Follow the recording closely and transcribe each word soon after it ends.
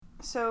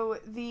So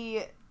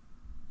the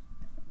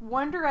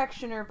One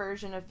Directioner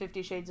version of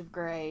 50 Shades of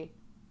Grey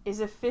is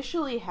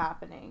officially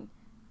happening,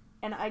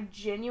 and I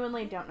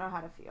genuinely don't know how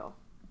to feel.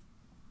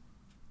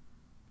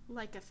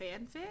 Like a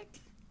fanfic?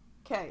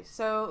 Okay,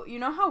 so you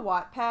know how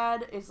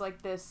Wattpad is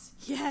like this...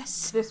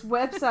 Yes. This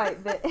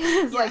website that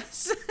is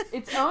yes. like...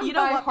 It's owned you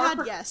know by Wattpad?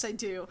 Harper... Yes, I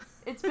do.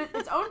 It's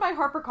owned by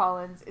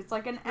HarperCollins. It's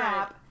like an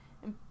app.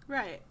 And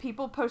right.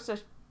 People post a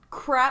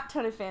crap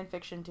ton of fan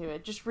fiction to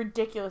it. Just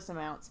ridiculous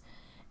amounts.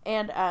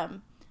 And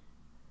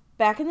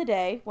back in the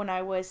day when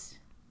I was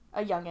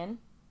a youngin',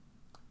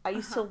 I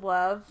used to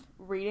love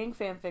reading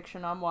fan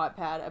fiction on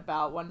Wattpad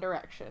about One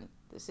Direction.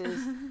 This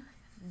is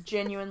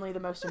genuinely the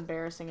most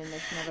embarrassing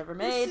admission I've ever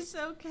made. This is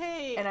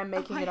okay. And I'm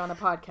making it on a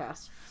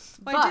podcast.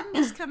 Why didn't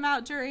this come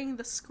out during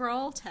the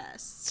scroll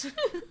test?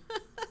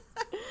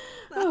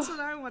 That's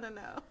what I want to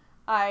know.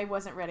 I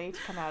wasn't ready to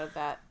come out of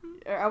that.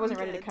 Or I wasn't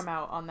ready to come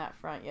out on that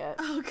front yet.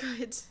 Oh,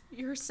 good.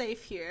 You're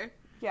safe here.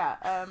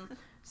 Yeah.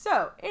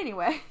 So,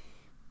 anyway,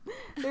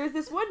 there's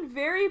this one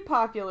very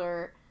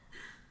popular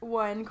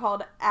one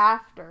called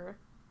After.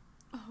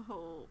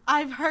 Oh,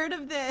 I've heard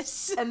of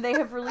this. And they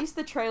have released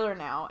the trailer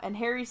now, and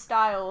Harry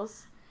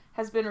Styles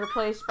has been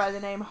replaced by the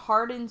name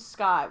Hardin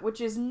Scott,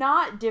 which is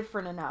not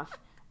different enough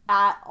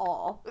at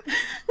all.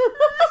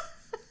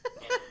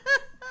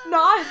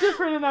 Not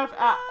different enough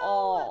at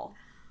all.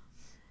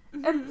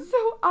 And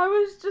so I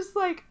was just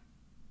like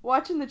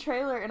watching the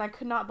trailer and I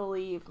could not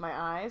believe my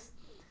eyes.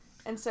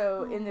 And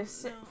so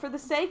for the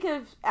sake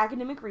of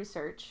academic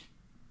research,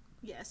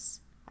 yes,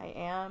 I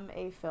am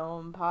a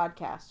film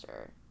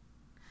podcaster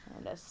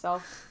and a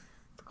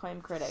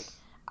self-proclaimed critic.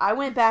 I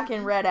went back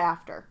and read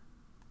After.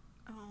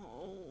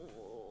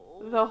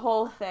 Oh. The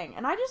whole thing.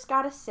 And I just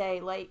gotta say,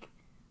 like,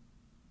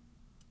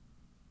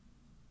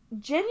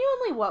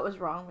 genuinely what was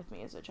wrong with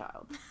me as a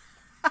child?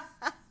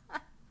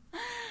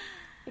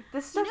 Like,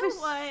 this stuff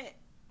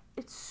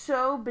it's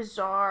so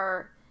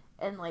bizarre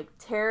and, like,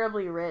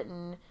 terribly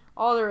written.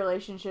 All the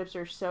relationships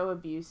are so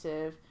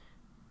abusive.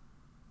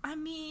 I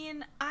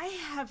mean, I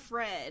have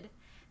read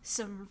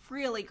some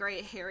really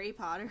great Harry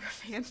Potter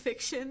fan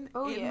fiction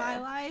in my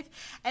life,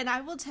 and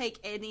I will take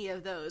any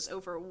of those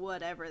over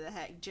whatever the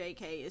heck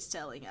JK is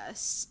telling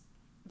us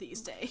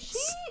these days.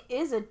 She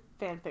is a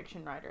fan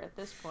fiction writer at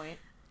this point.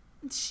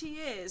 She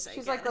is, I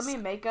She's guess. like, let me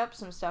make up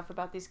some stuff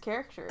about these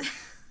characters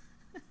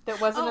that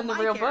wasn't in the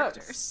real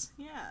books.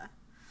 Yeah.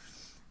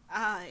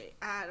 I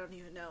don't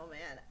even know,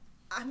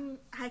 man.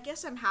 I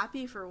guess I'm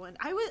happy for when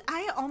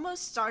I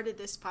almost started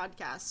this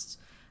podcast,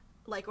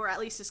 like, or at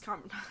least this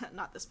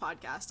not this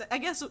podcast. I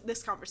guess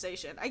this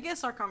conversation. I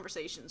guess our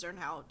conversations are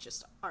now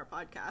just our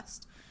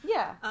podcast.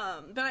 Yeah.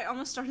 But I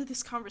almost started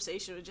this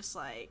conversation with just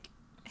like,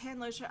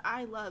 Handler,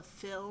 I love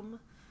film.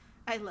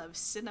 I love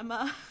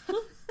cinema.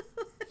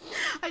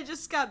 I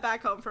just got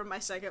back home from my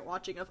second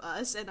watching of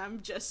Us, and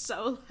I'm just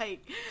so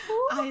like,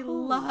 I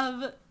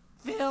love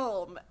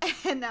film,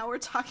 and now we're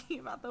talking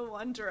about the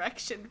One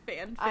Direction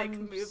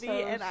fanfic movie,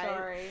 and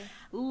I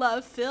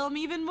love film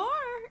even more.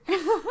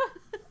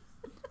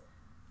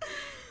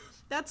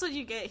 That's what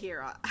you get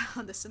here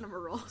on the Cinema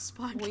Rolls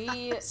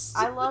podcast.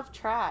 I love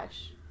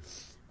trash.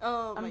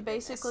 Oh, I'm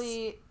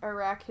basically a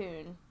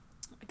raccoon.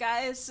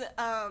 Guys,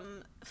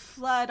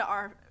 flood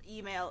our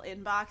email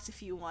inbox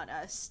if you want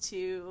us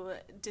to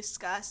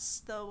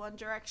discuss the One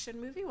Direction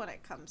movie when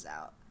it comes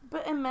out.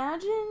 But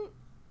imagine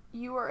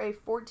you are a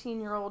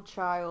 14-year-old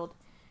child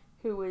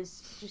who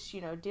was just,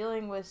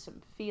 dealing with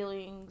some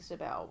feelings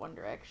about One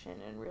Direction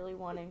and really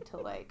wanting to,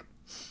 like,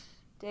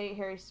 date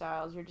Harry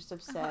Styles. You're just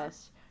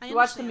obsessed. You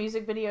watch the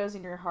music videos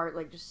and your heart,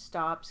 like, just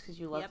stops because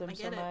you love them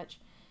so much.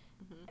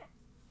 Mm-hmm.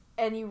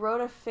 And you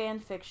wrote a fan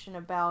fiction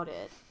about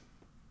it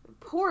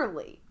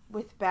poorly,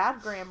 with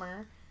bad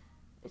grammar.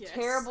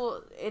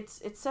 Terrible.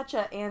 It's such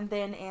a and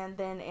then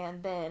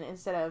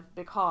instead of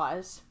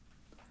because.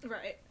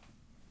 Right.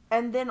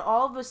 And then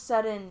all of a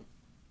sudden,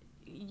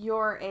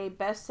 you're a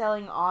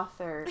best-selling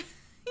author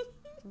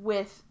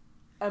with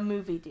a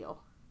movie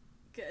deal.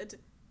 Good.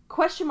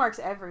 Question marks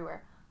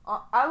everywhere.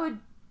 I would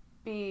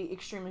be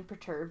extremely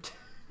perturbed.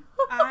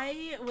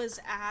 I was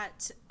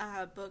at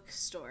a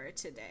bookstore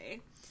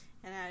today,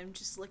 and I'm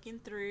just looking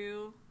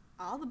through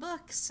all the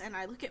books, and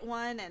I look at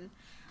one, and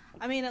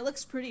I mean, it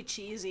looks pretty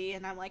cheesy,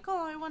 and I'm like,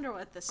 oh, I wonder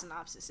what the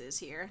synopsis is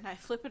here. And I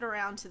flip it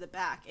around to the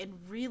back, and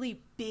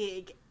really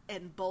big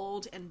and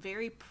bold and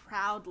very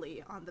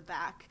proudly on the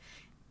back,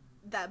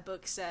 that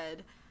book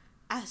said,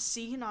 as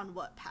seen on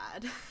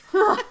Wattpad.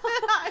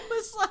 I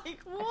was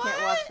like, what? I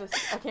can't watch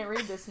this. I can't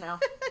read this now.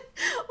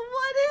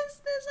 What is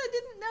this? I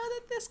didn't know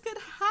that this could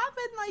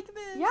happen like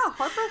this. Yeah,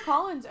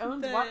 HarperCollins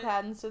owns Wattpad,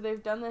 and so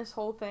they've done this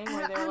whole thing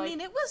where they're I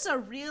mean, it was a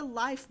real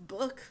life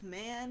book,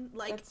 man.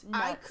 Like,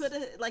 I could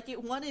have, like,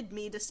 it wanted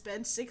me to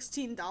spend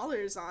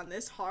 $16 on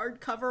this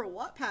hardcover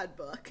Wattpad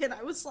book, and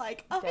I was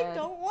like, I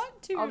don't want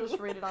to. I'll just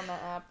read it on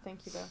that app.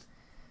 Thank you, though.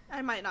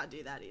 I might not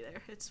do that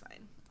either. It's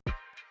fine.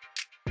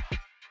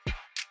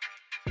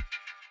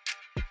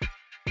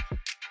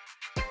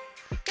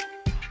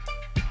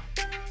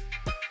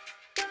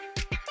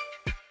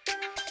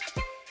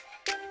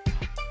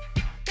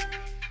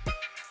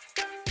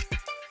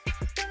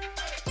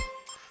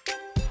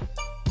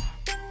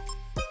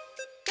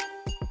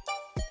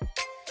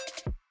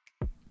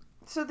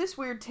 So this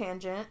weird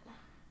tangent.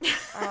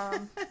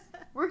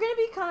 We're going to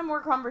be kind of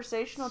more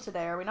conversational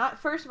today, are we not?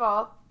 First of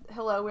all,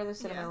 hello, we're the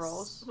Cinnamon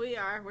Rolls. We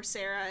are. We're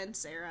Sarah and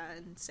Sarah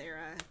and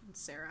Sarah and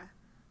Sarah.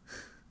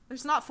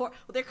 There's not four. Well,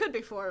 there could be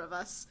four of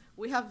us.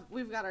 We've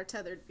got our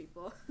tethered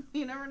people.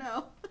 You never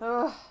know.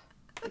 Ugh.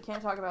 We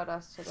can't talk about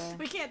us today.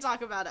 We can't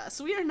talk about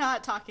us. We are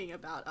not talking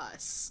about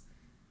us.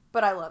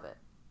 But I love it.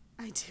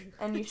 I do.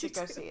 And you should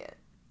go see it.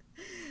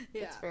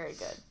 Yeah. It's very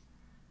good.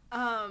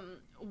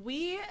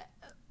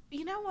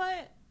 You know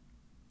what?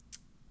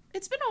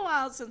 It's been a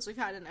while since we've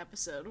had an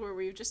episode where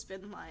we've just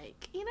been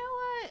like, you know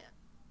what?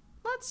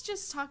 Let's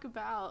just talk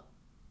about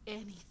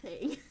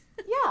anything.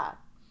 Yeah.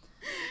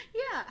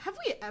 Yeah. Have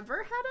we ever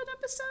had an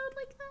episode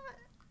like that?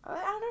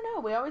 I don't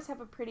know. We always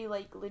have a pretty,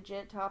 like,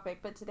 legit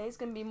topic, but today's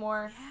going to be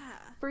more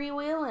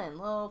freewheeling,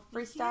 little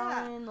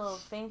freestyling, little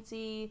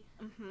fancy,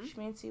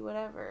 schmancy,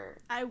 whatever.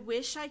 I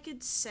wish I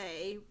could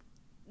say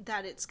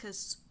that it's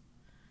because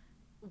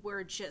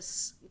we're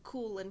just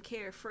cool and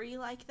carefree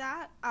like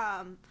that.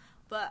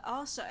 But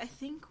also, I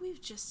think we've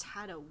just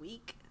had a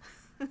week.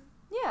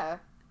 Yeah.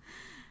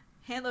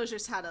 Handler's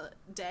just had a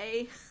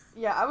day.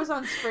 Yeah, I was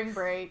on spring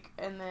break,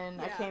 and then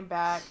I came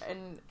back,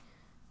 and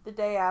the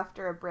day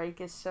after a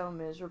break is so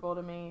miserable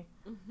to me.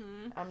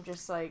 I'm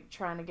just, like,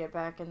 trying to get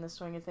back in the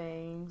swing of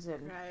things.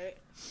 And Right.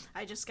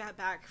 I just got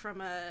back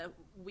from a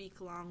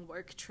week-long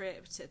work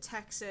trip to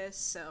Texas,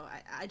 so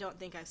I don't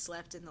think I've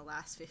slept in the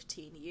last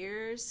 15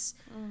 years.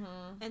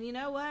 And you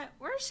know what?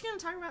 We're just going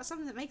to talk about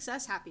something that makes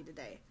us happy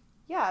today.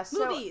 Yeah,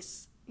 so...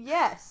 Movies.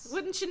 Yes.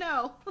 Wouldn't you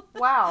know?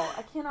 Wow,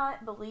 I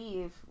cannot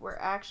believe we're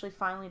actually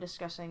finally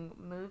discussing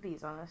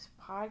movies on this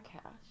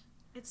podcast.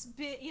 It's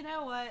been, you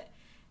know what?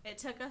 It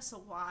took us a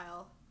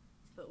while,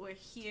 but we're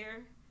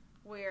here.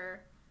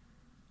 We're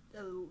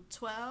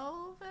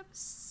 12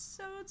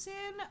 episodes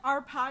in.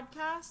 Our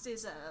podcast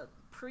is a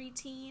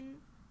preteen.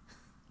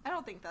 I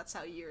don't think that's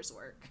how years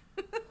work.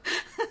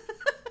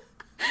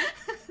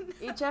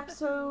 Each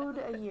episode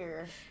a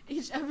year.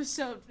 Each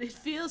episode, it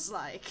feels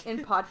like.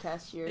 In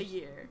podcast years. A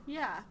year.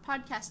 Yeah,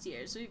 podcast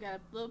years. We've got a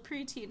little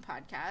preteen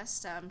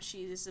podcast.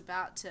 She's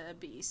about to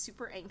be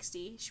super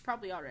angsty. She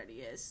probably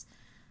already is.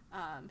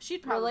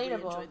 She'd probably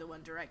enjoy the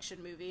One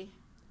Direction movie.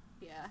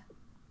 Yeah.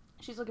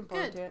 She's looking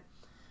forward to it.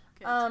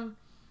 Good.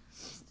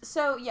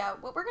 So, yeah,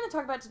 what we're going to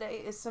talk about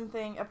today is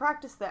a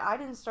practice that I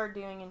didn't start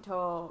doing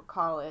until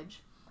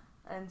college,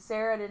 and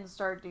Sarah didn't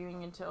start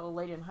doing until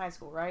late in high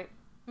school, right?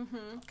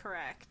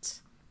 Correct.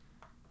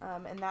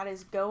 And that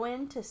is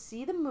going to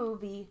see the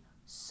movie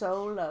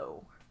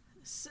Solo.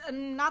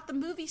 Not the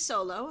movie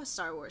Solo, A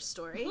Star Wars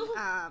Story.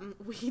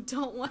 We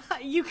don't want...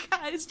 You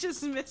guys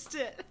just missed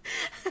it.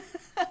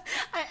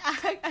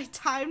 I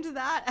timed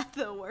that at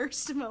the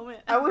worst moment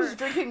ever. I was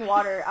drinking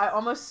water. I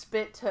almost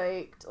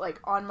spit-taked, like,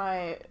 on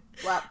my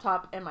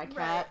laptop and my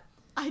cat.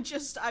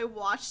 Right. I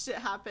watched it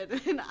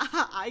happen, and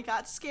I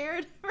got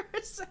scared for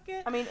a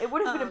second. I mean, it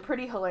would have been a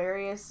pretty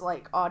hilarious,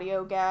 like,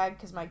 audio gag,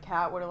 because my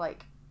cat would have,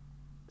 like,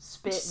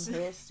 spit and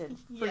hissed and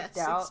freaked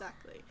out. Yes,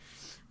 exactly.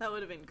 That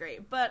would have been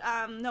great. But,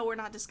 no, we're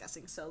not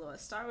discussing Solo, A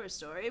Star Wars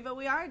Story, but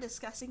we are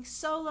discussing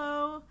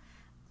Solo,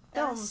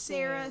 A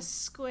Sarah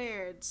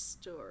Squared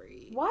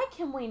Story. Why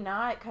can we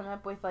not come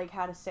up with, like,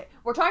 how to say...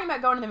 We're talking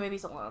about going to the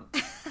movies alone.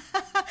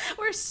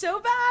 We're so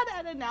bad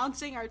at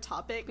announcing our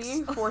topics.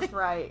 Being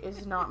forthright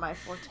is not my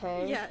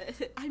forte. Yeah,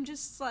 I'm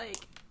just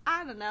like,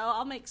 I don't know,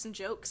 I'll make some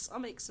jokes, I'll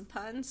make some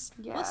puns.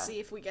 Yeah. We'll see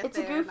if we get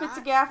there. It's a goof, it's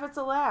a gaff, it's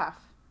a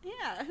laugh.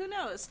 Yeah, who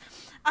knows?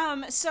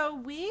 So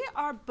we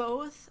are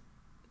both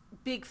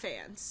big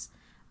fans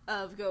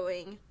of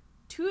going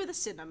to the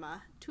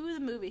cinema, to the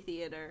movie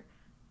theater,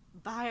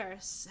 by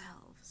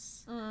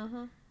ourselves.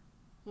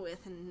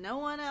 With no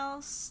one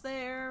else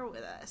there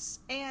with us.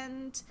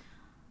 And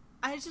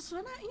I just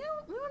want to,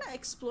 we want to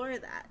explore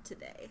that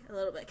today a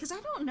little bit. Because I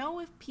don't know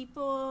if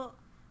people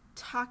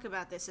talk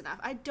about this enough.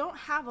 I don't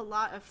have a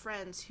lot of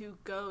friends who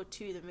go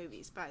to the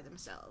movies by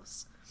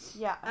themselves.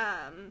 Yeah.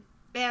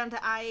 And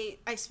I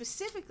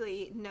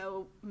specifically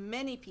know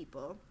many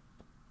people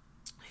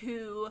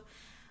who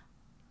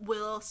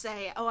will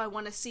say, oh, I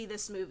want to see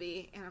this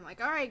movie. And I'm like,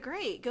 all right,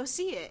 great, go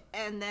see it.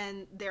 And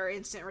then their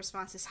instant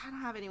response is, I don't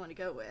have anyone to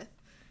go with.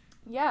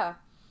 Yeah.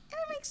 And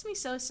it makes me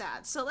so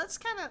sad. So let's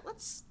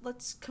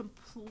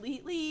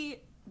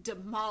completely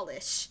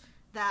demolish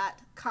that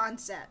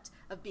concept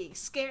of being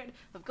scared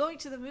of going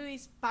to the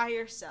movies by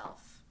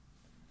yourself.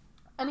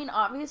 I mean,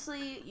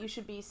 obviously, you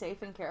should be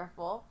safe and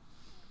careful.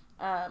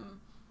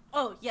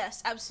 Oh,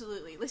 yes,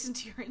 absolutely. Listen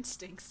to your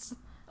instincts.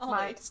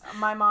 Always.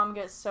 My mom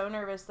gets so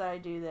nervous that I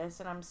do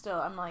this, and I'm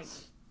like,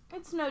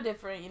 it's no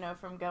different,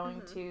 from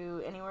going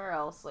to anywhere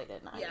else late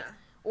at night. Yeah.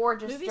 Or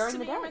just movies during to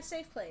the me day. Are my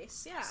safe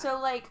place. Yeah. So,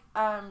 like,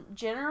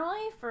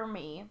 generally for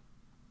me,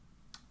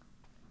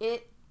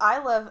 I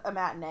love a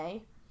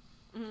matinee,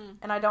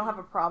 and I don't have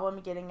a problem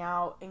getting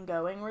out and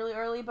going really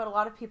early, but a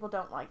lot of people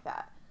don't like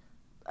that.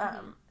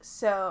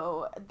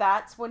 So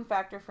that's one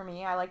factor for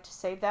me. I like to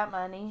save that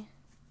money.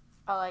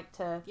 I like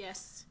to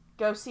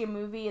go see a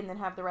movie and then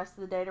have the rest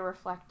of the day to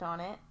reflect on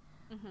it.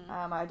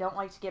 I don't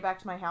like to get back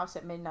to my house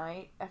at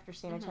midnight after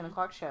seeing a 10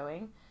 o'clock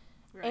showing.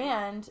 Right.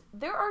 And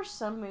there are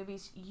some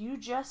movies you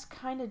just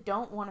kind of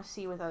don't want to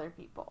see with other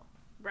people.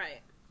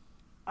 Right.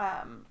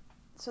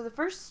 So the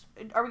first,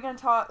 are we going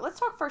to talk, let's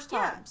talk first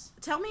times.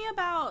 Yeah. Tell me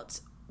about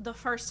the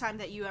first time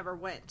that you ever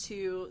went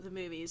to the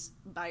movies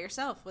by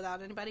yourself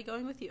without anybody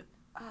going with you.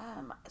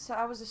 So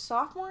I was a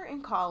sophomore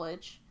in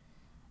college,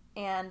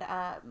 and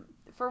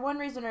for one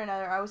reason or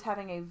another, I was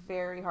having a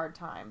very hard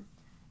time.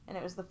 And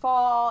it was the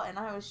fall, and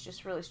I was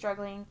just really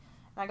struggling.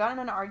 And I got in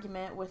an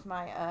argument with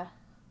my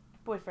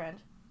boyfriend,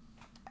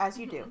 as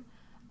you do.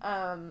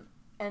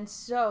 And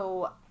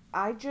so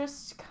I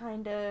just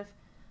kind of,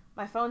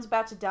 my phone's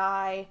about to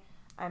die.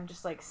 I'm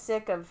just like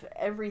sick of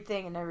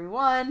everything and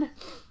everyone.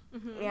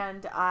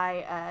 And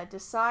I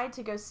decide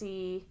to go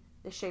see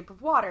The Shape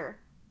of Water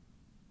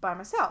by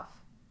myself.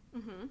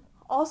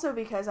 Also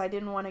because I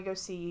didn't want to go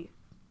see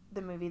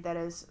the movie that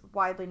is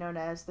widely known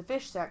as the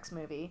fish sex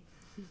movie.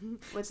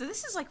 So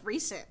this is like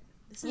recent.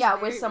 This is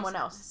with someone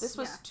recent. else. This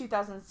was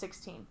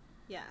 2016.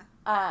 Yeah.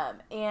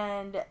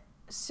 And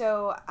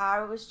so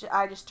I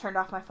just turned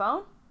off my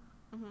phone.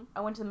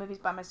 I went to the movies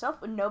by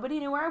myself. Nobody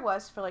knew where I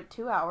was for like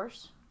 2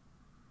 hours.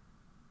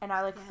 And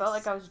I felt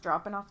like I was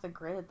dropping off the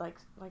grid like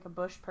a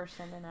bush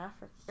person in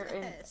Africa or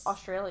in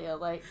Australia.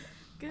 Like,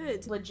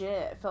 good.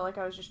 Legit. It felt like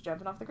I was just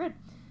jumping off the grid.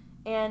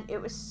 And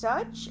it was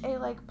such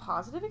a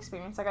positive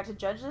experience. I got to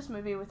judge this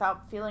movie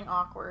without feeling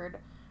awkward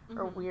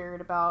or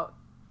weird about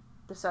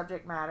the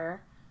subject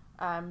matter.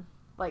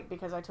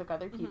 Because I took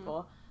other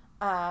people.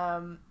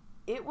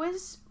 It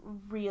was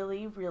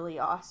really, really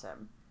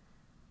awesome.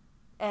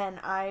 And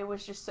I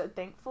was just so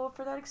thankful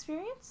for that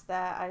experience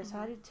that I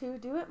decided to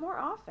do it more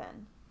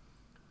often.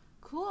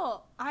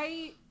 Cool.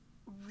 I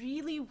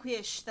really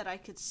wish that I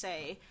could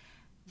say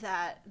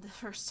that the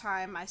first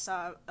time I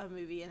saw a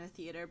movie in a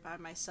theater by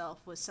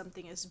myself was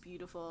something as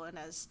beautiful and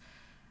as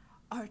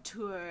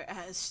auteur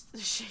as The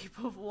Shape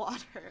of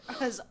Water,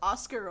 as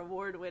Oscar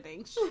award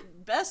winning,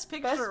 Best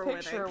Picture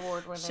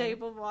award winning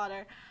Shape of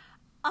Water.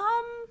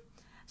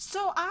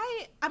 So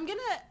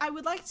I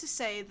would like to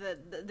say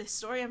that the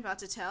story I'm about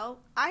to tell,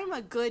 I'm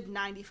a good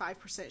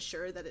 95%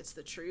 sure that it's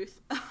the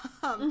truth.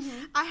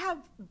 I have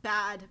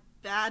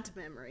bad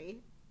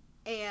memory,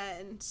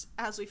 and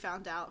as we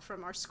found out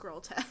from our scroll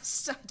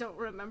test, I don't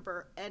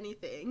remember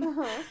anything.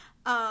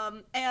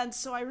 And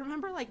so I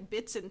remember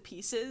bits and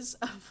pieces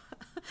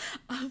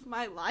of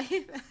my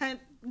life, and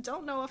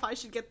don't know if I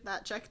should get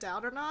that checked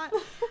out or not.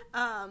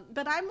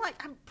 But I'm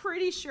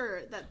pretty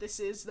sure that this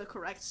is the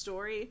correct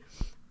story.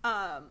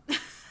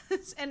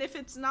 And if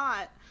it's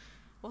not,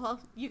 well,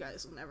 you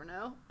guys will never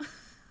know.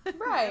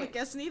 Right. I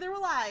guess neither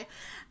will I.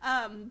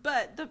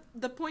 But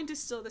the point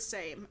is still the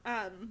same.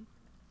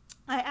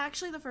 I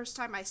actually, the first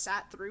time I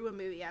sat through a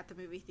movie at the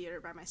movie theater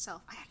by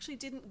myself, I actually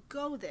didn't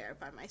go there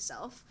by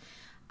myself.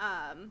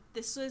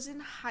 This was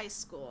in high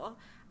school.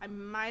 I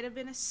might have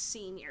been a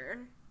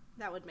senior.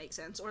 That would make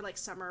sense. Or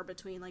summer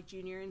between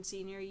junior and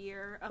senior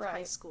year of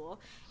high school.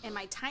 In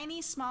my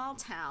tiny small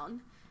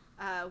town,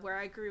 where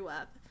I grew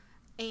up.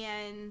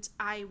 And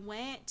I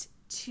went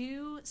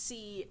to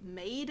see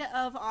Maid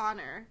of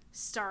Honor,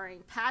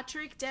 starring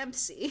Patrick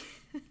Dempsey,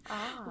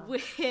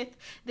 with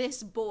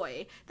this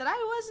boy that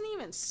I wasn't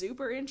even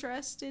super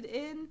interested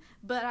in,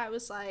 but I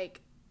was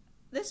like,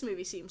 this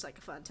movie seems like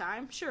a fun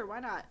time. Sure,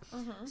 why not?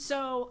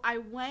 So I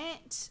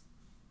went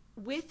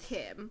with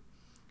him,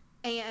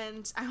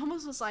 and I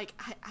almost was like,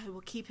 I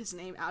will keep his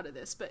name out of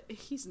this, but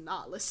he's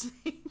not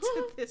listening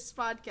to this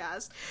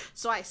podcast.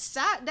 So I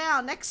sat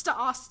down next to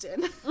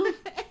Austin,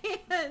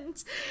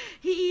 and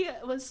he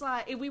was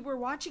like, we were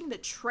watching the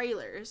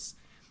trailers,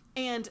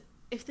 and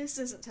if this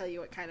doesn't tell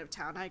you what kind of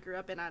town I grew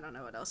up in, I don't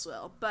know what else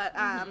will. But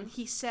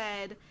he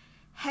said,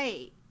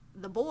 hey,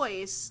 the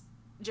boys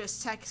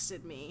just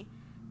texted me.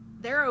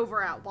 They're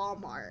over at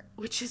Walmart,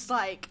 which is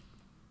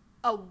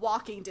a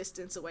walking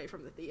distance away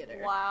from the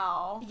theater.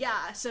 Wow.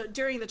 Yeah, so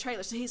during the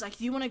trailer, so he's like,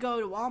 do you want to go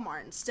to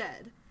Walmart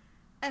instead?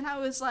 And I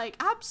was like,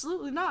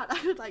 absolutely not.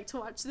 I would like to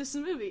watch this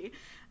movie.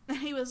 And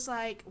he was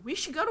like, we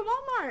should go to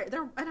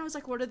Walmart. And I was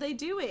like, what are they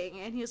doing?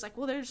 And he was like,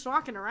 well, they're just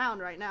walking around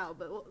right now,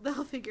 but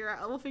we'll figure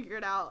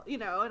it out,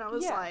 And I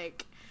was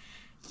like,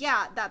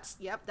 yeah,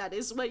 that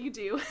is what you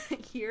do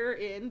here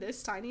in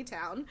this tiny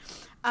town.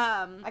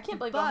 I can't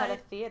believe I had a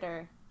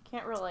theater.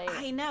 Can't relate.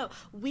 I know.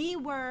 We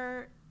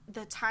were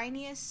the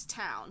tiniest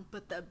town,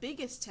 but the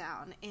biggest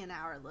town in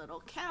our little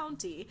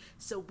county,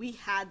 so we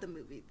had the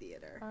movie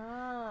theater.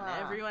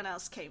 And everyone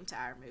else came to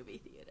our movie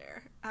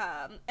theater.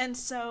 And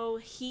so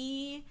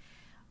he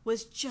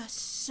was just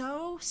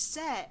so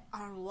set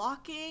on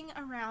walking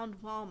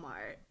around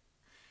Walmart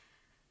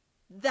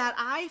that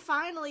I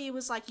finally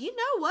was like, you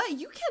know what?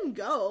 You can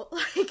go.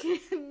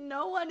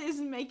 No one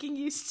is making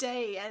you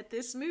stay at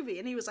this movie.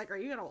 And he was like, are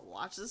you going to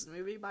watch this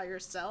movie by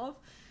yourself?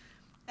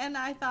 And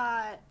I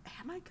thought,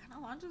 am I going to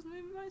watch this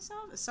movie by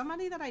myself? Is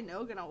somebody that I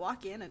know going to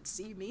walk in and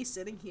see me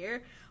sitting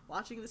here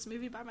watching this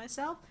movie by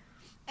myself?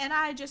 And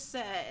I just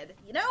said,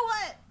 you know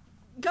what?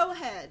 Go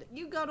ahead.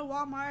 You go to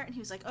Walmart. And he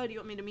was like, oh, do you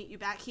want me to meet you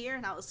back here?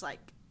 And I was like,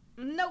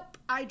 nope,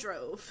 I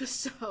drove,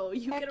 so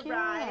you Heck get a yeah.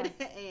 ride,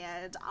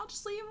 and I'll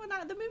just leave when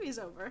the movie's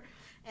over,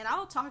 and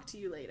I'll talk to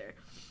you later.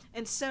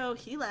 And so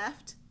he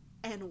left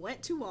and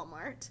went to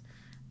Walmart.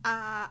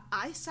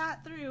 I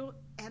sat through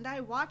and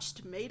I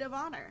watched Maid of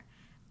Honor.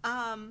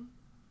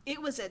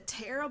 It was a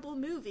terrible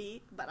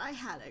movie, but I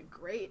had a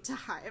great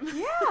time.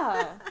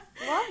 Yeah,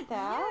 love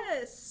that.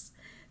 Yes.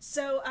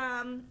 So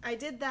I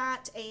did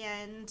that,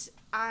 and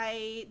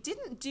I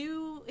didn't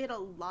do it a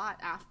lot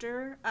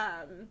after.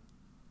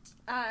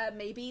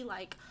 Maybe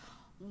like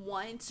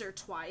once or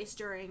twice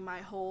during my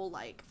whole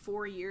like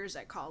 4 years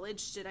at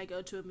college did I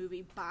go to a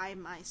movie by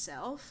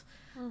myself.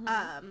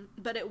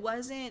 But it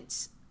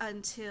wasn't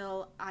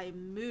until I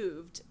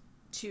moved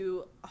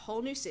to a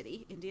whole new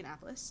city,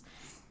 Indianapolis,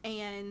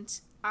 and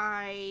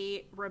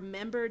I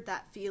remembered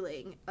that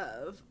feeling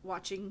of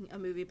watching a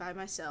movie by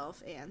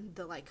myself, and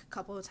the like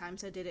couple of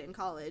times I did it in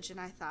college, and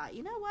I thought,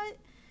 you know what,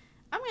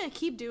 I'm gonna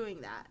keep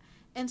doing that.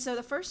 And so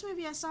the first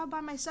movie I saw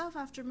by myself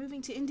after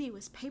moving to Indy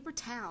was Paper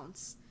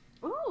Towns.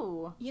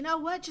 Ooh. You know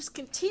what? Just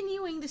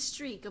continuing the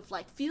streak of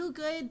like feel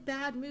good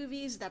bad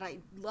movies that I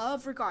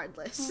love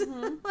regardless.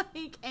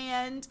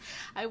 And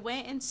I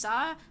went and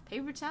saw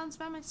Paper Towns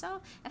by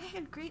myself, and I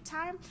had a great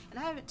time, and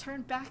I haven't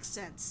turned back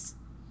since.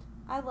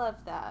 I love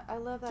that. I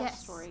love that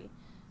story.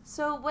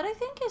 So what I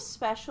think is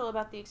special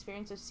about the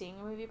experience of seeing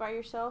a movie by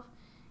yourself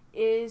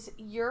is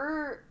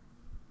you're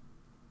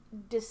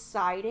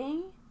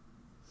deciding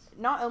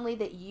not only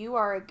that you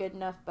are a good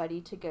enough buddy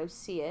to go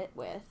see it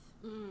with,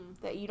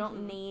 that you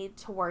don't need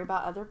to worry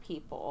about other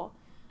people,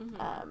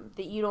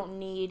 that you don't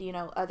need,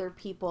 other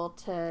people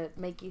to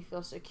make you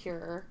feel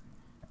secure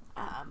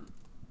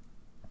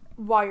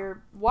while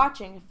you're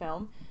watching a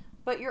film,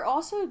 but you're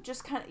also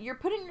just you're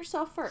putting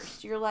yourself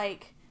first. You're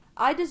like,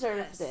 I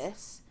deserve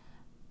this.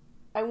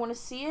 I want to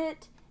see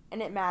it,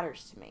 and it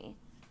matters to me.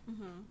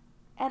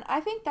 And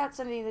I think that's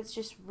something that's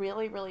just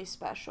really, really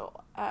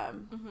special.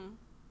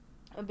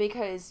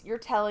 Because you're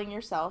telling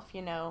yourself,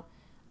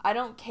 I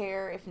don't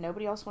care if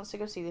nobody else wants to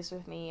go see this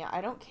with me.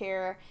 I don't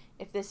care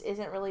if this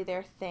isn't really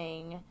their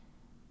thing.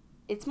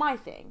 It's my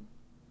thing.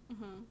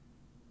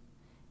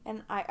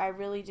 And I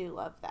really do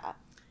love that.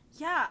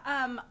 Yeah,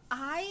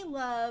 I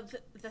love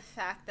the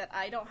fact that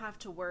I don't have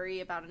to worry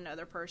about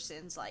another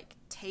person's, like,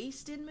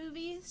 taste in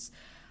movies.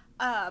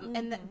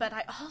 But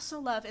I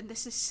also love, and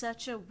this is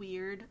such a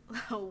weird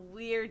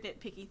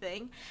nitpicky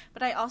thing,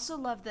 but I also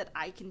love that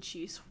I can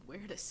choose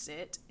where to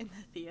sit in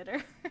the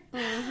theater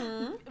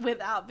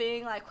without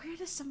being like, where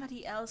does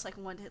somebody else, like,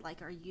 want it?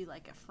 Like, are you,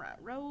 like, a front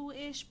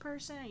row-ish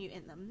person? Are you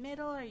in the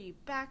middle? Are you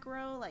back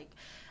row? Like,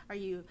 are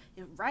you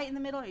right in the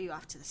middle? Are you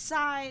off to the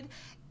side?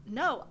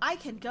 No, I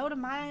can go to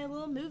my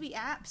little movie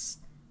apps,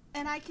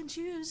 and I can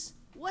choose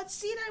what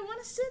seat I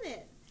want to sit in.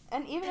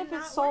 And even if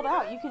it's sold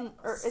out, you can,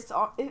 or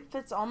if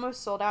it's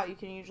almost sold out, you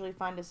can usually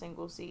find a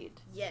single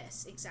seat.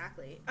 Yes,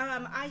 exactly.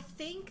 I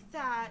think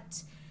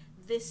that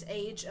this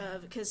age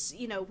of, because,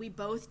 we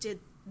both did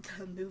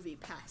the Movie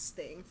Pass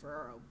thing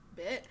for a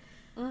bit.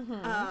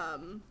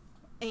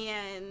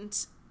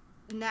 And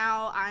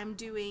now I'm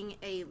doing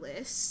a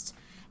list.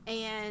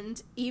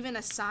 And even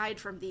aside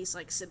from these,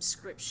 like,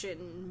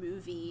 subscription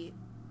movie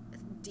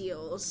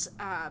deals,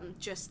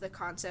 just the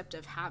concept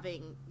of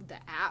having the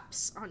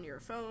apps on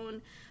your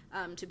phone,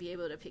 to be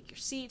able to pick your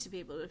seat, to be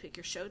able to pick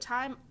your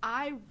showtime,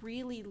 I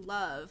really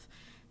love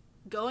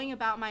going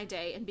about my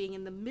day and being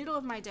in the middle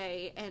of my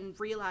day and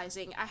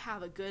realizing I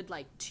have a good,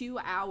 like,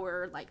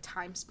 2-hour, like,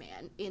 time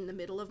span in the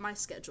middle of my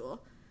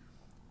schedule,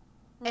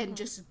 and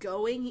just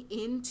going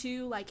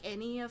into, like,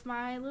 any of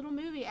my little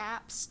movie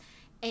apps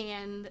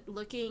and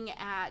looking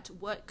at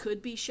what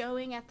could be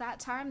showing at that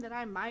time that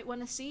I might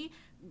want to see,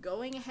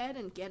 going ahead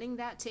and getting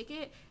that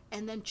ticket,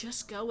 and then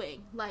just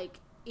going, like,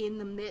 in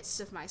the midst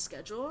of my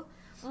schedule.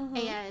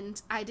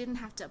 And I didn't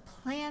have to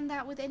plan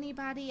that with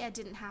anybody. I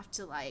didn't have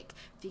to, like,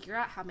 figure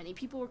out how many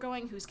people were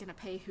going, who's going to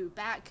pay who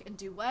back, and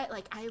do what.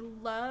 Like, I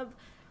love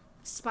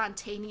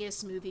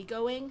spontaneous movie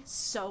going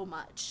so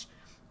much.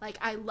 Like,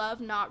 I love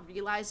not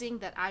realizing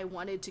that I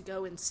wanted to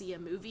go and see a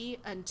movie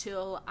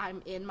until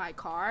I'm in my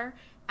car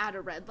at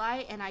a red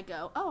light, and I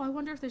go, oh, I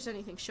wonder if there's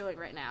anything showing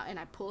right now. And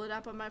I pull it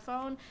up on my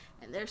phone,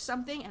 and there's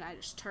something, and I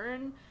just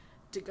turn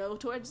to go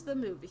towards the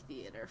movie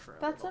theater for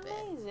a little bit.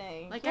 That's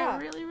amazing. Like, yeah. I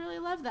really, really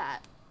love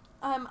that.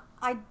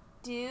 I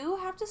do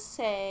have to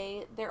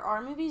say, there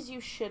are movies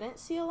you shouldn't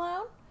see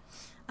alone.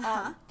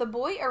 The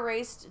Boy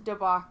Erased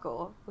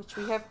debacle, which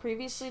we have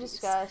previously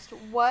discussed,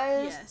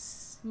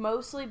 was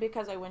mostly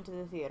because I went to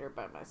the theater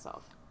by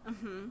myself.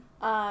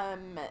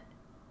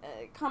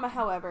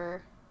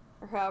 However,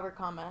 that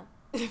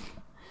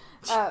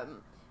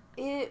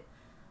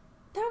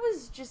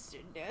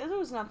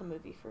was not the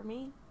movie for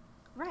me.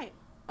 Right.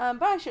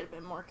 But I should have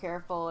been more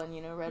careful and,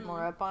 read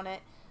more up on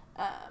it.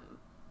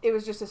 It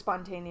was just a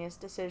spontaneous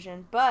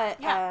decision. But,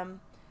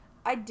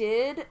 I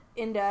did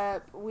end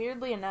up,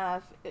 weirdly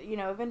enough,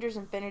 Avengers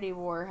Infinity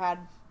War had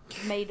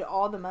made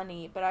all the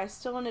money, but I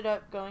still ended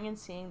up going and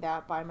seeing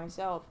that by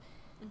myself.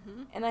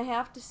 And I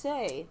have to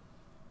say,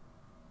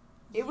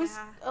 it was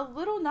a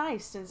little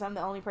nice since I'm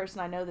the only person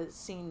I know that's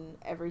seen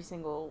every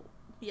single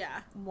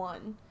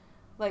one.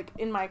 Like,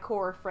 in my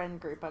core friend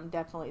group, I'm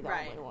definitely the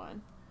only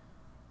one.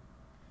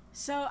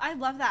 So I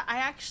love that. I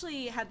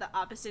actually had the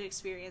opposite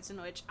experience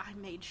in which I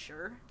made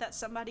sure that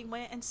somebody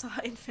went and saw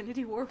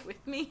Infinity War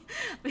with me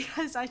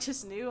because I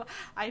just knew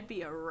I'd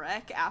be a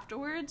wreck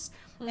afterwards,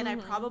 and I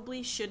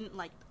probably shouldn't,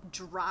 like,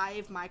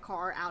 drive my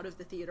car out of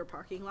the theater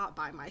parking lot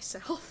by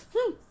myself.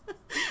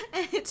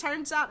 And it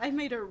turns out I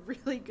made a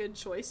really good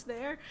choice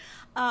there.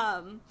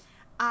 A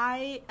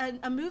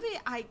movie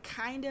I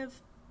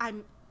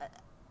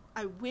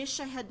wish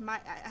I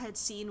had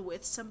seen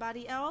with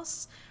somebody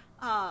else.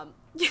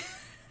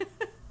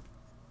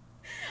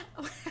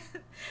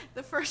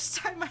 The first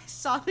time I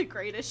saw The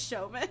Greatest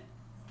Showman.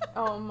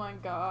 Oh my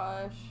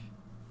gosh.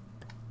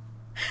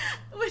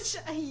 Which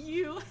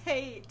you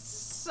hate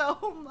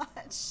so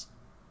much.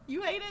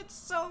 You hate it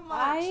so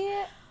much.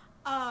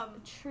 I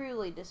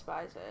truly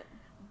despise it.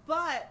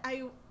 But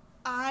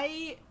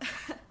I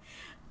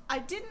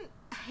didn't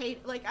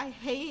hate, like, I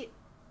hate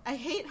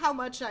how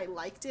much I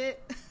liked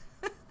it.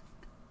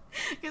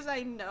 Because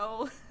I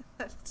know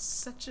that's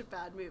such a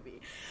bad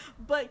movie.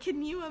 But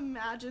can you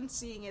imagine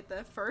seeing it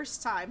the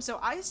first time? So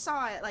I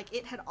saw it, like,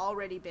 it had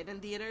already been in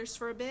theaters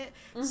for a bit.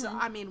 So,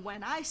 I mean,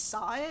 when I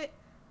saw it,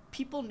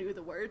 people knew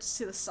the words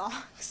to the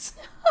songs.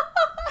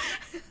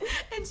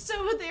 And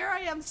so there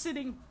I am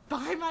sitting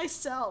by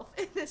myself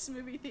in this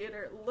movie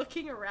theater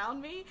looking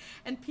around me,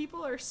 and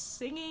people are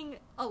singing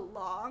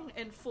along,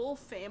 and full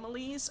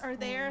families are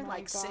there,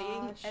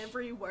 saying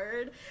every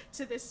word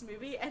to this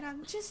movie, and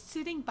I'm just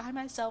sitting by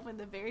myself in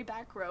the very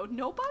back row.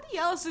 Nobody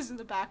else is in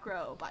the back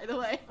row, by the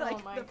way,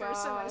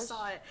 first time I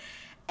saw it.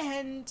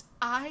 And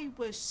I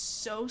was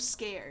so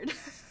scared.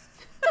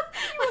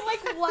 You were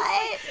like,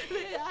 what?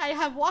 I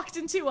have walked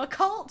into a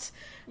cult.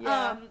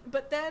 Yeah.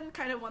 But then,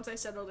 kind of once I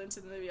settled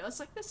into the movie, I was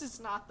like, this is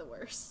not the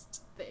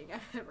worst thing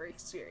I've ever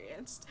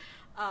experienced.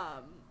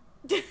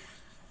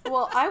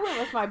 Well, I went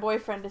with my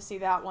boyfriend to see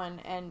that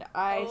one, and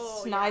I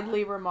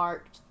snidely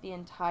remarked the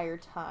entire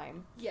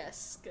time.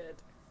 Yes, good.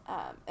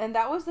 And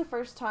that was the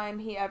first time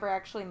he ever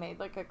actually made,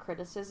 like, a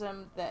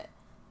criticism that,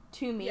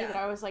 to me, that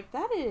I was like,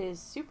 that is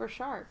super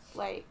sharp.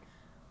 Like,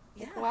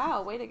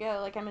 wow, way to go.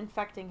 Like, I'm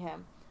infecting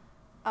him.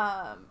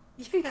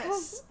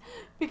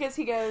 Because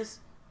he goes,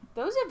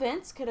 those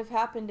events could have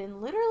happened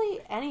in literally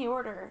any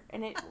order,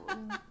 and it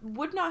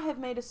would not have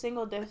made a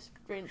single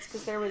difference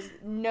because there was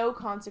no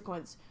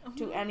consequence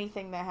to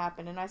anything that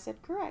happened. And I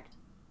said, correct.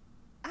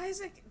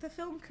 Isaac, the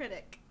film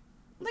critic.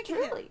 Look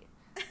truly.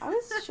 I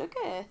was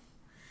shooketh.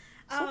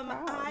 So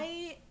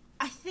proud.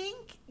 I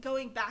think,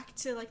 going back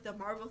to, like, the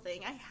Marvel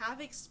thing, I have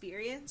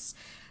experienced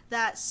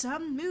that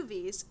some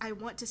movies I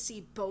want to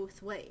see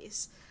both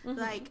ways.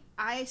 Like,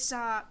 I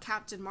saw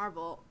Captain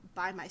Marvel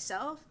by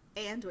myself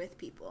and with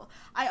people.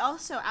 I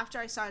also, after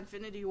I saw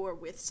Infinity War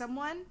with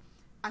someone,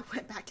 I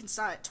went back and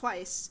saw it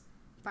twice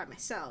by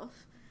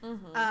myself.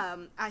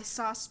 I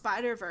saw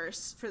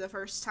Spider-Verse for the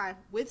first time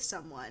with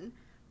someone,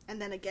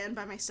 and then again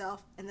by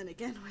myself, and then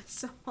again with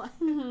someone,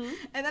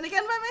 and then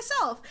again by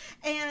myself.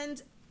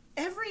 And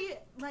every,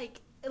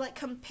 like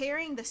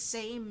comparing the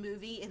same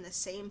movie in the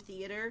same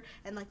theater,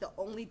 and, like, the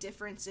only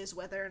difference is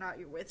whether or not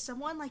you're with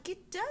someone, like,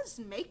 it does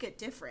make a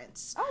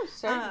difference. Oh,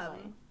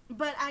 certainly.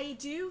 But I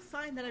do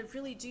find that I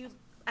really do,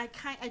 I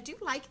do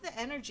like the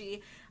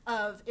energy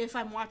of, if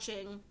I'm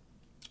watching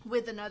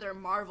with another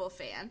Marvel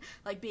fan,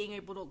 like, being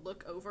able to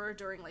look over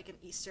during, like, an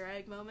Easter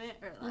egg moment,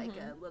 or, like,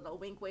 a little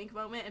wink wink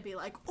moment, and be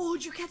like, oh,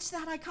 did you catch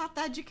that? I caught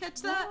that. Did you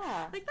catch that?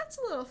 Yeah. Like, that's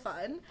a little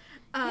fun.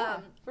 Yeah,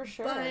 for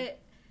sure. But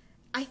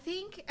I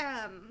think,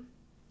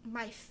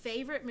 my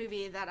favorite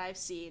movie that I've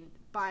seen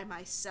by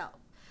myself,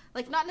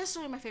 like, not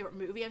necessarily my favorite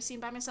movie I've seen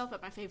by myself,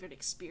 but my favorite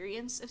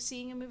experience of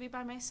seeing a movie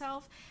by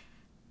myself,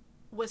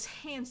 was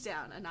hands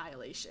down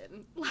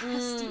Annihilation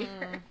last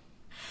year.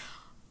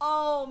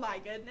 Oh my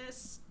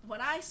goodness.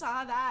 When I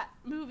saw that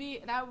movie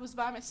and I was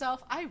by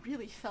myself, I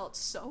really felt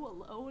so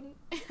alone,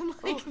 and,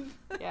 like,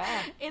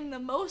 in the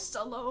most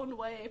alone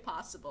way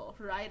possible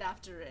right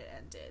after it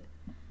ended.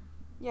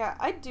 Yeah,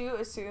 I do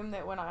assume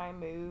that when I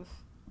move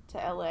to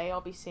LA,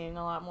 I'll be seeing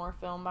a lot more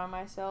film by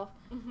myself.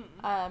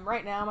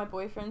 Right now, my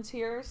boyfriend's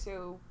here,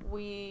 so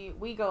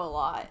we go a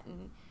lot,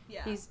 and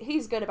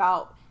he's good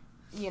about,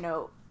 you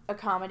know,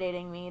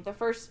 accommodating me. The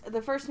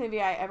first movie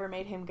I ever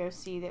made him go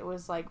see that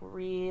was, like,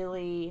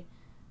 really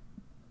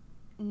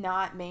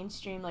not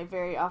mainstream, like,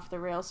 very off the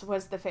rails,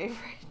 was The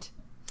Favorite.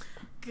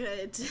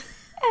 Good. And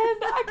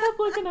I kept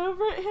looking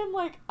over at him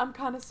like, I'm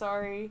kind of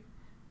sorry.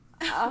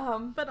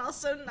 But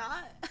also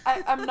not.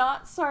 I'm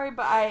not sorry,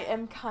 but I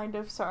am kind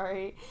of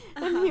sorry.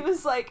 And he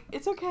was like,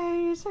 it's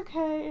okay.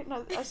 And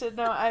I said,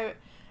 no,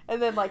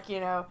 and then, like,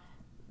 you know,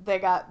 they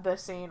got the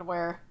scene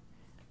where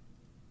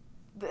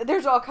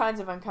there's all kinds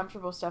of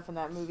uncomfortable stuff in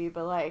that movie,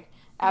 but, like,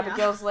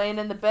 Abigail's laying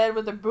in the bed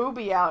with her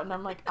boobie out, and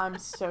I'm like, I'm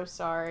so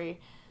sorry.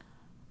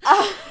 He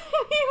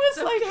was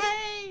it's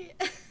okay.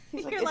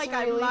 He's like, You're it's like,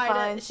 really I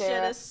fine, should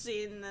Sarah. have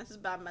seen this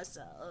by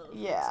myself.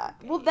 Yeah. It's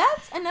okay. Well,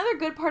 that's another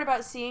good part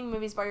about seeing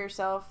movies by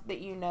yourself that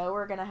you know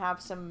are going to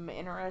have some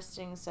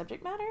interesting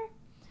subject matter.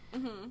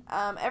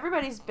 Mm-hmm.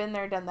 Everybody's been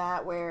there, done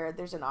that, where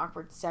there's an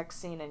awkward sex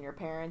scene and your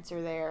parents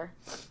are there.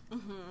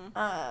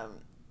 Mm-hmm.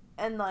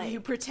 And like you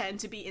pretend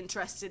to be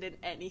interested in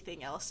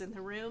anything else in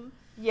the room.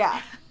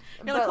 Yeah.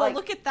 You're like, well,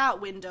 look at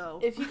that window.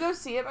 If you go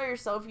see it by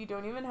yourself, you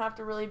don't even have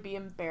to really be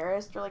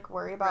embarrassed or like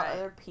worry about Right.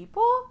 other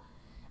people.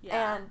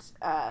 Yeah. And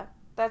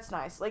that's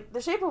nice. Like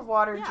The Shape of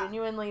Water Yeah.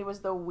 genuinely was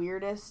the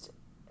weirdest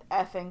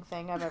effing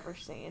thing I've ever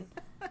seen.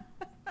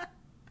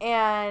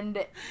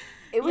 And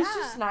it was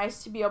just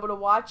nice to be able to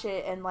watch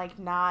it and like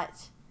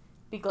not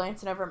be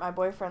glancing over at my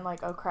boyfriend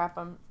like, oh crap,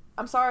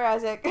 I'm sorry,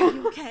 Isaac.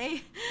 You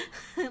okay?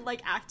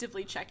 Like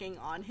actively checking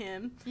on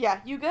him. Yeah,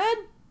 you good?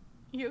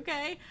 You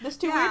okay? This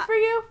too weird for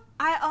you?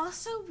 I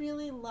also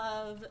really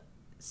love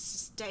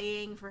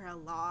staying for a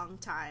long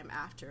time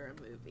after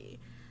a movie.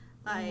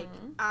 Like,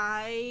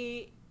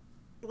 I,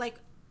 like,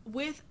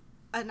 with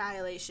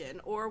Annihilation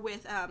or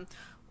with,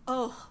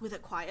 with A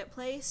Quiet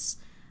Place,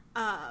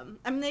 I'm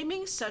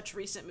naming such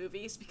recent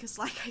movies because,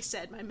 like I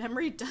said, my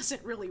memory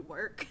doesn't really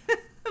work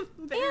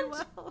very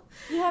well.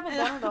 You haven't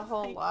done it a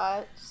whole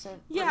lot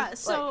since,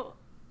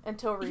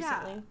 until recently.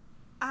 Yeah,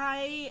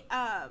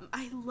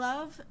 I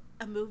love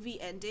a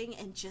movie ending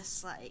and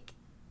just, like,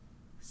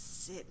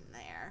 sitting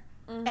there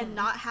and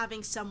not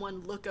having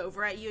someone look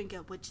over at you and go,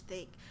 what'd you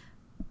think?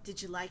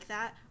 Did you like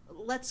that?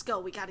 Let's go.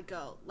 We gotta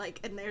go.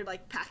 Like, and they're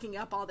like packing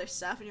up all their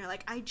stuff, and you're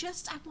like, I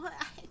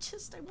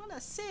want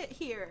to sit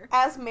here.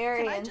 As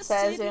Marion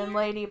says in here?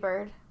 Lady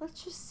Bird,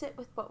 let's just sit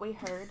with what we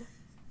heard.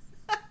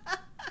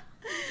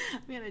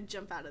 I'm gonna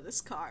jump out of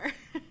this car.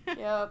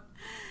 Yep.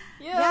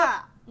 Yeah.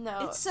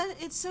 No.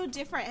 It's so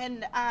different,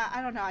 and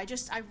I don't know. I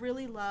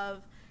really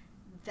love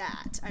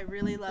that. I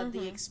really love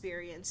the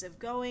experience of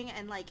going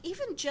and like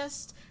even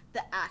just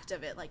the act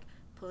of it, like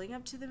pulling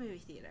up to the movie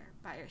theater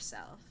by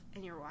yourself,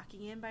 and you're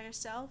walking in by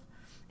yourself,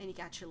 and you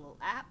got your little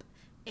app,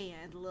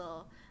 and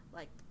little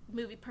like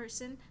movie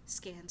person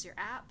scans your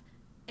app,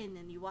 and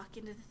then you walk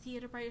into the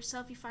theater by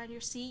yourself, you find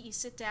your seat, you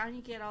sit down,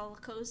 you get all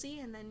cozy,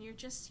 and then you're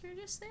just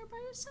there by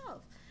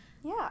yourself.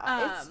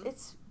 Yeah,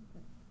 it's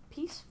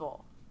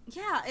peaceful.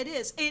 Yeah, it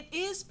is. It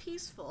is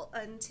peaceful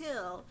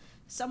until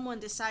someone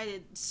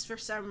decided for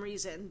some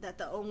reason that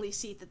the only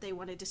seat that they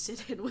wanted to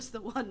sit in was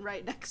the one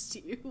right next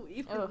to you,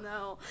 even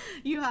though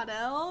you had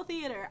a whole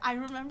theater. I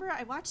remember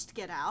I watched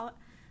Get Out,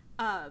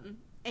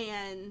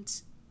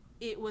 and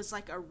it was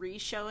like a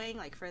re-showing,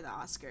 like for the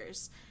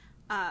Oscars.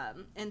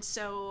 And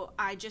so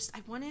I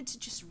wanted to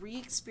just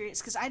re-experience,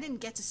 because I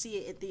didn't get to see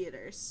it in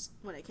theaters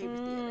when it came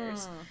to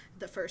theaters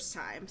the first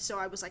time. So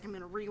I was like, I'm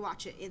going to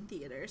re-watch it in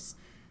theaters.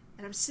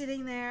 And I'm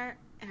sitting there,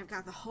 and I've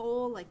got the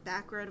whole, like,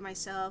 back row to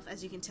myself.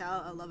 As you can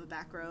tell, I love a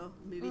back row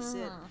movie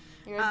sit.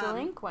 You're a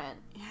delinquent.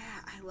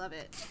 Yeah, I love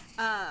it.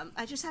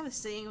 I just have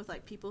this thing with,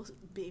 like, people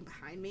being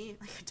behind me.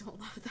 Like, I don't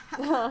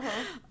love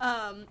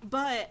that.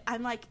 But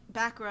I'm, like,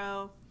 back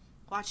row,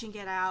 watching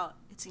Get Out.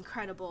 It's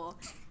incredible.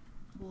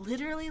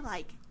 Literally,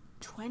 like,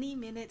 20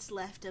 minutes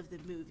left of the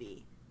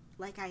movie.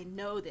 Like, I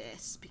know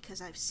this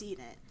because I've seen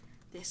it.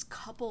 This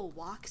couple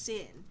walks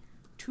in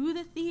to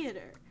the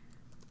theater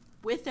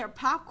with their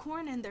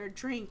popcorn and their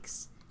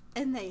drinks,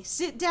 and they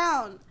sit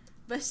down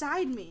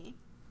beside me,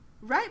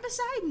 right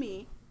beside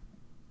me,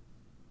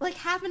 like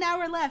half an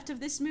hour left of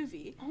this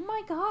movie. Oh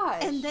my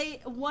gosh. And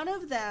one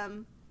of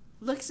them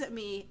looks at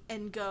me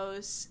and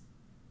goes,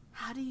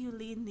 how do you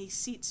lean these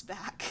seats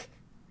back?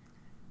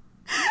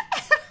 And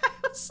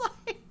I was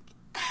like,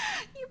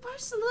 you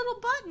push the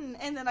little button.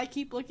 And then I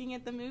keep looking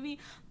at the movie,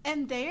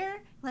 and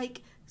they're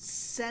like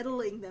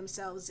settling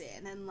themselves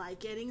in and like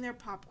getting their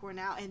popcorn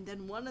out, and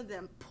then one of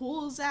them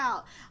pulls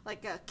out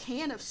like a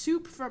can of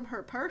soup from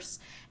her purse,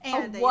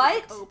 and they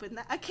like, open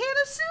a can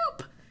of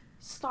soup.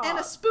 Stop. And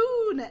a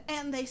spoon,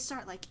 and they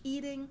start like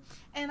eating,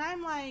 and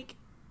I'm like,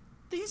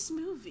 this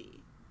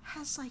movie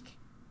has like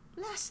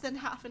less than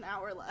half an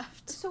hour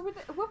left. So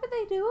what were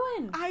they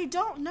doing? I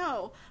don't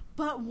know,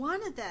 but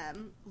one of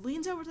them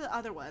leans over to the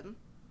other one.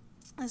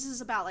 This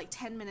is about like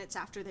 10 minutes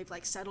after they've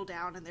like settled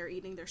down and they're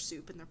eating their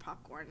soup and their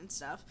popcorn and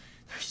stuff.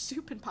 Their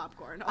soup and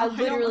popcorn. I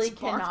literally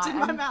cannot. In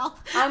my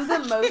mouth. I'm the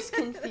most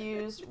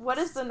confused. What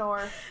is the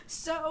North?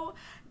 So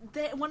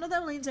one of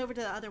them leans over to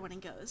the other one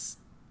and goes,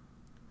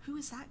 who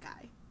is that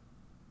guy?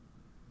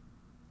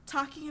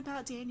 Talking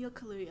about Daniel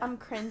Kaluuya. I'm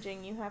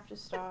cringing. You have to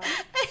stop.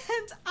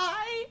 And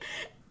I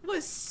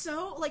was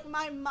so, like,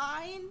 my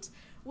mind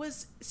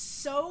was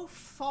so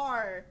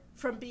far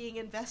from being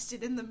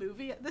invested in the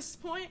movie at this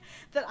point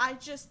that I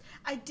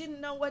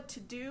didn't know what to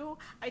do.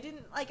 I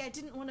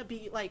didn't want to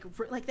be like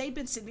they'd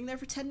been sitting there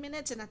for 10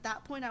 minutes, and at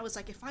that point I was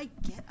like, if I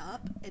get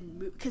up and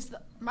move, because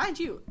mind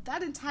you,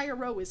 that entire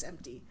row is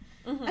empty.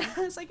 And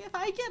I was like, if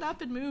I get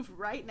up and move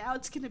right now,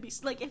 it's gonna be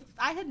like, if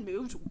I had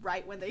moved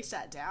right when they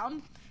sat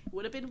down, it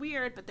would have been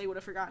weird, but they would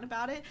have forgotten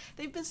about it.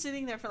 They've been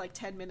sitting there for like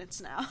 10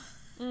 minutes now.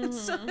 And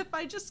so if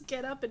I just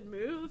get up and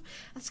move,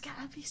 that's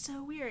gotta be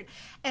so weird.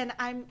 And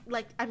I'm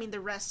like, I mean, the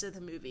rest of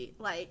the movie,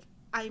 like,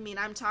 I mean,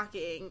 I'm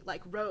talking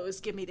like,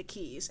 Rose, give me the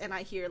keys, and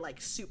I hear like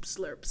soup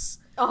slurps.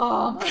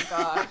 Oh my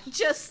gosh.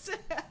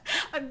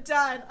 I'm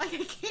done. Like,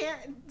 I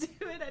can't do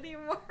it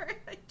anymore.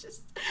 I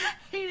just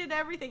hated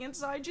everything. And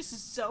so I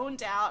just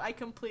zoned out. I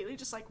completely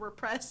just like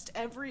repressed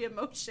every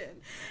emotion.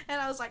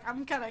 And I was like,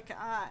 I'm gonna,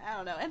 I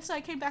don't know. And so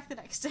I came back the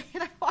next day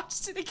and I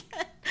watched it again.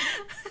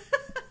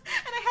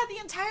 And I had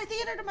the entire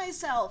theater to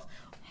myself,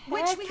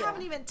 which we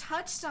haven't even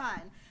touched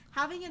on.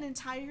 Having an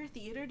entire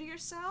theater to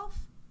yourself,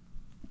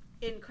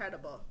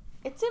 incredible.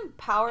 It's an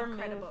empowerment.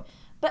 Incredible.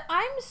 But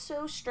I'm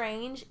so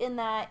strange in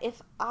that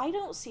if I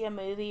don't see a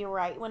movie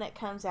right when it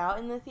comes out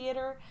in the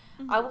theater,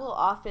 I will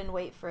often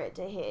wait for it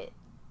to hit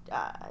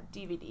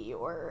DVD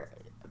or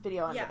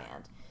video on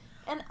demand.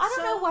 And I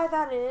don't know why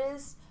that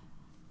is.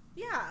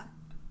 Yeah.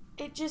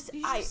 It just,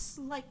 you just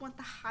like want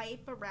the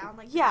hype around,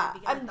 like, yeah, the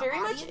movie, I'm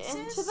very much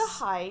into the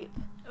hype.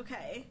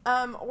 Okay.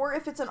 Or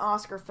if it's an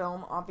Oscar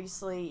film,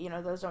 obviously, you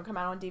know, those don't come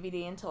out on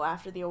DVD until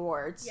after the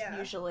awards,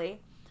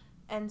 usually.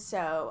 And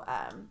so,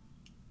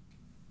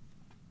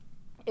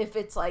 if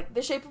it's like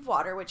The Shape of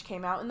Water, which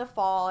came out in the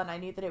fall, and I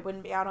knew that it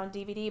wouldn't be out on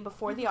DVD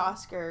before the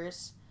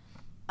Oscars,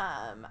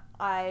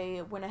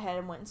 I went ahead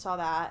and went and saw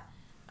that,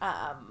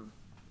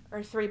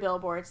 or Three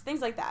Billboards,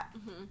 things like that.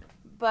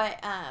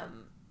 But,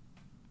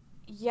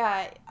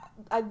 yeah,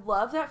 I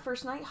love that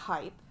first night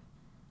hype.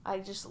 I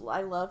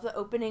love the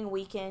opening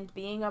weekend,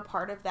 being a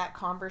part of that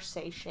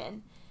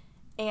conversation.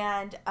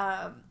 And,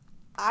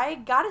 I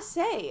gotta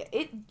say,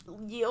 it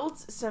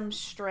yields some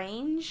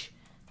strange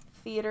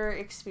theater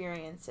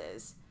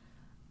experiences.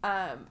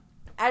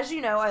 As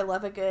you know, I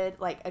love a good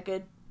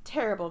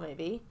terrible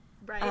movie.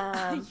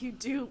 Right. You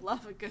do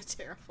love a good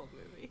terrible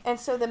movie. And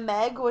so The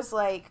Meg was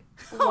like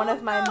one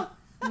of my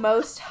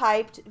most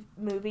hyped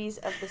movies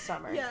of the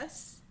summer.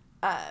 Yes.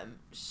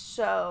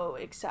 So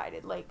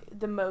excited, like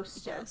the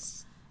most.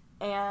 Yes.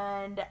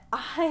 And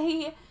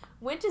I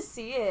went to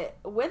see it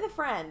with a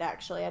friend,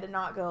 actually. I did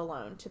not go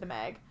alone to The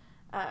Meg.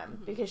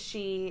 Because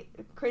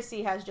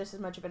Chrissy has just as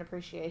much of an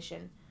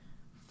appreciation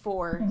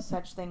for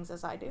such things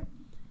as I do.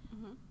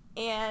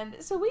 And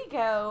so we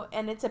go,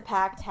 and it's a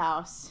packed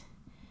house.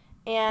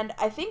 And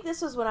I think this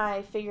was when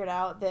I figured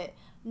out that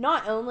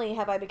not only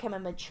have I become a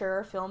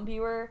mature film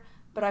viewer,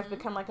 but I've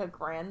become like a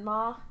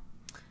grandma.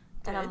 Good.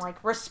 And I'm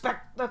like,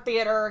 respect the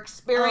theater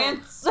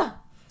experience.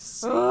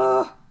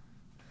 Same.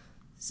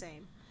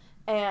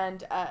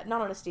 And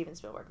not on a Steven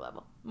Spielberg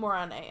level. More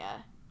on a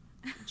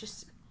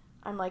just...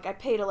 I'm like, I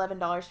paid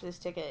 $11 for this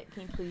ticket.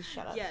 Can you please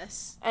shut up?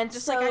 Yes. And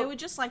just so, like, I would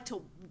just like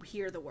to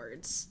hear the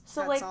words.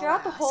 So, like,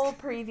 throughout the whole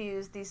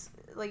previews, these,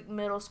 like,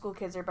 middle school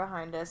kids are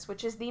behind us,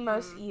 which is the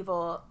most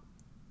evil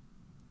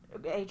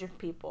age of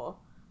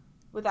people,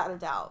 without a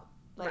doubt.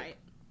 Like, right.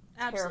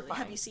 Absolutely. Terrifying.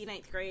 Have you seen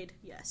 8th grade?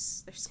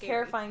 Yes. They're scary.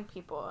 Terrifying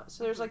people.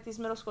 So there's, like, these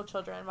middle school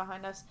children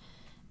behind us,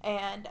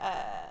 and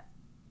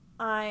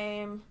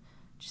I'm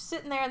just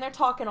sitting there, and they're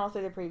talking all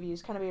through the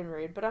previews, kind of being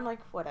rude, but I'm like,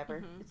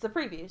 whatever. It's the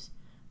previews.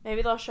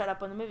 Maybe they'll shut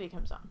up when the movie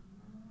comes on.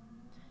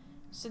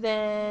 So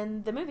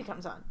then the movie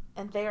comes on,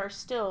 and they are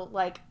still,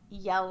 like,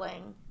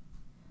 yelling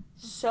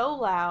so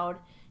loud,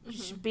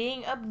 just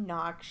being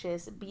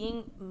obnoxious,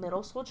 being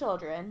middle school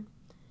children.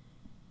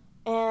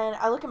 And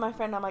I look at my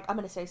friend, and I'm like, I'm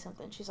going to say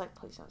something. She's like,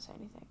 please don't say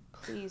anything.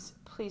 Please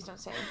don't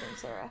say anything,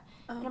 Sarah.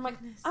 And I'm like,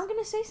 I'm going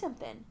to say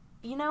something.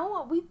 You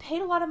know, we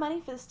paid a lot of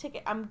money for this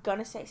ticket. I'm going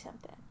to say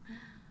something.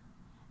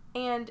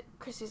 And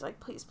Chrissy's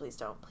like, please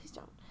don't.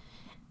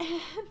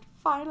 And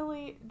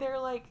finally,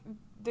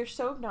 they're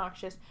so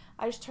obnoxious.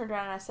 I just turned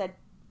around and I said,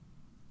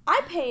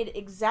 I paid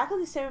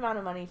exactly the same amount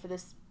of money for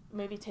this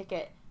movie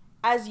ticket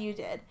as you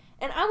did.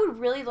 And I would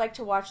really like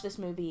to watch this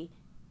movie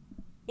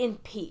in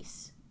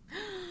peace.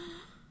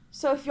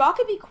 So if y'all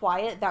could be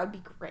quiet, that would be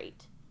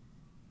great.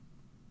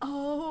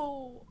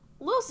 Oh.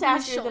 A little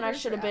sassier than I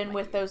should have been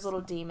with those little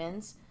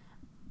demons.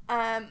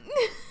 I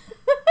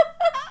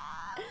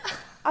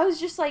was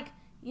just like,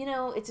 you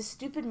know, it's a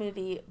stupid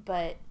movie,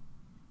 but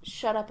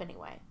shut up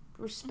anyway.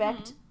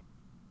 Respect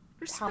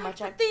how much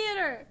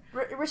theater.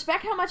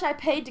 Respect how much I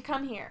paid to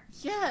come here.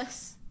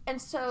 Yes.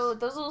 And so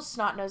those little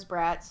snot-nosed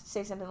brats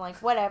say something like,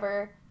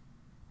 whatever.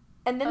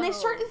 And then they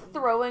started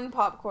throwing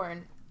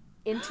popcorn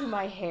into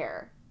my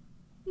hair.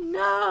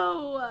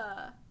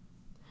 No.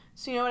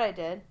 So you know what I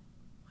did?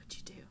 What'd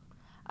you do?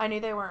 I knew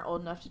they weren't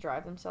old enough to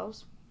drive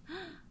themselves.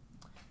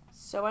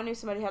 So I knew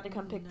somebody had to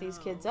come pick these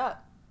kids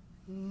up.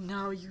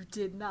 No, you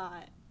did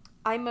not.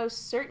 I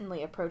most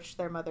certainly approached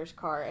their mother's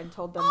car and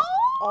told them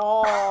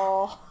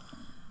all.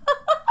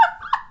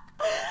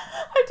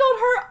 I told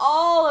her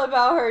all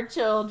about her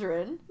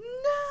children.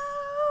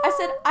 No. I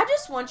said, I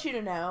just want you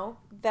to know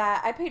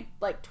that I paid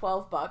like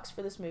 $12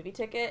 for this movie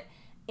ticket,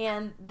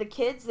 and the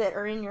kids that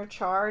are in your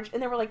charge,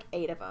 and there were like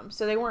 8 of them,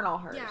 so they weren't all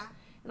hers. Yeah.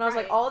 And I was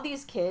like, all of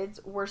these kids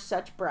were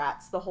such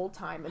brats the whole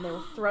time, and they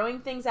were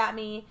throwing things at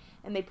me,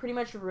 and they pretty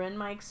much ruined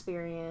my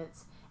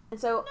experience. And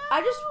so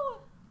I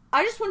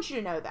just want you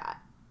to know that.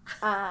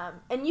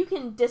 And you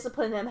can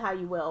discipline them how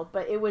you will,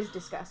 but it was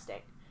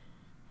disgusting.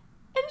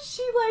 And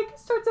she, like,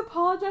 starts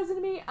apologizing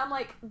to me. I'm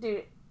like,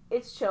 dude,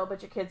 it's chill,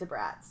 but your kids are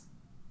brats.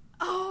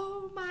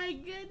 Oh, my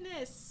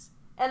goodness.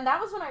 And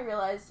that was when I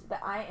realized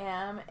that I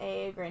am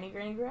a granny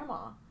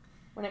grandma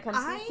when it comes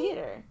to the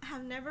theater. I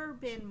have never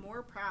been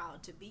more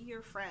proud to be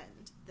your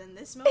friend than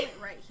this moment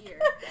right here.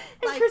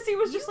 And like, Chrissy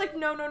was just like,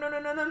 no.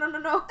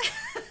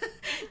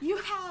 You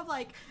have,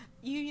 like,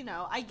 you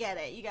know, I get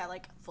it. You got,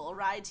 like, full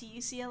ride to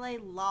UCLA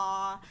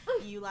law.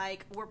 You,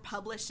 like, were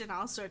published in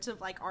all sorts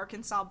of, like,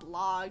 Arkansas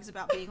blogs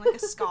about being, like, a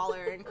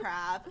scholar and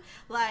crap.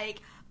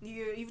 Like,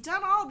 you've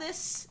done all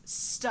this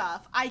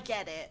stuff. I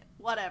get it.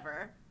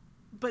 Whatever.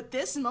 But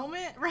this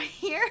moment right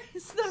here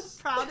is the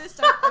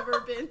proudest I've ever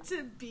been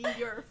to be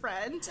your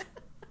friend.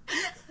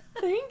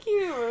 Thank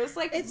you. It was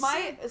like It's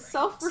my so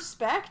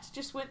self-respect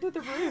just went through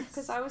the roof Yes.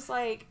 because I was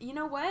like, you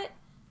know what?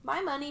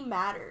 My money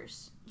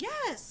matters.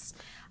 Yes.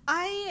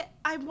 I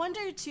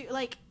wonder too,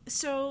 like,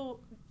 so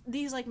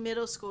these, like,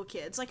 middle school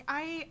kids, like,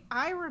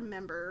 I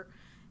remember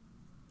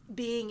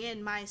being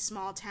in my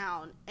small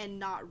town and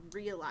not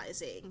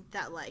realizing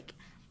that, like,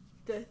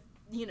 the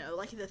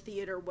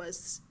theater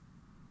was,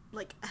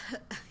 like,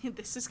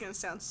 this is gonna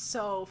sound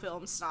so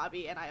film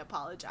snobby, and I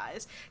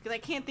apologize because I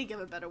can't think of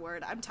a better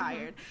word. I'm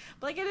tired.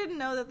 But, like, I didn't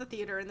know that the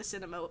theater and the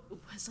cinema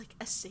was, like,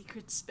 a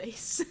sacred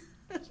space.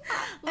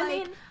 I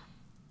mean,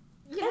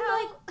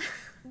 like,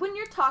 when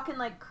you're talking,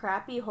 like,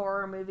 crappy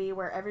horror movie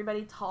where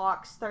everybody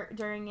talks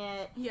during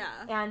it, yeah,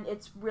 and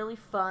it's really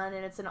fun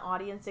and it's an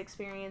audience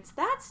experience,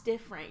 that's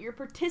different. You're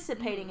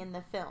participating in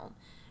the film.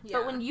 yeah.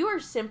 But when you are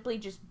simply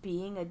just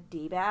being a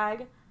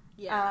D-bag,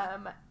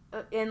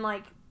 and,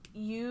 like,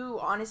 you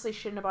honestly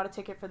shouldn't have bought a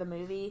ticket for the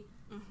movie,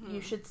 mm-hmm.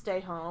 you should stay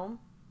home.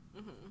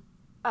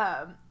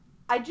 Mm-hmm.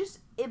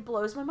 It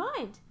blows my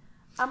mind.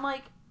 I'm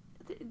like,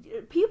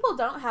 people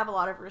don't have a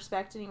lot of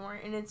respect anymore,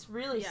 and it's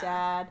really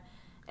sad.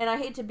 And I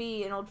hate to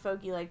be an old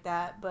fogey like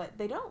that, but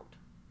they don't.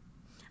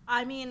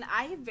 I mean,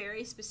 I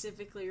very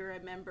specifically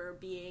remember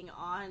being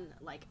on,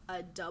 like,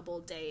 a double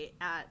date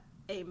at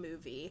a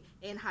movie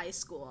in high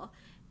school,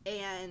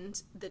 and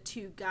the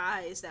two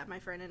guys that my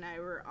friend and I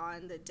were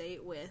on the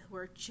date with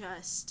were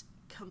just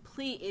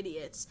complete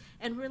idiots,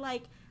 and we're,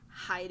 like,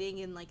 hiding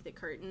in, like, the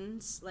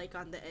curtains, like,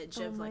 on the edge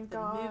of, like, the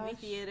movie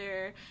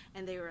theater,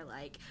 and they were,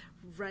 like,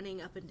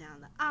 running up and down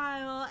the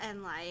aisle,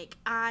 and, like,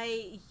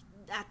 I,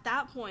 at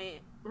that point,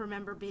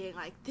 remember being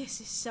like, this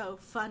is so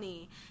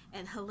funny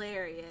and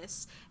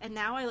hilarious, and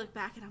now I look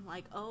back and I'm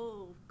like,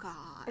 oh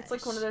god, it's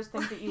like one of those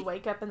things that you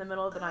wake up in the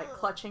middle of the night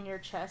clutching your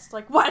chest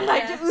like, why did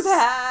I do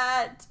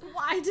that?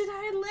 Why did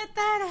I let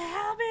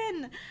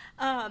that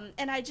happen?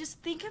 And I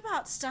just think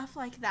about stuff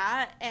like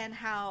that and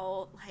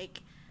how,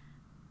 like,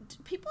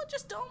 people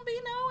just don't be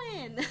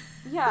knowing.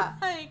 Yeah.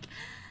 Like,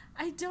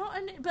 I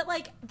don't, but,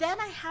 like, then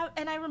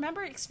I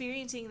remember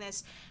experiencing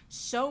this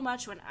so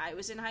much when I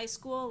was in high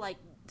school, like,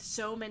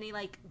 so many,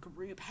 like,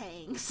 group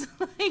hangs,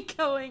 like,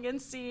 going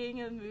and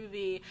seeing a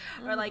movie,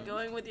 or, like,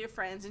 going with your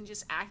friends and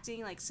just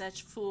acting like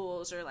such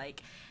fools, or,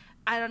 like,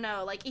 I don't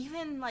know, like,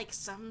 even, like,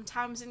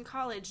 sometimes in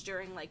college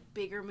during, like,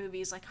 bigger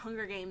movies, like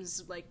Hunger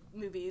Games, like,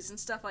 movies and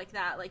stuff like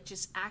that, like,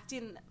 just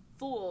acting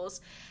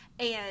fools,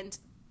 and,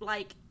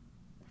 like,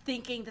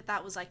 thinking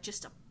that was, like,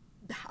 just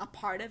a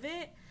part of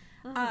it.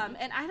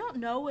 And I don't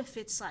know if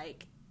it's,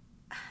 like,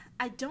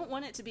 I don't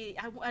want it to be,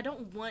 I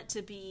don't want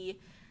to be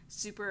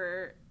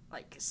super,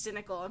 like,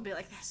 cynical and be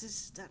like, this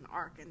is an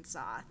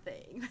Arkansas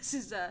thing, this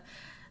is a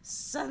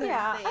Southern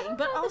thing,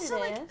 but also,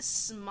 like,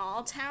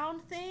 small town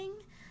thing,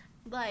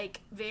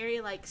 like, very,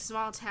 like,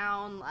 small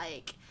town,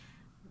 like,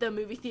 the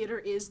movie theater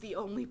is the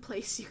only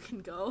place you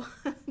can go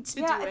to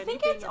do anything. I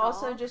think it's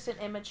also just an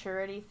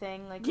immaturity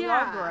thing, like, we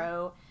all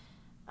grow,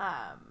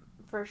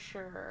 for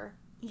sure.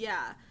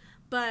 Yeah.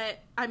 But,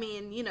 I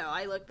mean, you know,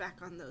 I look back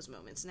on those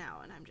moments now,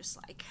 and I'm just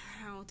like,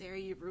 how dare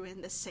you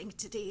ruin the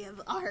sanctity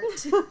of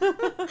art?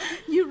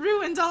 You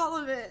ruined all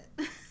of it.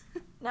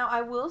 Now,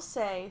 I will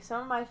say,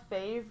 some of my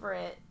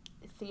favorite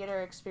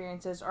theater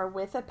experiences are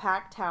with a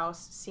packed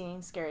house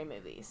seeing scary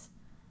movies.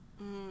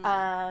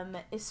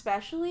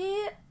 Especially,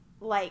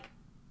 like,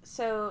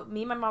 so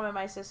me, my mom, and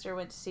my sister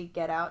went to see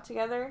Get Out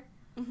together.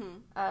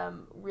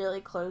 Really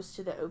close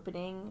to the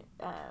opening,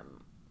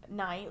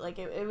 night. Like,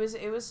 it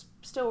was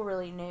still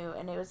really new,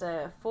 and it was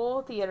a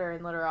full theater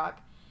in Little Rock,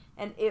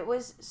 and it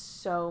was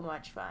so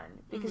much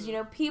fun because you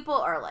know, people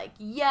are, like,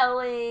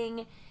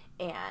 yelling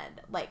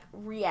and, like,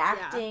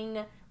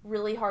 reacting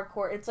really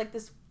hardcore. It's like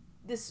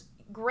this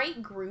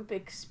great group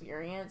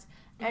experience,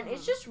 and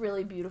it's just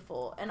really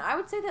beautiful. And I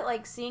would say that,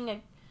 like,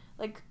 seeing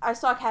I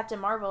saw Captain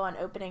Marvel on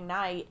opening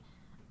night,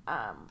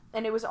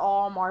 and it was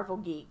all Marvel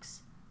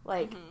geeks,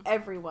 like,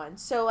 everyone,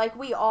 so, like,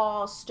 we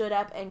all stood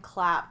up and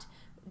clapped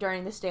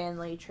during the Stan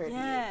Lee tribute.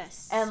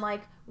 Yes. And,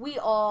 like, we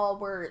all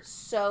were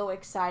so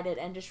excited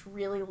and just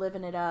really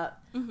living it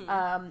up.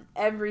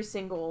 Every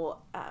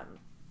single,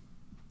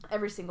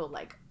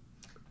 like,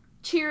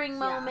 cheering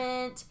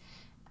moment,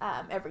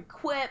 every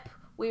quip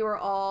we were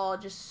all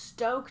just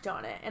stoked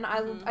on it. And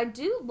I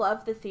do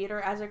love the theater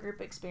as a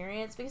group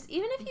experience, because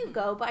even if you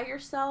go by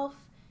yourself,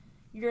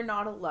 you're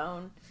not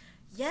alone.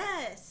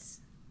 Yes.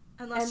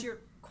 Unless you're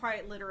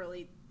quite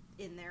literally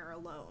in there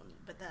alone,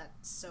 but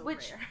that's so rare.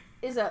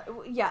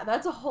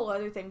 That's a whole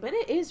other thing, but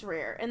it is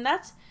rare. And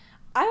that's,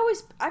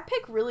 I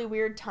pick really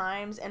weird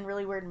times and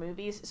really weird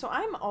movies, so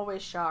I'm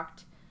always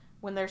shocked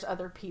when there's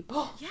other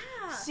people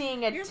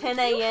seeing a 10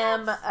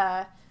 a.m.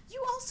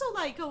 You also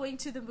like going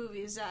to the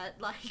movies at,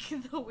 like,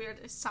 the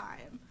weirdest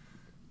time.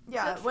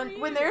 Yeah,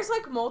 when there's,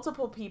 like,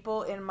 multiple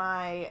people in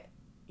my,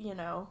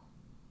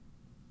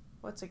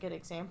 what's a good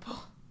example?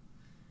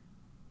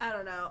 I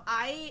don't know.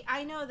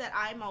 I know that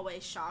I'm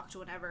always shocked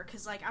whenever,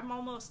 because, like, I'm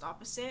almost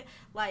opposite.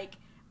 Like,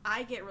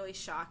 I get really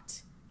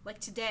shocked. Like,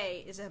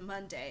 today is a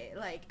Monday.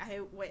 Like,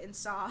 I went and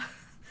saw,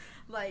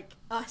 like,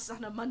 Us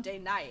on a Monday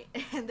night,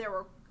 and there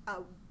were a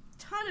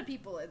ton of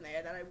people in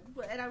there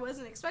and I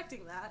wasn't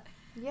expecting that.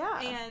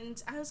 Yeah.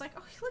 And I was like,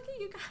 oh, look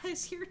at you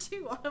guys here,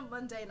 too, on a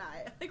Monday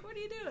night. Like, what are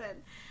you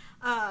doing?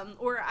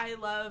 Or I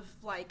love,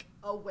 like,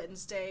 a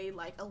Wednesday,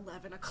 like,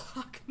 11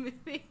 o'clock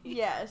movie.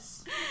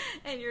 Yes.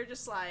 And you're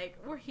just like,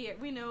 we're here.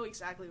 We know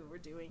exactly what we're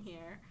doing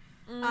here.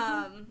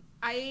 Mm-hmm.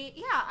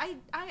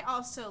 I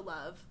also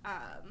love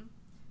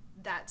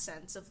that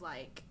sense of,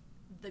 like,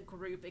 the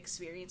group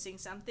experiencing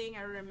something.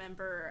 I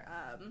remember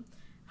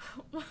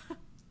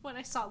when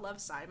I saw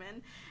Love,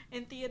 Simon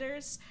in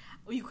theaters,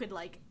 you could,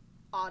 like,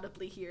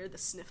 audibly hear the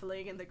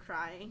sniffling and the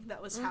crying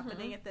that was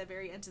happening at the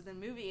very end of the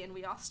movie, and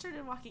we all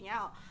started walking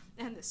out,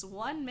 and this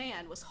one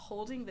man was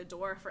holding the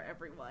door for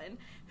everyone,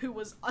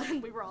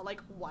 and we were all,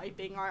 like,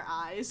 wiping our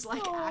eyes,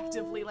 like,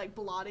 actively, like,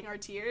 blotting our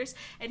tears,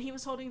 and he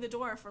was holding the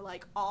door for,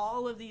 like,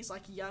 all of these,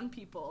 like, young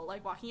people,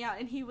 like, walking out,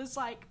 and he was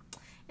like,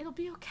 it'll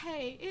be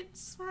okay,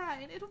 it's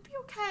fine, it'll be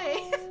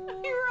okay.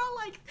 We were all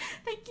like,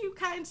 thank you,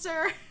 kind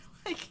sir.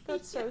 Like,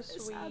 that's so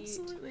sweet.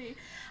 Absolutely.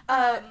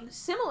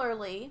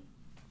 Similarly,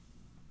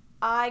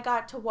 I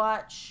got to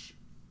watch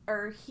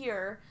or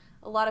hear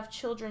a lot of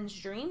children's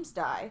dreams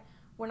die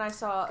when I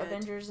saw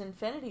Avengers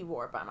Infinity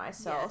War by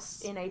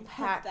myself in a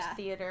packed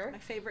theater. My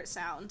favorite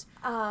sound.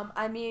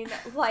 I mean,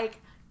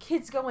 like,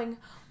 kids going,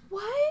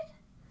 what?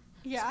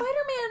 Yeah.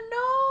 Spider-Man,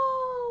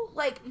 no!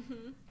 Like,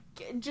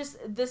 just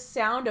the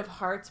sound of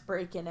hearts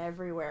breaking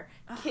everywhere.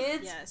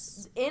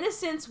 Kids'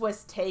 innocence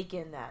was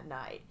taken that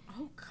night.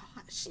 Oh,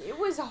 gosh. It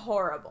was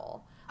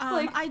horrible.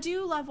 I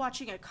do love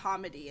watching a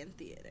comedy in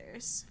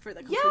theaters for the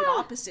complete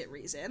opposite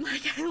reason.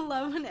 Like, I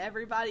love when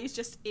everybody's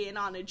just in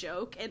on a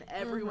joke and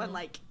everyone,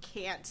 like,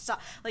 can't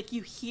stop. Like,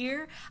 you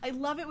hear... I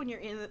love it when you're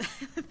in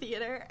the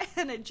theater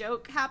and a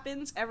joke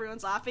happens,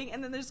 everyone's laughing,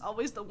 and then there's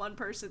always the one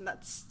person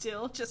that's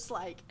still just,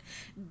 like,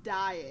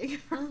 dying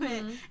from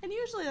it. And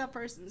usually that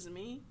person's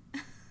me.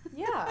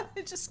 Yeah.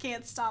 I just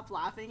can't stop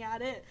laughing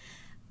at it.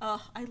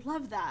 Oh, I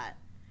love that.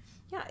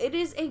 Yeah, it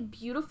is a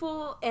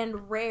beautiful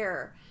and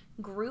rare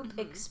group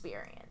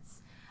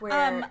experience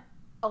where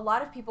a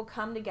lot of people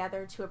come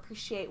together to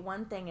appreciate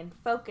one thing and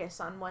focus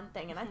on one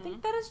thing, and I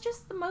think that is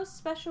just the most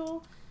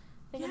special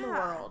thing in the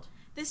world.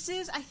 This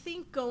is, I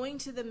think, going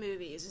to the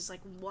movies is,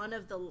 like, one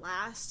of the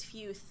last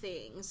few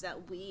things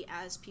that we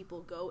as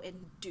people go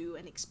and do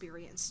and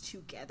experience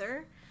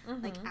together,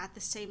 like, at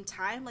the same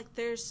time. Like,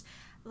 there's,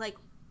 like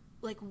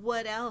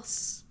what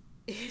else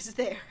is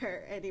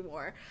there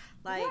anymore?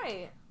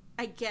 Like,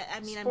 I'm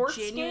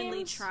genuinely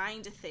games?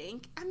 Trying to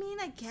think. I mean,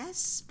 I guess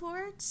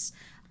sports.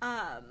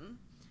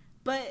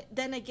 But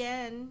then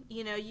again,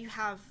 you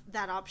have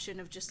that option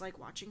of just, like,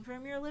 watching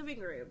from your living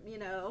room,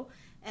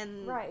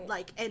 and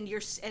like,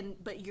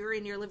 but you're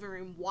in your living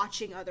room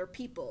watching other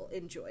people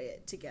enjoy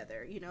it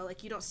together,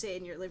 like, you don't sit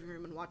in your living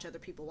room and watch other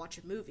people watch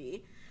a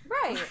movie.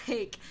 Right.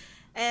 Like,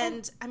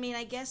 and I mean,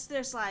 I guess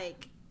there's I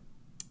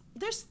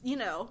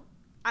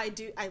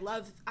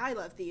love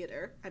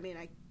theater. I mean,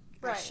 I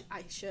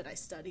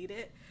studied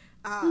it.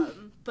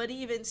 But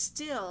even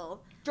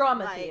still,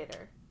 drama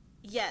theater.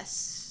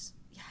 Yes.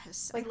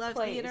 Like, I love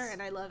plays. Theater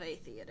and I love a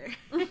theater.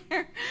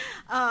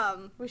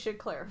 We should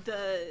clarify.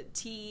 The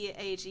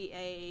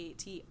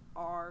TAGATRE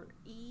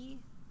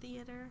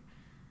theater.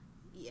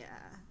 Yeah.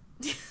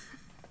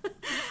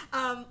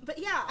 But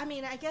yeah, I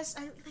mean, I guess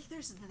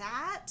there's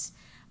that,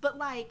 but,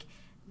 like,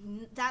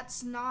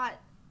 that's not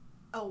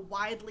a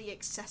widely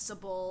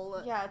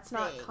accessible it's thing.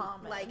 Not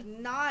common. Like,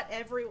 not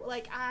every,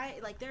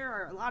 there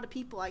are a lot of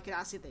people I could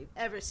ask if they've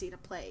ever seen a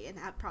play, and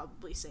I'd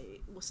probably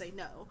will say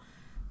no.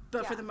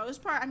 But for the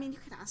most part, I mean, you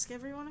can ask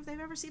everyone if they've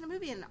ever seen a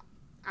movie, and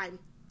I'm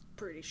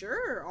pretty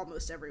sure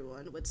almost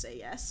everyone would say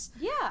yes.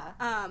 Yeah.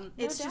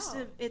 It's just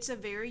it's a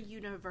very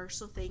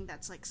universal thing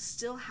that's, like,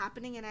 still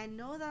happening, and I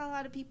know that a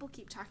lot of people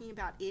keep talking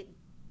about it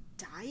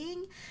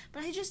dying,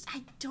 but I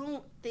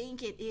don't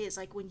think it is.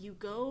 Like, when you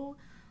go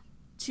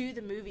to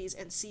the movies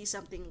and see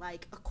something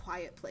like A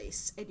Quiet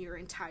Place and your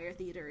entire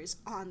theater is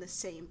on the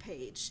same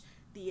page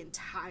the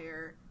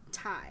entire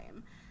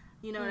time,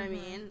 you know what I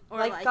mean?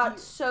 Or got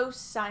so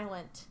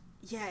silent.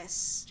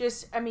 Yes.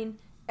 Just, I mean,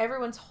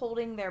 everyone's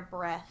holding their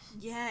breath.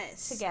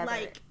 Yes.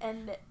 Together.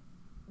 And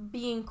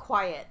being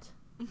quiet.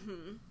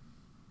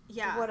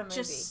 Yeah, what a movie.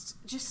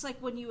 Just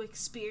like when you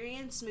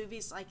experience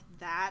movies like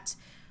that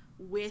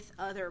with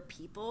other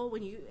people,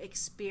 when you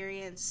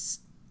experience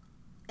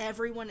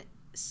everyone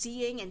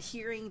seeing and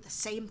hearing the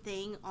same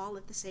thing all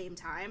at the same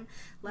time,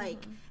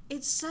 like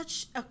it's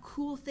such a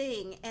cool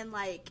thing. And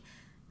like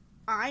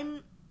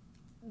I'm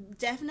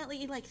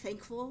definitely like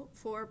thankful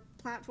for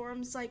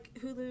platforms like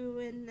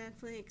Hulu and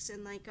Netflix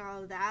and like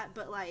all of that,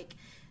 but like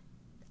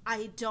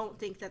I don't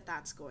think that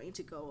that's going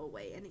to go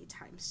away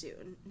anytime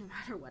soon, no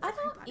matter what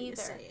everybody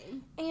is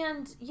saying.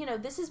 And, you know,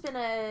 this has been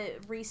a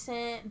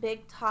recent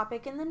big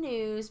topic in the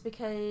news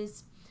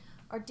because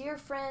our dear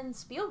friend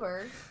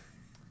Spielberg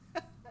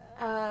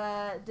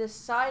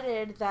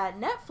decided that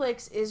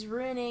Netflix is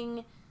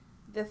ruining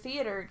the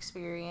theater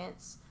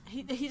experience.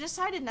 He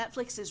decided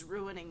Netflix is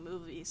ruining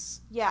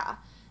movies. Yeah,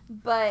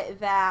 but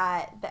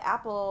that the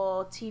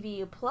Apple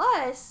TV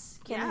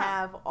Plus can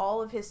have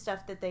all of his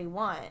stuff that they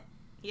want.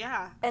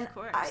 Yeah, and of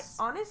course. I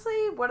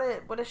honestly, what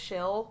a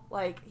shill.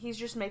 Like, he's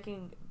just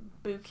making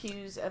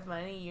bukus of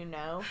money, you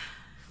know,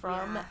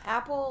 from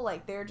Apple.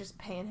 Like, they're just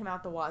paying him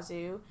out the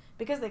wazoo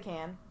because they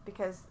can,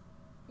 because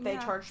they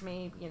charged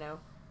me, you know,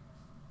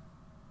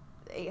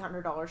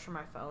 $800 for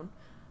my phone.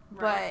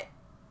 Right.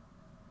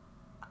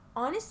 But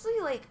honestly,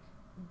 like,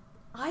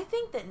 I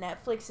think that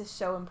Netflix is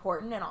so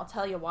important, and I'll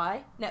tell you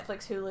why.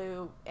 Netflix,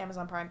 Hulu,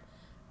 Amazon Prime.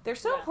 They're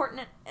so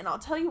important, and I'll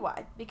tell you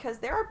why. Because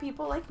there are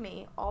people like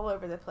me all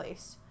over the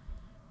place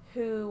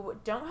who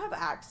don't have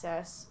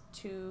access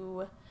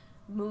to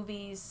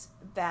movies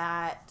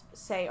that,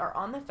 say, are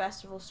on the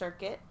festival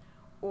circuit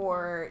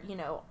or, you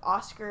know,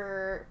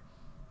 Oscar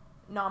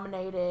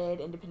nominated,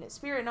 Independent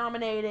Spirit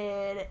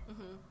nominated.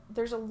 Mm-hmm.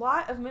 There's a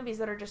lot of movies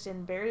that are just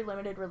in very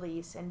limited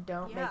release and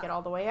don't make it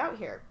all the way out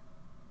here.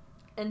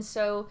 And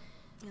so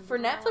for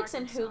Netflix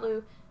and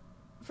Hulu,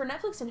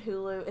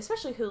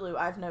 especially Hulu,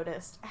 I've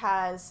noticed,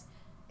 has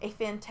a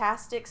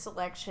fantastic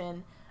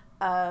selection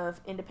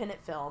of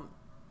independent film,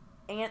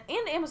 and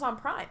Amazon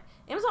Prime.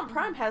 Amazon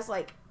Prime has,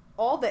 like,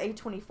 all the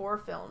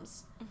A24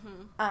 films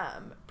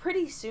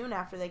pretty soon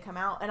after they come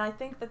out, and I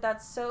think that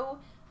that's so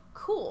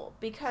cool,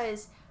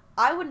 because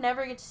I would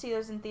never get to see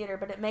those in theater,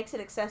 but it makes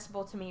it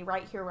accessible to me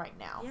right here, right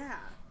now. Yeah.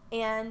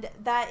 And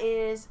that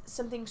is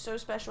something so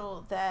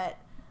special that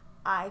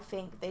I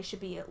think they should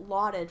be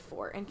lauded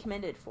for and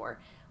commended for.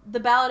 The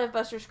Ballad of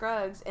Buster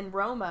Scruggs and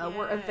Roma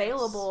were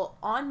available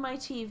on my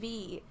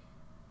TV.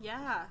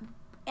 Yeah.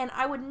 And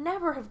I would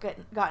never have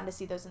gotten to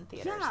see those in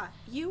theaters. Yeah.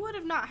 You would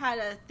have not had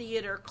a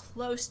theater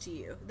close to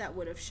you that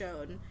would have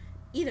shown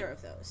either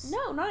of those.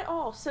 No, not at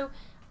all. So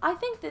I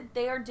think that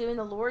they are doing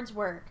the Lord's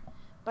work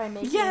by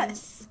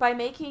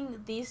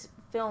making these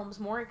films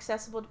more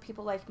accessible to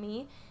people like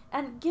me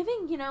and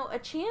giving, you know, a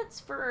chance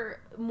for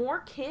more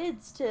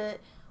kids to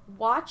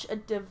watch a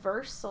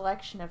diverse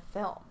selection of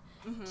film.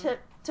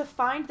 To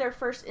find their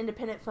first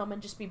independent film and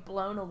just be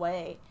blown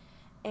away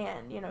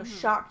and, you know,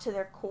 shocked to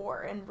their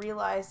core and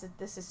realize that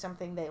this is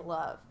something they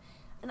love.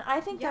 And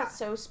I think that's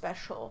so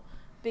special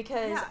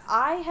because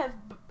I have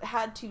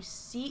had to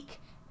seek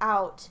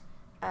out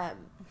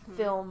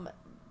film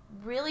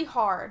really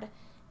hard.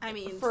 I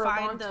mean,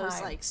 find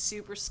those, like,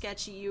 super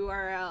sketchy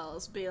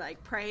URLs. Be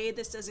like, pray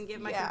this doesn't give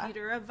my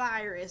computer a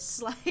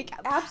virus. Like,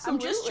 absolutely. I'm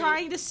just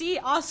trying to see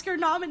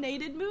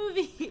Oscar-nominated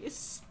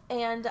movies.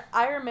 And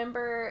I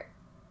remember,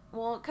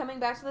 well, coming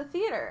back to the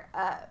theater,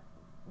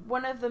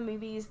 one of the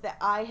movies that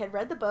I had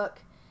read the book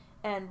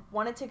and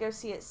wanted to go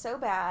see it so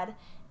bad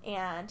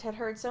and had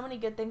heard so many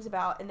good things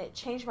about, and it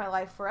changed my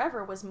life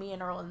forever, was Me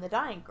and Earl and the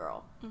Dying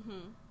Girl,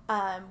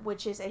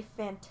 which is a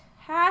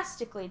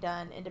fantastically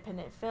done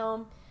independent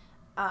film.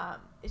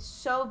 It's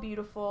so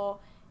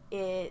beautiful.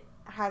 It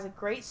has a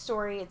great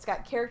story. It's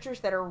got characters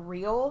that are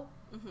real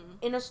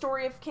in a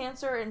story of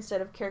cancer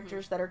instead of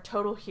characters that are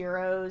total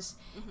heroes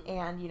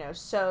and, you know,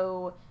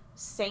 so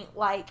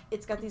saint-like.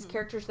 It's got these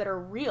characters that are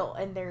real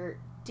and they're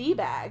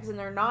D-bags and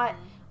they're not,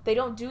 they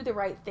don't do the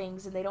right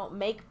things and they don't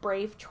make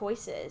brave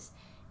choices.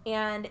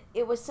 And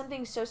it was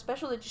something so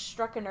special that just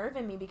struck a nerve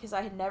in me because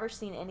I had never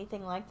seen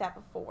anything like that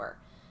before.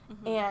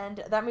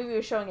 And that movie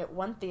was showing at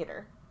one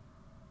theater.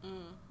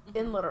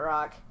 In Little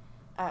Rock.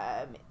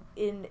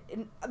 In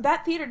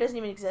that theater doesn't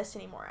even exist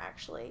anymore,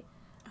 actually.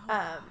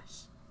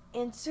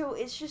 And so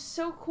it's just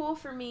so cool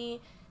for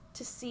me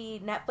to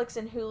see Netflix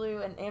and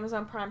Hulu and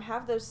Amazon Prime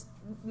have those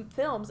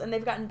films, and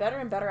they've gotten better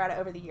and better at it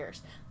over the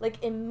years.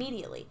 Like,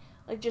 immediately.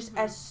 Like, just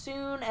as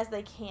soon as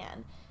they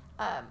can.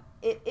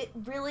 It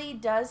really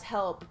does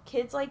help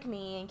kids like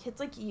me and kids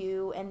like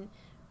you and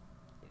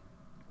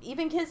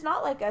even kids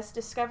not like us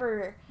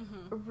discover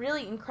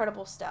really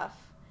incredible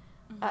stuff.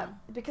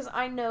 Because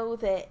I know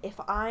that if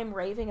I'm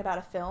raving about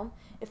a film,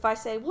 if I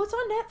say, well, it's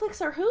on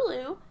Netflix or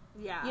Hulu,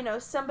 you know,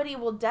 somebody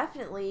will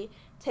definitely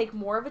take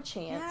more of a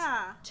chance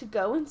to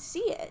go and see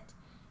it.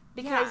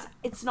 Because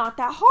it's not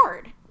that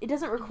hard. It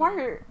doesn't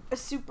require a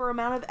super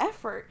amount of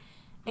effort.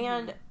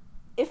 And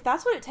if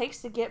that's what it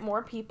takes to get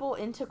more people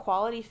into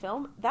quality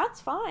film,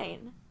 that's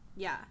fine.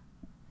 Yeah.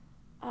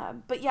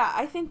 But yeah,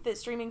 I think that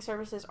streaming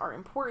services are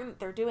important.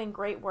 They're doing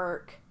great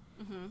work.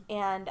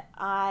 And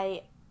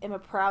I am a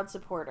proud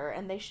supporter,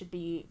 and they should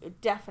be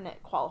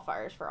definite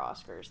qualifiers for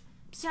Oscars.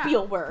 Yeah.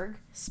 Spielberg.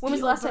 When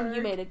was the last time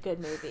you made a good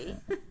movie?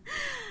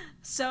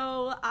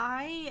 So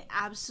I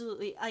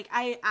absolutely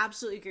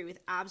agree with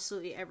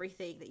absolutely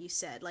everything that you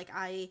said. Like,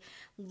 I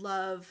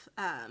love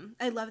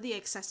the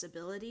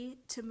accessibility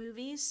to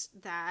movies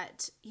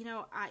that, you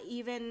know,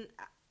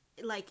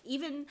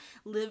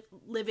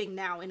 living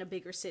now in a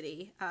bigger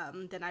city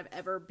than I've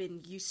ever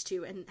been used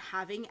to, and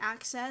having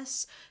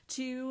access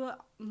to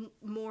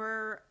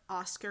more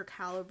Oscar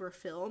caliber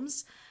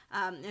films,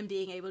 and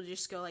being able to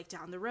just go like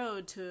down the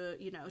road to,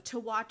 you know, to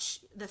watch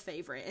The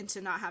Favorite and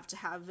to not have to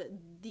have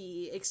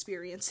the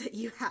experience that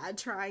you had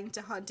trying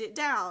to hunt it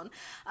down,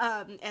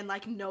 and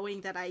like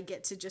knowing that I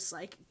get to just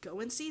like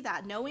go and see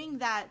that, knowing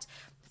that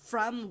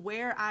from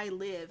where I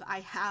live, I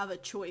have a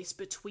choice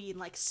between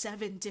like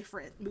 7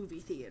 different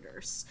movie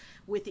theaters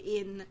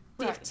within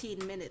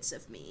 15 minutes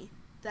of me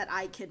that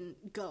I can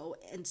go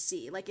and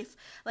see. Like, if,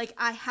 like,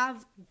 I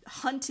have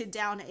hunted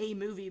down a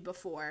movie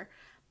before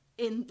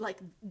in like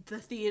the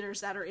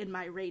theaters that are in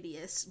my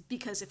radius,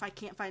 because if I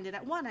can't find it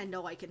at one, I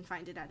know I can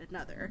find it at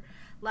another.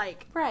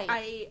 Like,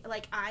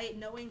 I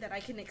knowing that I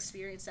can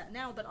experience that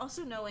now, but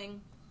also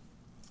knowing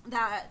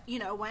that, you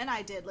know, when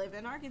I did live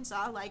in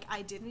Arkansas, like,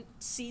 I didn't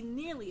see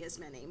nearly as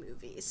many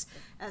movies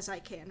as I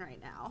can right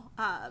now.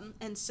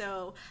 And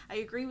so I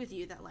agree with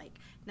you that, like,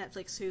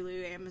 Netflix,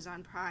 Hulu,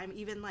 Amazon Prime,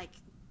 even, like,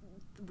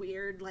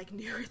 weird, like,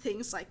 newer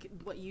things like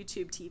what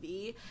YouTube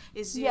TV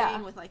is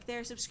doing with, like,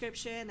 their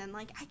subscription, and,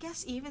 like, I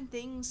guess even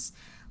things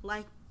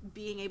like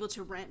being able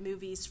to rent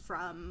movies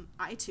from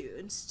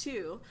iTunes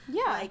too.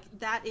 Yeah. Like,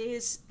 that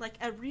is like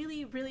a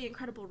really, really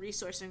incredible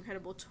resource, an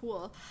incredible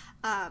tool.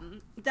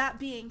 That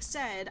being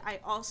said, I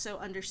also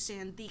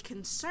understand the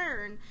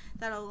concern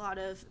that a lot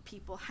of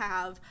people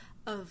have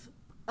of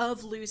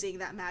losing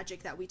that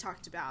magic that we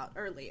talked about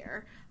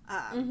earlier,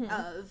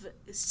 of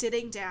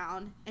sitting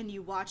down and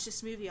you watch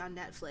this movie on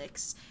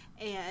Netflix,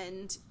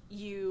 and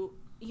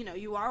you know,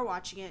 you are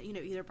watching it, you know,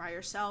 either by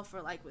yourself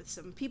or like with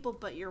some people,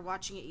 but you're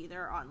watching it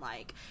either on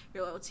like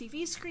your little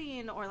TV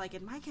screen, or like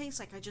in my case,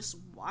 like I just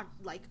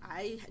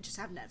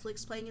have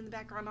Netflix playing in the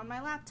background on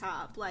my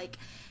laptop, like,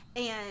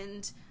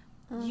 and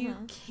you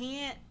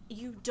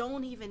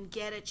don't even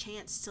get a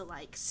chance to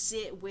like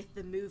sit with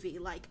the movie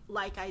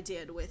like I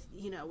did with,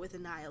 you know, with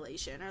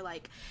Annihilation, or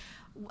like,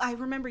 I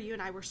remember you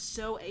and I were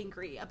so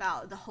angry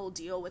about the whole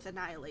deal with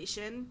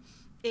Annihilation,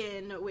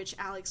 in which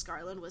Alex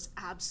Garland was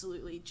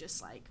absolutely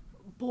just like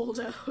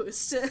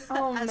bulldozed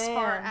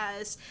far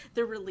as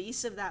the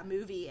release of that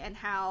movie, and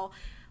how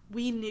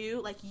we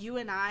knew, like, you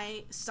and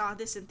I saw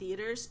this in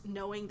theaters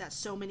knowing that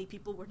so many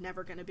people were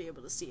never going to be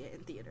able to see it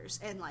in theaters,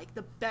 and like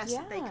the best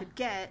that they could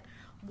get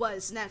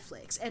was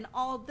Netflix. And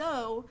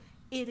although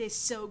it is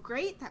so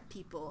great that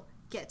people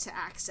get to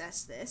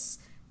access this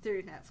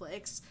through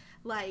Netflix,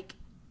 like,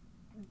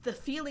 the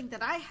feeling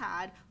that I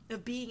had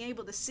of being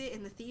able to sit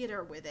in the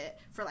theater with it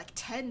for like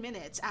 10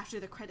 minutes after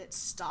the credits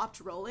stopped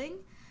rolling,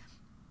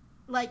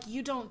 like,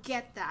 you don't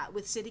get that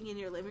with sitting in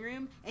your living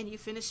room and you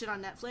finish it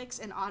on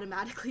Netflix, and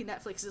automatically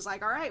Netflix is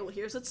like, all right, well,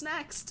 here's what's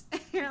next.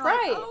 And you're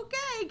like,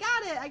 okay,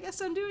 got it. I guess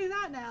I'm doing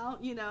that now,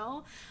 you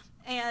know?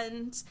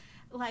 And,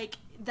 like,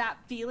 that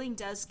feeling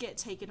does get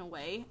taken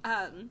away.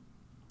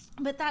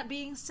 But that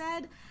being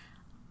said,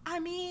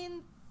 I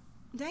mean,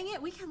 dang it,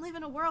 we can live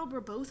in a world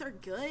where both are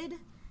good,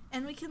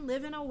 and we can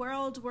live in a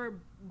world where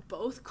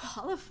both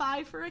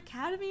qualify for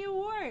Academy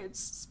Awards.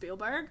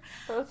 Spielberg.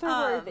 Both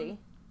are worthy.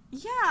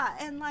 Yeah,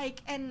 and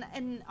like, and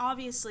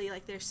obviously,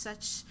 like, there's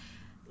such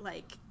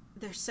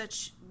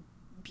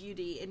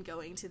beauty in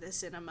going to the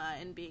cinema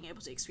and being able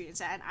to experience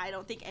that, and I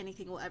don't think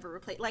anything will ever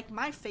replace, like,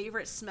 my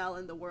favorite smell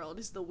in the world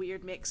is the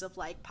weird mix of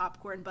like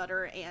popcorn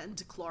butter and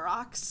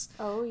Clorox.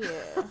 Oh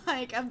yeah.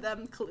 Like, of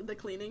them, the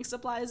cleaning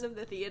supplies of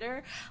the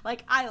theater.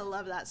 Like, I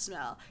love that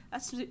smell.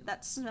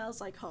 That smells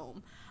like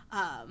home.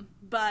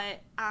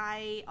 But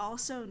I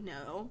also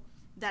know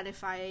that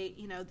if I,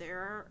 you know, there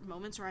are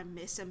moments where I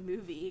miss a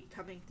movie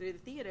coming through the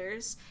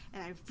theaters,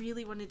 and I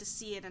really wanted to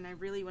see it, and I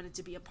really wanted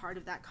to be a part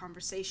of that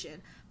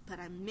conversation, but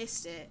I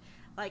missed it,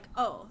 like,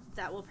 oh,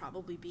 that will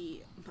probably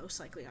be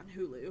most likely on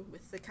Hulu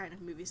with the kind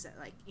of movies that,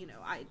 like, you know,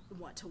 I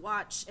want to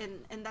watch,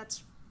 and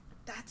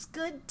that's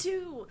good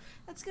too.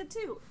 That's good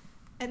too.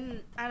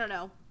 And I don't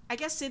know, I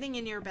guess sitting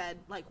in your bed,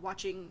 like,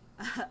 watching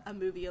a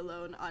movie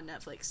alone on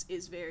Netflix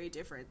is very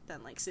different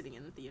than, like, sitting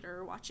in the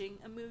theater watching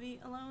a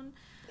movie alone.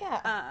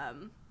 Yeah.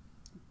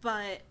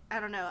 But I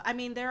don't know. I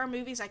mean, there are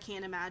movies I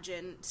can't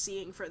imagine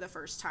seeing for the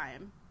first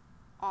time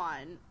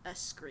on a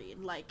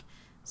screen, like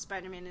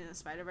Spider-Man in the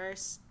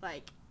Spider-Verse.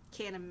 Like,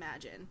 can't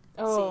imagine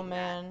seeing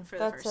that for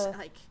the first,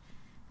 like,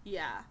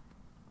 yeah.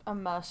 A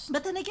must.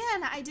 But then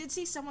again, I did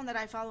see someone that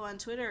I follow on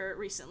Twitter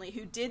recently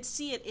who did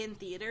see it in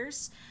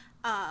theaters,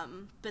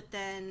 but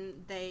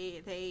then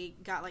they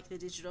got, like, the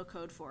digital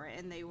code for it,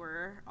 and they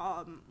were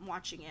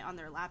watching it on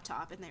their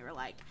laptop, and they were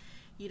like,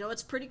 you know,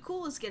 what's pretty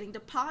cool is getting to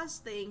pause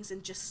things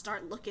and just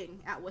start looking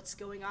at what's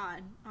going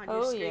on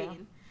your screen.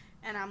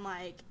 Yeah. And I'm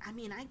like, I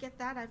mean, I get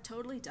that. I've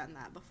totally done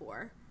that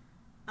before.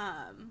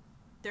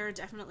 there are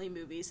definitely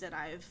movies that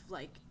I've,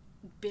 like,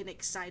 been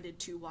excited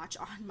to watch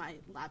on my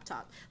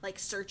laptop. Like,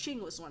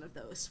 Searching was one of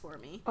those for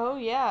me. Oh,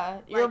 yeah.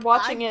 You're Like,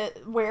 watching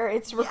it where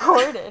it's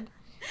recorded.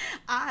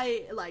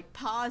 I, like,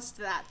 paused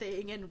that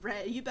thing and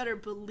read. You better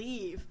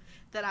believe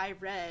that I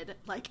read,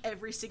 like,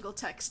 every single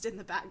text in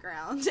the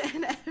background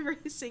and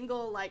every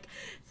single, like,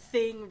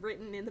 thing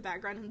written in the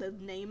background and the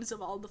names of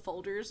all the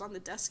folders on the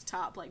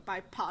desktop, like,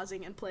 by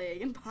pausing and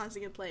playing,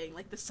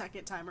 like, the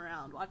second time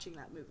around watching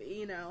that movie,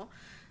 you know?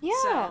 Yeah.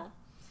 So,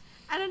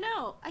 I don't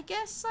know. I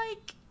guess,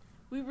 like,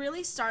 we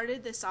really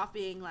started this off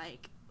being,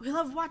 like, we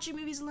love watching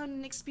movies alone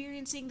and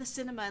experiencing the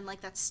cinema, and,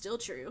 like, that's still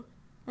true.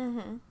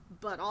 Mm-hmm.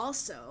 But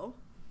also,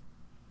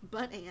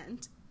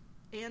 and,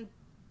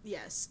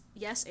 yes,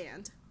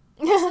 and.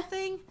 What's the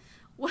thing?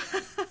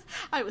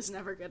 I was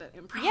never good at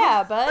improv.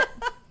 Yeah, but.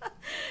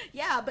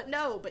 Yeah, but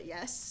no, but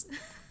yes.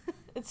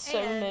 It's so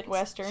and,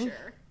 Midwestern.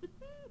 Sure.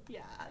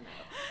 Yeah,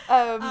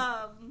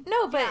 no.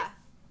 No, but yeah.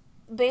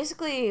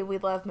 basically, we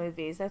love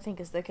movies, I think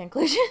is the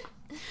conclusion.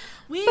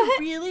 We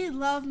really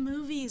love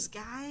movies,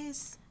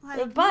 guys.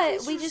 Like, but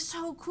movies we are just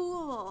so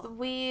cool.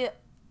 We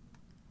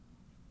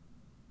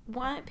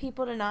want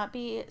people to not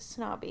be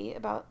snobby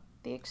about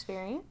the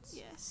experience.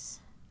 Yes.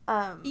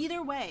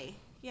 Either way.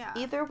 Yeah.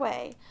 Either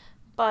way.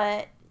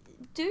 But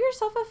do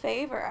yourself a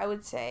favor, I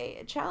would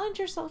say. Challenge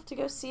yourself to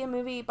go see a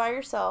movie by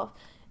yourself.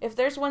 If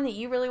there's one that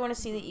you really want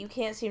to see that you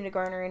can't seem to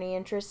garner any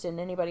interest in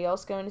anybody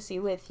else going to see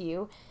with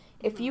you,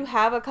 if you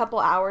have a couple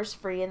hours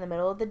free in the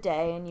middle of the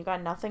day and you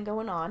got nothing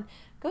going on,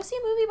 go see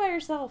a movie by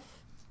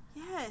yourself.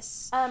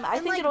 Yes. I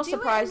think it'll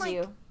surprise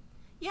you.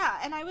 Yeah,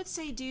 and I would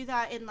say do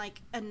that in, like,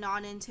 a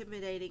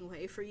non-intimidating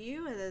way for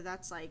you, whether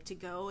that's, like, to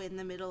go in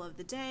the middle of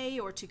the day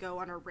or to go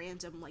on a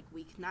random, like,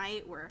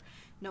 weeknight where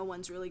no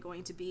one's really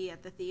going to be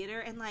at the theater.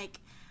 And, like,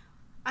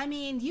 I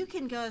mean, you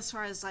can go as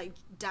far as, like,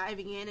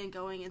 diving in and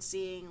going and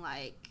seeing,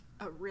 like,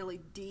 a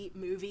really deep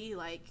movie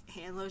like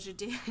Hand Loja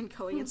did and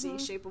going and seeing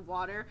Shape of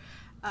Water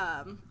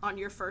on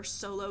your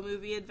first solo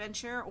movie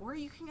adventure, or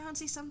you can go and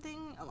see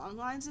something along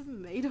the lines of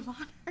Maid of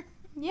Honor.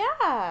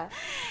 Yeah.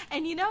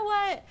 And you know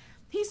what?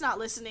 He's not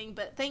listening,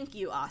 but thank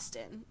you,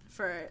 Austin,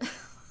 for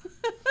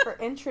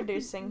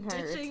introducing her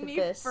ditching to me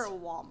this. for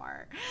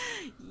Walmart.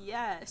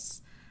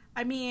 Yes.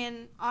 I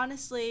mean,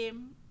 honestly,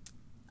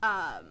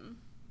 I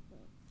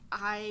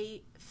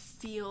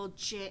feel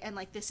and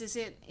like, this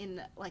isn't in,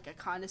 like, a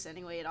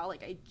condescending way at all.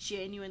 Like, I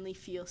genuinely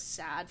feel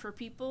sad for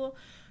people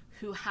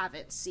who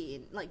haven't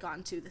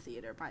gone to the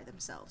theater by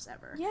themselves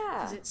ever.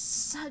 Yeah. Because it's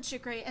such a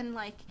great, and,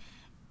 like,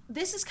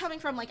 this is coming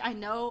from, like, I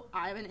know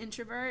I'm an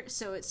introvert,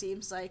 so it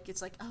seems like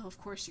it's like, oh, of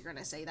course you're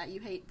gonna say that,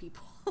 you hate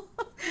people.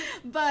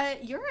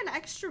 But you're an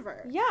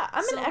extrovert. Yeah,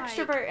 I'm an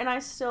extrovert, and I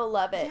still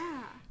love it.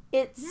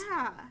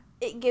 Yeah.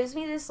 It gives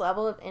me this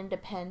level of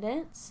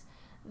independence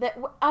that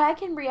I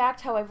can react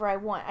however I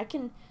want. I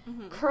can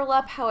curl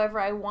up however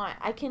I want.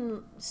 I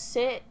can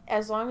sit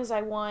as long as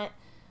I want.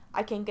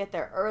 I can get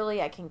there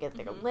early. I can get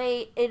there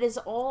late. It is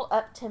all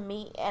up to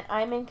me, and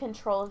I'm in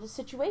control of the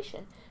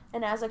situation.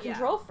 And as a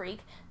control freak,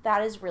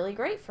 that is really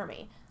great for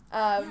me.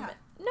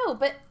 No,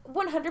 but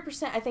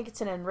 100%, I think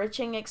it's an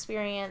enriching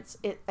experience.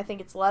 I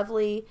think it's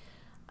lovely.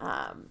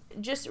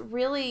 Just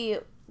really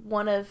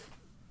one of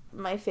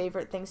my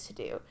favorite things to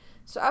do.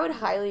 So I would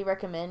highly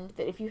recommend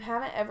that if you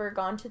haven't ever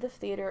gone to the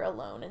theater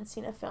alone and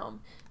seen a film,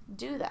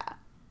 do that.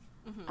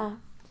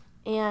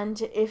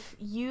 And if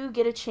you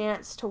get a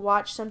chance to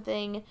watch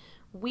something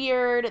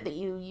weird that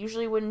you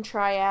usually wouldn't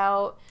try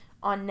out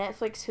on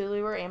Netflix,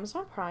 Hulu, or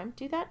Amazon Prime,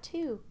 do that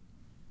too.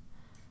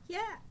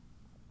 Yeah.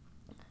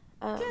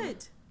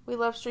 Good. We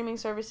love streaming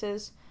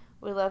services.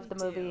 We love the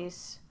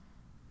movies.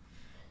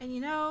 And, you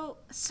know,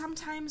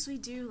 sometimes we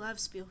do love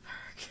Spielberg.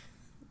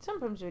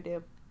 Sometimes we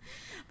do.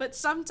 But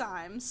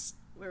sometimes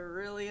we're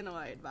really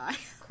annoyed by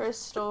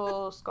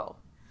Crystal Skull.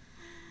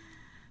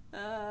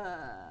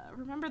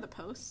 Remember The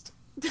Post?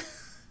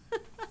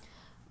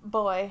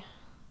 Boy.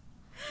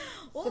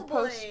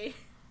 Boy.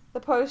 The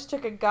Post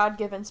took a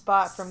God-given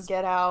spot from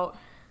Get Out.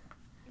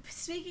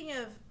 Speaking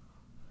of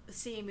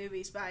seeing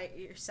movies by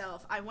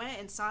yourself, I went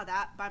and saw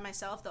that by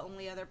myself. The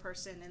only other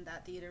person in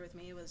that theater with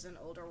me was an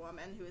older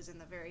woman who was in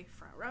the very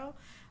front row.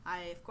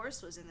 I, of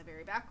course, was in the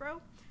very back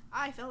row.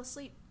 I fell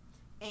asleep.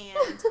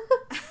 And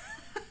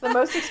the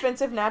most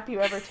expensive nap you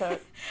ever took.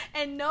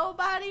 And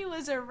nobody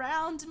was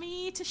around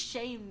me to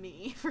shame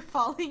me for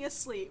falling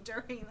asleep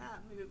during that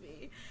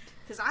movie.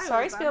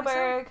 Sorry,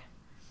 Spielberg.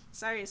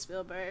 Sorry,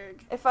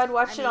 Spielberg. If I'd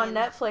watched it on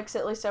Netflix,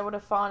 at least I would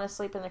have fallen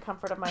asleep in the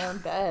comfort of my own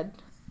bed.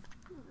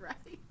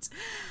 Right.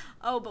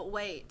 Oh, but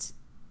wait.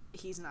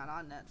 He's not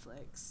on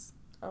Netflix.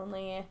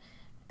 Only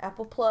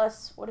Apple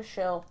Plus. What a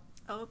shill.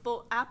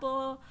 Oh,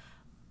 Apple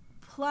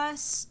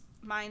Plus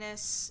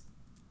minus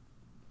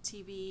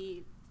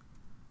TV.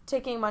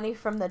 Taking money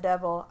from the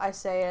devil, I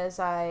say as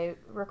I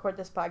record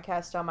this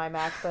podcast on my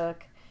MacBook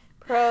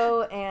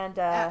Pro, and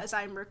as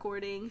I'm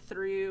recording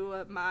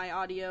through my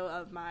audio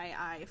of my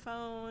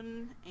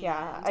iPhone. And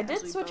I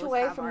did switch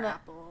away from the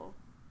Apple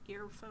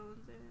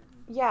earphones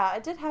in. Yeah, I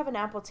did have an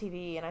Apple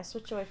TV, and I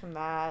switched away from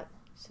that.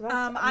 So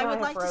that's, I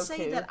would like to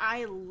say that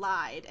I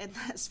lied and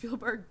that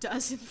Spielberg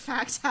does in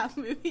fact have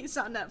movies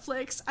on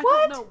Netflix. I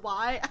don't know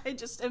why. I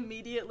just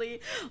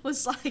immediately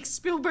was like,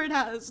 Spielberg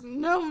has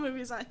no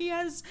movies on. He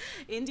has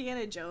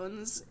Indiana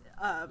Jones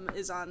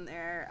is on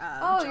there.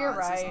 Jaws you're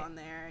right. Is on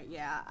there.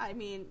 Yeah, I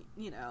mean,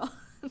 you know,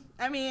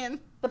 I mean,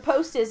 The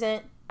Post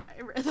isn't.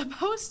 The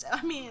Post.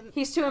 I mean,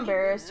 He's too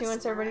embarrassed. He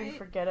wants goodness, everybody to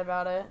forget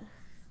about it.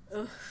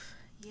 Ugh,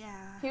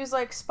 yeah. He was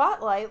like,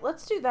 Spotlight,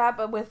 let's do that,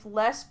 but with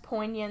less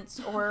poignance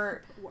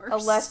or a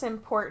less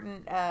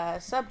important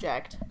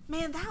subject.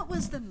 Man, that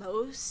was the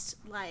most,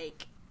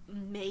 like,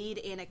 made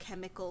in a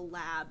chemical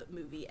lab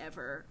movie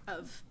ever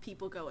of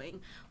people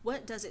going,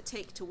 what does it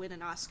take to win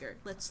an Oscar?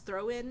 Let's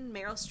throw in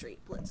Meryl Streep.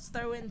 Let's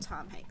throw in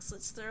Tom Hanks.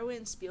 Let's throw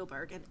in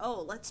Spielberg. And,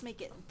 let's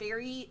make it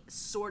very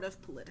sort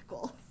of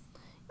political.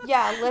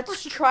 Yeah,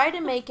 let's try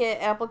to make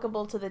it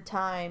applicable to the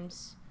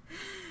times.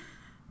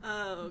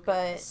 Oh,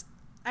 but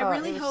I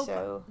really hope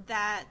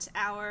that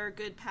our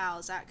good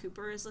pal Zach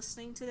Cooper is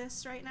listening to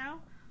this right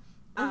now.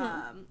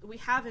 Mm-hmm. We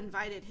have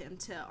invited him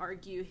to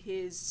argue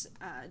his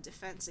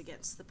defense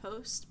against The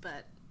Post,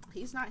 but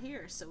he's not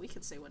here, so we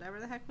can say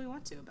whatever the heck we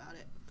want to about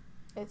it.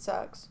 It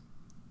sucks.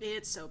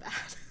 It's so bad.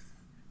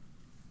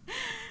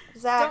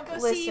 Zach,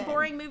 don't go see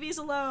boring movies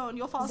alone.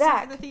 You'll fall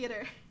Zach, asleep in the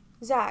theater.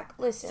 Zach,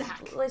 listen.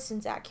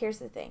 Listen, Zach, here's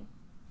the thing.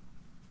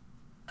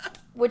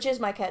 Which is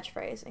my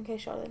catchphrase, in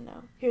case y'all didn't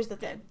know. Here's the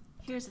thing.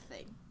 Here's the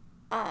thing.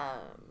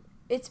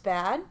 It's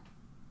bad.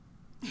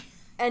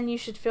 And you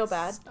should feel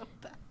bad. So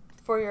bad.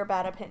 For your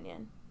bad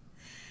opinion.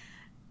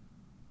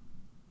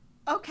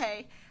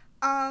 Okay.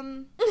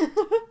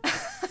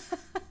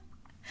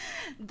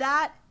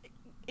 That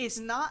is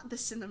not the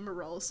Cinema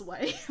Rolls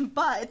way,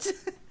 but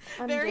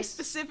very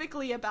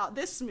specifically about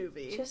this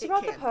movie. Just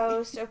about The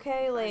Post,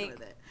 okay? Like,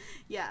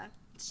 yeah,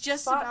 it's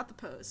just about The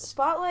Post.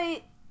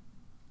 Spotlight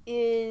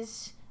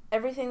is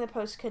everything The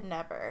Post could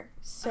never.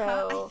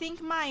 So I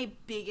think my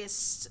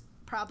biggest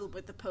problem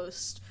with The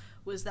Post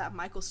was that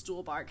Michael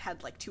Stuhlbarg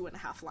had like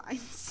 2.5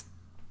 lines.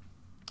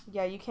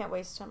 Yeah, you can't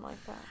waste him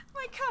like that.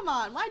 Like, come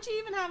on, why'd you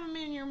even have him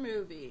in your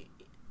movie?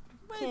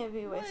 Can't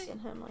be wasting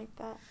him like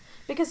that.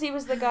 Because he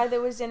was the guy that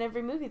was in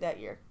every movie that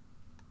year.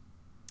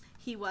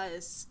 He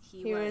was.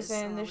 He was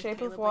in The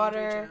Shape of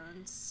Water.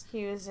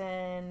 He was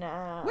in...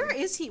 where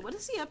is he? What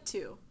is he up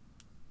to?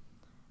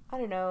 I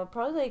don't know.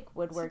 Probably like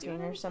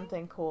woodworking or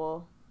something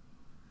cool.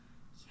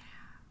 Yeah.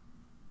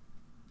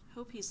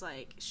 Hope he's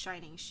like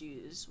shining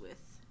shoes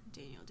with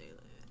Daniel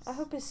Day-Lewis. I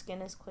hope his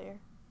skin is clear.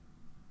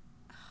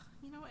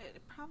 You know what?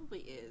 It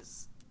probably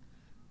is.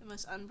 The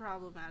most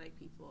unproblematic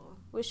people.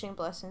 Wishing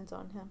blessings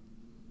on him.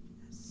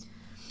 Yes.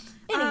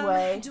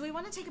 Anyway. Do we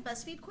want to take a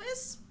BuzzFeed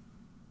quiz?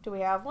 Do we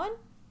have one?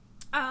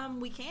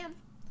 We can.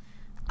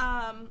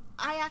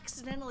 I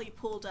accidentally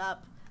pulled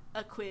up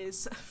a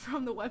quiz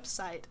from the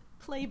website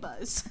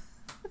Playbuzz.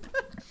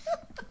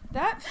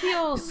 That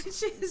feels...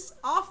 Which is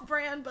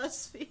off-brand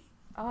BuzzFeed.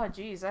 Oh,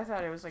 geez. I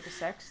thought it was like a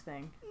sex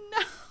thing.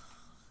 No.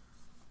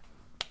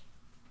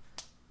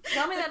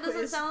 Tell me that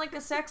doesn't sound like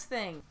a sex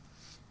thing.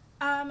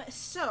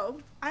 So,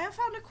 I have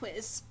found a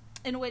quiz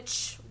in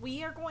which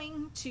we are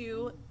going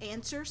to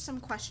answer some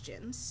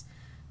questions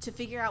to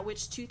figure out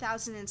which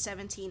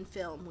 2017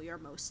 film we are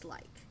most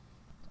like.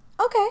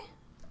 Okay.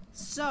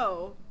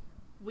 So,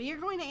 we are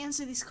going to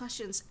answer these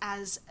questions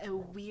as a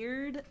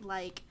weird,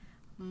 like,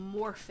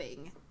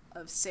 morphing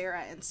of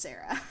Sarah and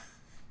Sarah.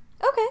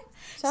 Okay.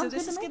 So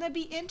this is going to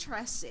be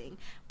interesting,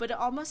 but it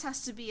almost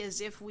has to be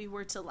as if we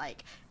were to,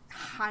 like,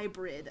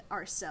 hybrid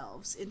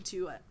ourselves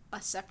into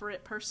a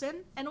separate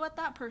person and what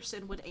that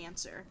person would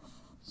answer.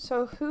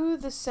 So who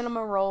the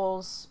Cinema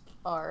Rolls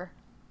are.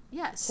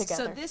 Yes.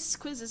 Together. So this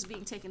quiz is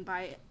being taken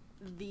by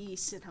the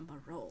Cinema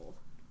Roll.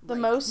 The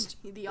most...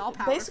 The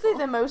all-powerful. Basically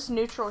the most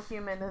neutral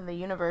human in the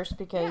universe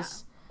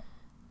because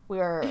we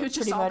are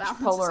pretty much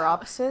polar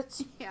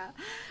opposites. Yeah.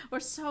 We're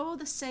so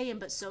the same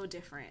but so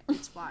different.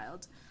 It's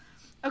wild.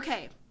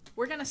 Okay.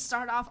 We're going to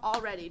start off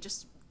already.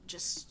 Just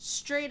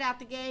straight out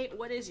the gate,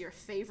 what is your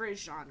favorite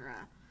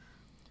genre?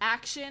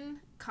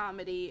 Action,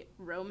 comedy,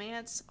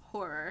 romance,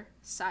 horror,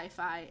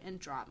 sci-fi, and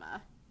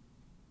drama.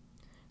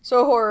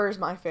 So horror is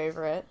my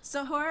favorite.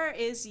 So horror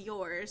is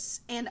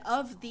yours, and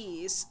of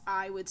these,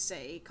 I would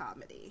say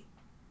comedy.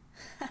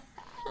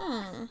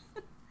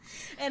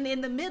 And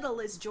in the middle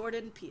is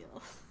Jordan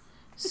Peele.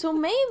 So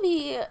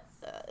maybe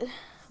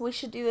we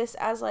should do this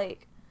as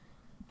like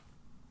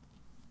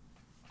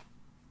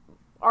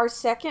our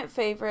second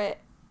favorite,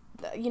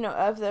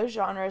 of those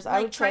genres. Like,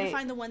 I would try say to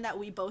find the one that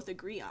we both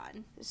agree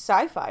on.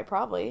 Sci-fi,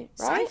 probably,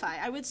 right? Sci-fi.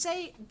 I would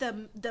say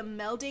the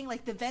melding,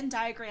 like the Venn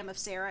diagram of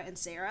Sarah and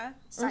Sarah,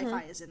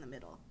 sci-fi is in the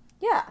middle.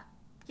 Yeah,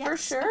 yes. For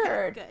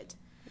sure. Okay, good.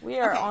 We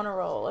are on a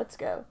roll. Let's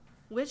go.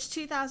 Which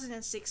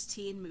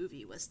 2016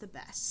 movie was the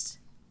best?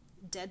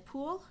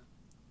 Deadpool,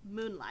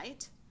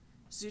 Moonlight,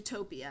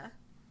 Zootopia,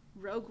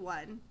 Rogue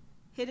One,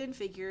 Hidden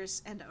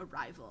Figures, and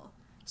Arrival.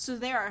 So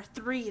there are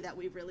 3 that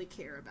we really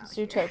care about.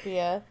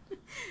 Zootopia.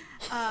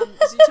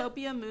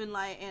 Zootopia,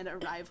 Moonlight, and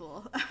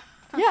Arrival.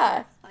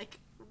 Yeah. Like,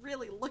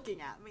 really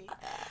looking at me.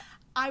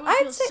 I would I'd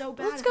feel say so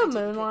bad let's if go I didn't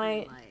pick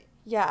Moonlight. Moonlight.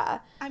 Yeah.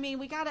 I mean,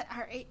 we gotta,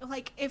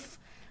 like, if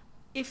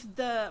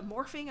the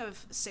morphing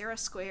of Sarah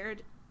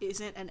Squared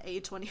isn't an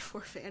A24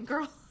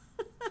 fangirl.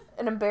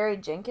 And a Barry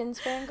Jenkins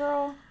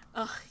fangirl.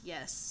 Ugh,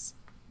 yes.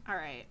 All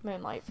right.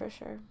 Moonlight for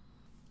sure.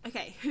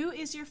 Okay, who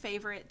is your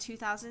favorite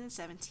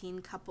 2017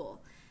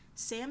 couple?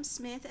 Sam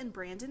Smith and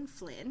Brandon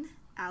Flynn,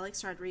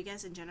 Alex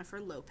Rodriguez and Jennifer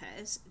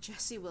Lopez,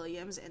 Jesse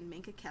Williams and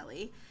Minka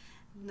Kelly,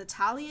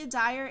 Natalia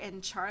Dyer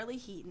and Charlie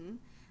Heaton,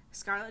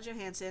 Scarlett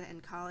Johansson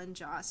and Colin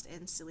Jost,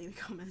 and Selena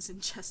Gomez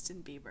and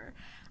Justin Bieber.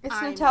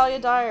 It's Natalia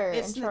Dyer.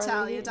 It's and Charlie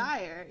Natalia Heaton.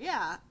 Dyer,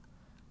 yeah.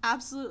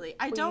 Absolutely.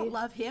 I don't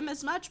love him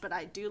as much, but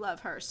I do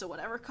love her. So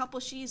whatever couple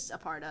she's a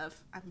part of,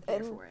 I'm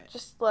here for it.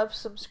 Just love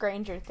some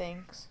Stranger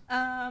Things.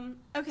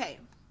 Okay.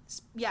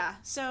 Yeah,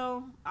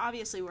 so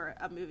obviously we're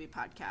a movie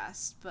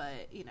podcast,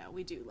 but, you know,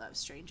 we do love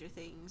Stranger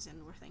Things,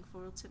 and we're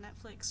thankful to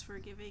Netflix for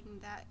giving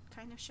that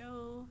kind of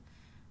show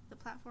the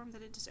platform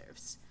that it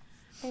deserves.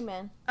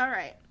 Amen. All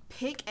right.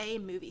 Pick a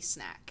movie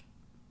snack.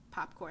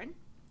 Popcorn,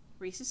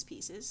 Reese's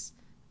Pieces,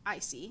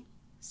 Icy,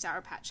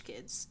 Sour Patch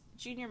Kids,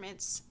 Junior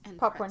Mints, and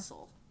Popcorn.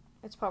 Pretzel.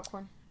 It's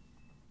popcorn.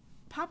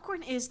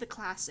 Popcorn is the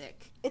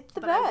classic. It's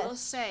the but best. I will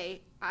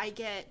say, I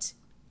get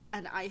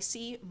an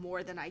Icy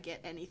more than I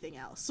get anything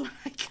else when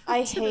I go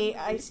I to the hate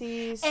movies.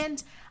 ices.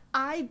 And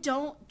I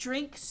don't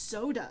drink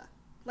soda.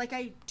 Like,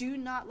 I do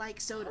not like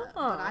soda,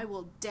 but I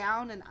will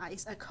down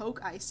a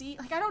Coke Icy.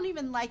 Like, I don't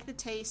even like the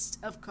taste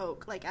of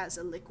Coke, like, as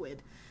a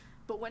liquid.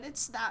 But when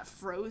it's that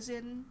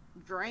frozen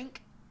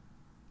drink,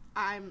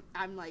 I'm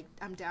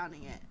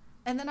downing it.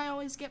 And then I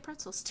always get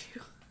pretzels,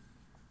 too.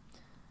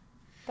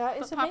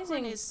 That is But popcorn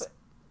amazing. is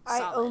I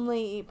solid.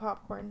 only eat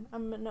popcorn.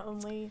 I'm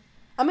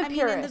a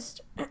purist.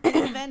 In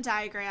the Venn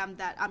diagram,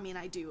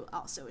 I do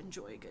also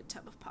enjoy a good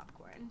tub of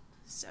popcorn.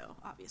 So,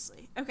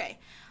 obviously. Okay.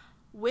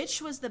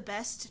 Which was the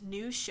best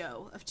new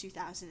show of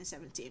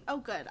 2017? Oh,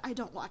 good. I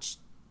don't watch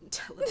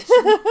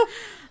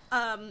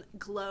television.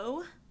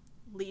 Glow,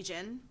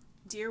 Legion,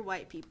 Dear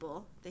White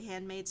People, The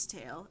Handmaid's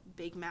Tale,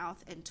 Big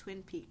Mouth, and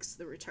Twin Peaks: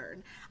 The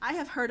Return. I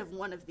have heard of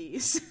one of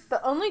these.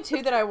 The only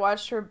two that I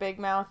watched were Big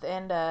Mouth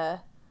and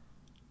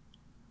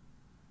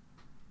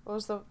what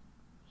was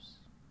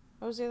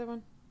the other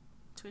one?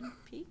 Twin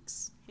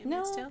Peaks?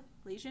 Handmaid's No. Tale?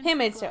 Legion?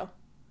 Handmaid's Glow.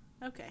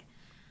 Tale. Okay.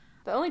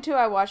 The only two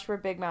I watched were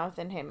Big Mouth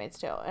and Handmaid's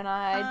Tale, and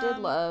I did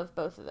love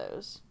both of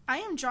those. I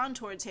am drawn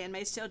towards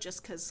Handmaid's Tale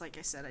just because, like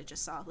I said, I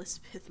just saw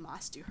Elizabeth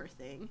Moss do her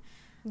thing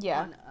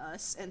Yeah. on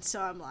Us, and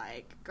so I'm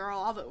like, girl,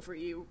 I'll vote for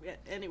you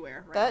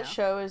anywhere right That now.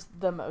 show is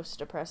the most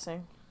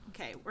depressing.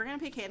 Okay, we're going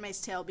to pick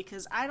Handmaid's Tale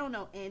because I don't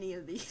know any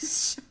of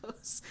these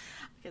shows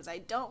because I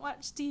don't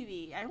watch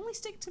TV. I only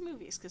stick to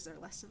movies because they're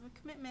less of a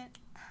commitment.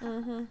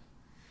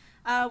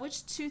 Mm-hmm.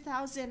 Which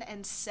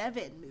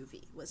 2007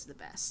 movie was the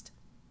best?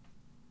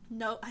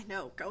 No, I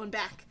know, going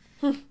back.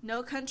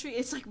 No Country,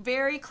 it's like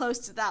very close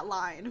to that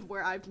line of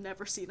where I've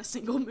never seen a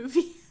single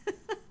movie.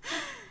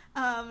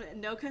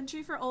 No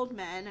Country for Old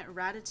Men,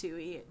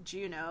 Ratatouille,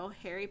 Juno,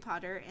 Harry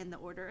Potter and the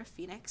Order of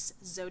Phoenix,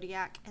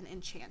 Zodiac, and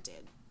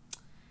Enchanted.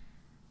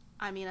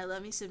 I mean, I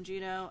love me some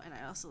Juno, and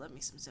I also love me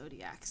some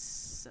Zodiac,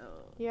 so...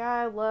 Yeah,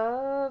 I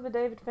love a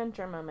David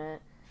Fincher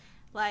moment.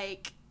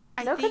 Like,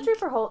 No Country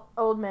for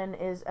Old Men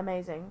is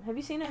amazing. Have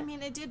you seen it? I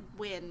mean, it did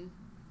win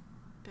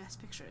Best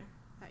Picture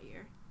that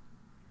year,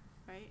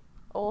 right?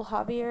 Old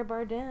Javier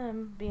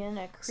Bardem being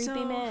a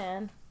creepy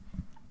man.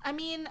 I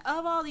mean,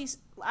 of all these,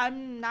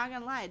 I'm not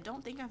gonna lie, I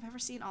don't think I've ever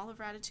seen all of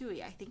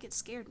Ratatouille. I think it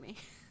scared me.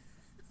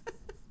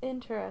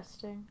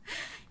 Interesting.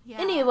 Yeah.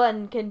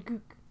 Anyone can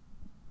cook.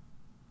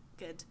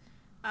 Good.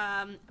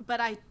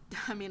 But I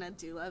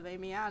do love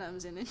Amy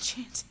Adams in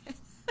Enchanted.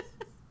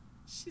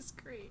 She's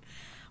great.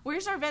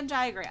 Where's our Venn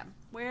diagram?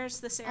 Where's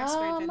the Sarah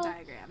Squared Venn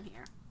diagram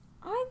here?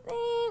 I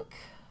think...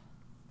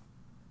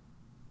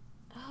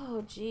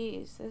 Oh,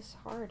 geez. This is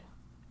hard.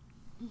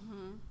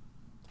 Mm-hmm.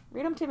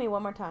 Read them to me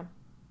one more time.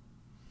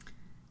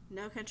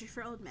 No Country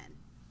for Old Men,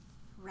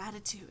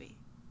 Ratatouille,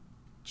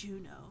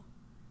 Juno,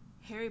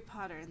 Harry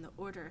Potter and the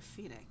Order of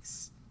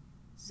Phoenix,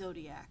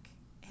 Zodiac,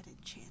 and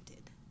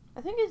Enchanted.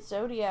 I think it's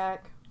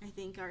Zodiac. I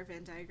think our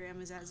Venn diagram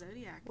is at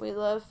Zodiac. We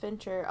love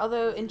Fincher.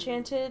 Although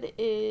Enchanted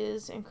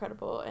is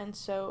incredible and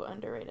so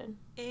underrated.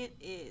 It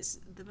is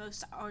the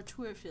most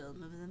auteur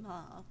film of them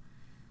all.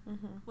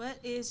 Mm-hmm. What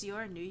is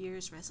your New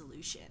Year's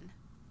resolution?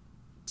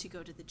 To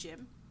go to the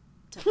gym?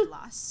 To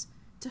floss?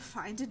 To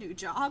find a new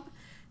job?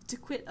 To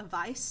quit a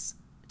vice?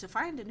 To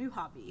find a new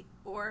hobby?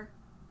 Or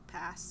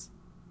pass?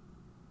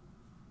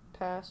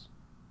 Pass.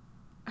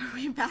 Are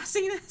we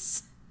passing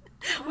this?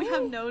 We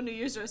have no New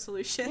Year's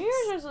resolutions. New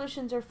Year's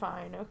resolutions are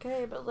fine,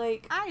 okay? But,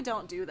 like... I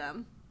don't do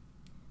them.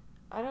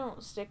 I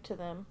don't stick to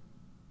them.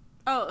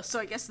 Oh, so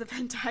I guess the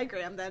Venn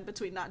diagram then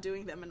between not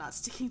doing them and not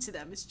sticking to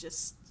them is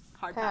just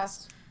hard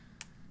pass.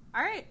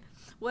 All right.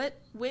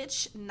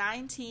 Which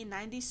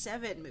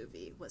 1997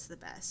 movie was the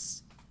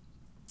best?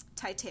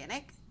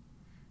 Titanic,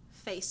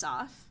 Face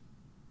Off,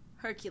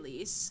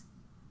 Hercules,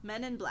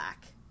 Men in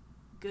Black,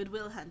 Good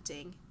Will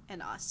Hunting,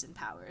 and Austin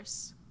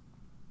Powers.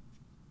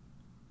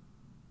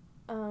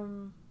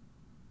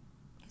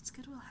 It's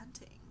Good Will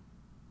Hunting.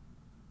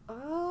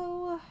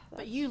 Oh.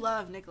 But you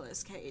love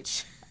Nicolas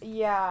Cage.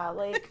 Yeah,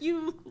 like...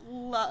 You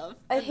love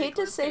I hate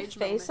to Nicolas say Cage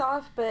Face moment.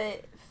 Off,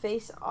 but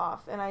Face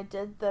Off, and I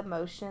did the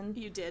motion.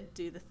 You did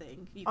do the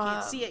thing. You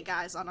can't see it,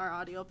 guys, on our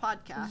audio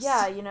podcast.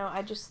 Yeah, you know,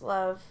 I just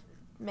love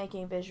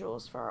making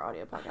visuals for our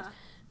audio podcast.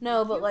 No,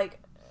 Thank but you. like,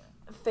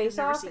 Face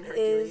I've never Off seen is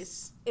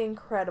Hercules.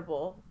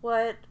 incredible.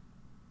 What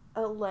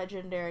a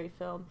legendary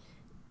film.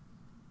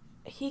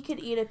 He could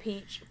eat a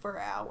peach for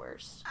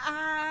hours.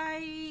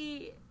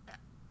 I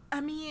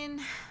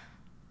mean,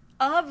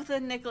 of the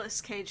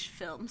Nicolas Cage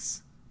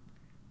films,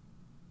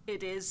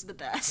 it is the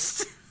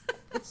best.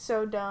 It's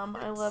so dumb.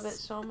 I love it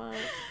so much.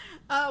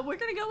 We're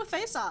gonna go with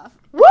Face Off.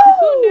 Woo!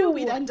 Who knew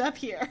we'd end up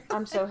here?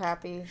 I'm so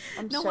happy.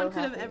 No one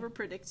could have ever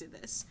predicted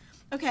this.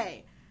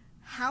 Okay,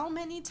 how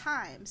many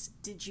times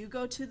did you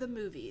go to the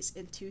movies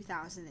in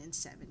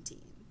 2017?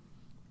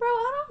 Bro,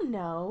 I don't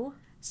know.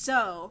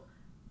 So,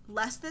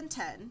 less than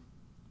 10,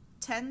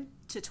 10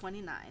 to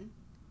 29,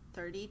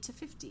 30 to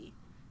 50,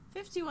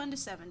 51 to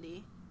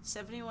 70,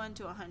 71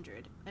 to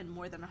 100, and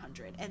more than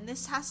 100. And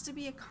this has to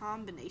be a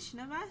combination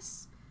of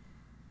us.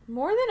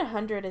 More than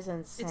 100 is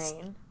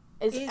insane.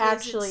 It's It is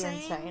actually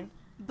insane.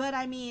 But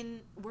I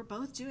mean, we're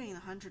both doing the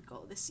 100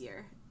 goal this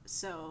year.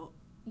 So,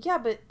 Yeah,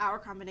 but our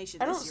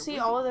combination I this don't year see would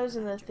all be of more those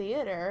than in the 100.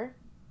 theater.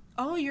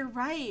 Oh, you're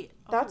right.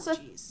 That's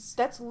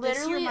jeez.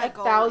 literally my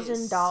goal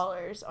is-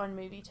 $1,000 on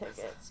movie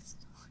tickets.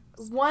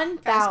 Guys,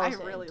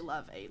 1,000. I really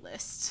love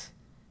A-List.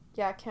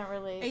 Yeah, I can't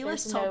relate.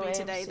 A-List There's told no me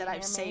today AMC that I've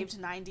near me. saved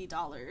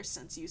 $90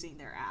 since using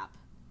their app.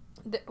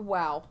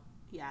 Wow.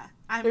 Yeah,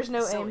 I'm There's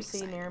no so AMC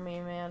excited. near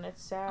me, man.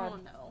 It's sad. Oh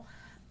no.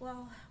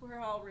 Well, we're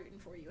all rooting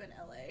for you in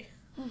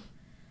LA.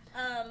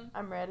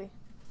 I'm ready.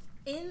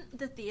 In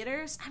the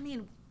theaters, I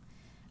mean,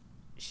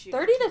 shoot,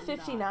 30 I to cannot.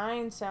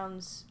 59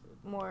 sounds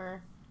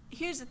more...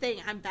 Here's the thing,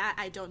 I'm bad,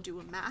 I don't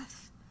do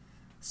math,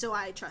 so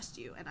I trust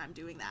you, and I'm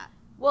doing that.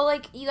 Well,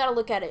 like, you gotta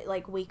look at it,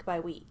 like, week by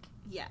week.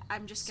 Yeah,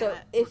 I'm just So,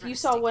 gonna... if you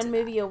saw one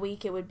movie a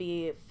week, it would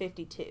be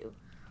 52.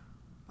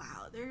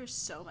 Wow, there's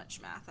so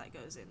much math that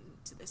goes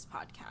into this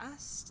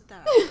podcast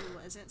that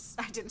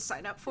I didn't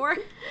sign up for.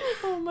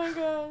 Oh my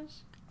gosh.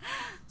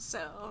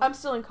 So... I'm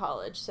still in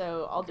college,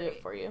 so I'll do Great.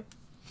 it for you.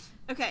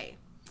 Okay,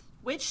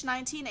 which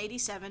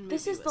 1987 movie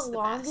This is was the the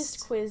longest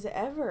best? quiz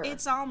ever.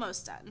 It's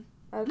almost done.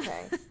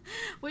 Okay.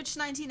 Which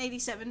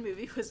 1987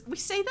 movie was... We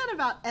say that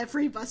about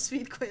every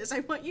BuzzFeed quiz. I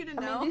want you to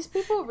know. I mean, these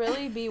people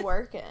really be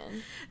working.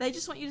 They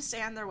just want you to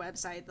stay on their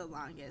website the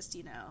longest,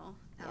 you know,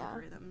 Yeah.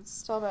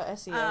 algorithms. It's all about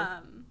SEO.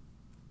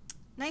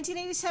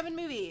 1987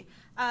 movie.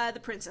 The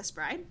Princess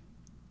Bride.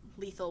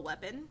 Lethal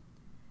Weapon.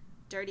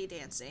 Dirty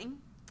Dancing.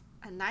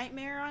 A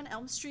Nightmare on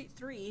Elm Street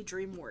 3,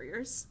 Dream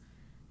Warriors.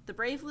 The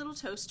Brave Little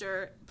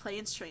Toaster,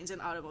 Planes, Trains,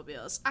 and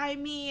Automobiles. I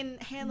mean,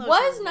 hand loads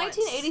Was were once.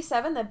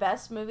 1987 the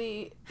best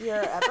movie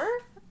year ever?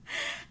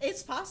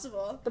 It's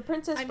possible. The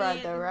Princess Bride,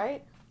 though,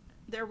 right?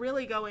 They're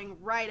really going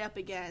right up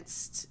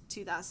against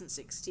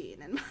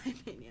 2016, in my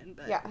opinion.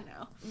 But, Yeah. you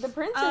know. The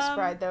Princess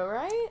Bride, though,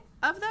 right?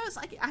 Of those,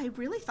 like, I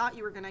really thought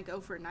you were going to go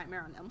for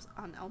Nightmare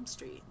on Elm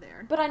Street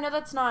there. But I know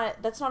that's not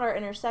our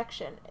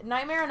intersection.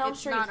 Nightmare on Elm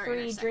It's Street not our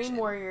 3 intersection. Dream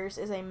Warriors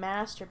is a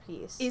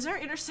masterpiece. Is our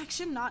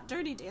intersection not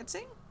Dirty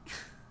Dancing?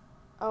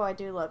 Oh, I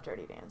do love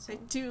Dirty I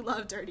Dancing. do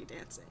love Dirty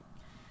Dancing.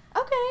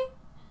 Okay.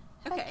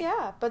 Okay. Heck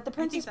yeah. But The I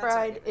think Princess that's our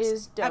Bride intersection.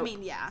 is dope. I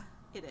mean, yeah,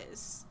 it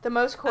is. The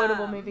most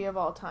quotable Um, movie of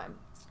all time.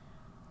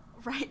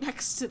 Right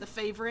next to The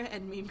Favorite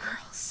and Mean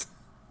Girls.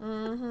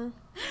 Mm-hmm.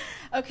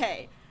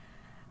 Okay,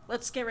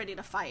 let's get ready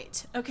to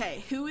fight.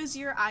 Okay, who is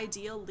your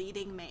ideal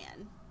leading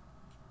man?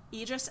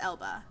 Idris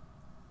Elba,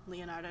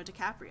 Leonardo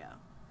DiCaprio,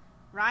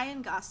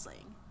 Ryan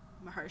Gosling,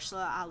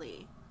 Mahershala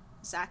Ali,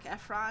 Zac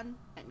Efron,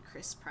 and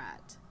Chris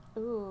Pratt.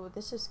 Ooh,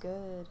 this is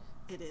good.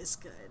 It is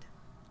good.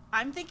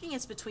 I'm thinking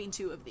it's between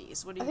two of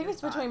these. What do you I think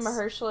it's between thoughts?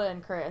 Mahershala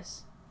and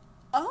Chris.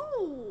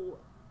 Oh!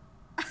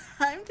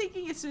 I'm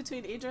thinking it's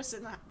between Idris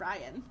and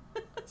Ryan.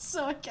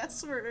 So I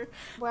guess we're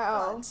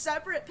Wow. on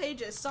separate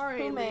pages.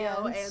 Sorry, Who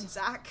Leo mans? and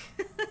Zach.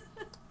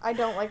 I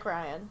don't like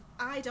Ryan.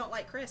 I don't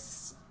like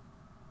Chris.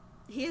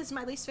 He is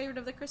my least favorite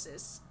of the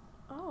Chris's.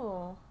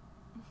 Oh.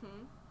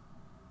 hmm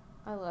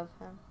I love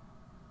him.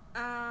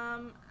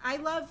 I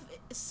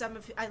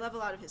love a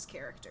lot of his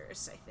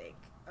characters, I think.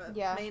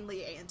 Yeah.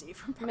 Mainly Andy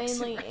from Parks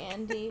Mainly and Rec.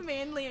 Andy.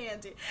 Mainly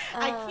Andy.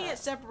 I can't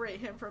separate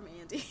him from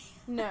Andy.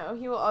 No,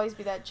 he will always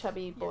be that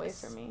chubby boy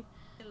Yes. for me.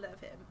 I love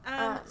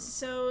him.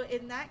 So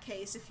in that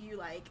case, if you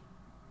like,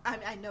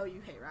 I know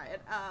you hate Ryan.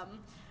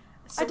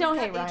 So I don't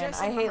we've hate got Ryan.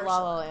 Idris I and hate La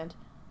La Mahershala. Land.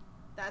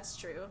 That's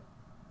true.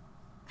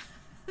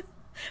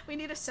 We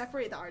need to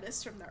separate the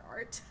artists from their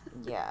art.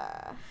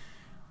 Yeah.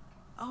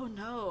 Oh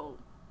no.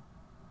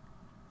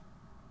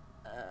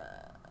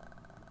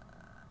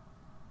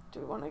 Do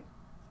we want to...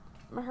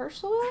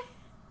 Mahershala?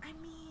 I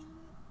mean,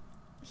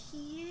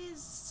 he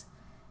is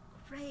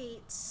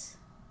great.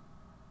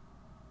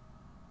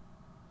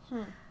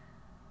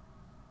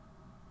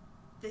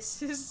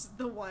 This is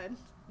the one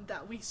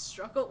that we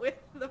struggle with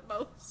the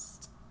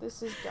most.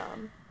 This is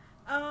dumb.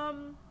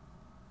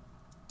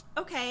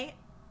 Okay.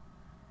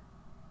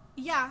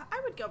 Yeah,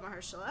 I would go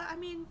Mahershala. I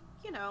mean,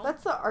 you know,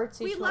 That's the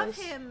artsy we choice. love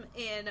him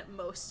in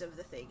most of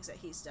the things that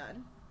he's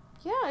done.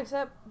 Yeah,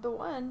 except the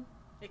one.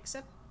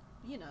 Except,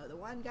 you know, the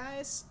one,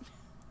 guys.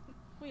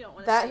 We don't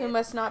want to That say who it.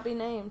 must not be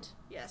named.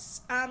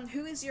 Yes.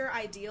 Who is your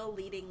ideal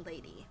leading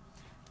lady?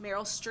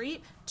 Meryl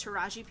Streep,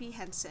 Taraji P.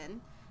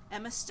 Henson,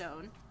 Emma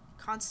Stone,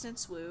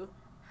 Constance Wu,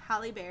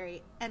 Halle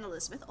Berry, and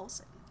Elizabeth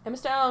Olsen. Emma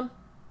Stone.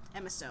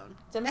 Emma Stone.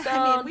 It's Emma I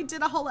Stone. mean, we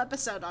did a whole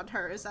episode on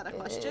her. Is that a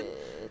question?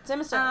 It's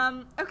Emma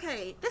Stone.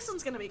 Okay, this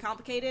one's gonna be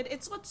complicated.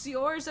 It's what's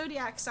your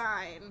zodiac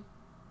sign?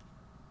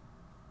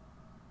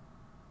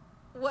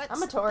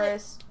 I'm a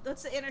Taurus.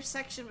 What's the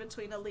intersection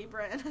between a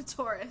Libra and a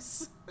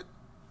Taurus?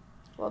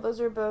 Well, those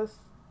are both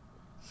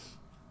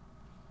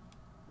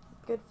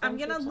good. I'm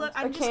gonna look.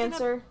 I'm a just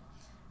Cancer.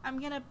 I'm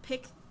gonna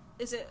pick.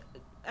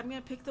 I'm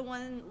gonna pick the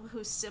one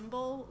whose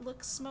symbol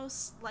looks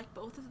most like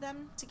both of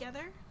them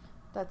together.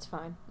 That's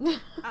fine.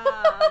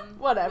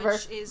 Whatever.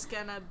 Which is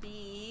gonna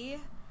be.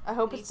 I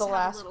hope it's the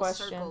last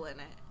question. Circle in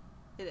it.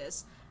 It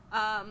is.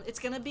 It's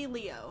gonna be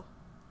Leo.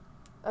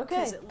 Okay.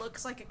 Because it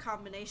looks like a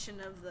combination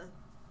of the.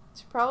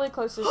 It's probably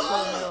closest to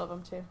the middle of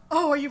them too.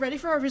 Oh, are you ready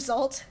for our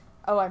result?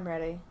 Oh, I'm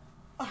ready.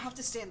 I have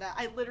to stand up.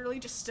 I literally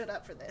just stood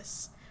up for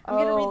this. I'm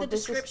gonna read the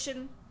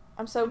description.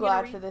 I'm so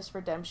glad for this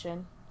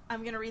redemption.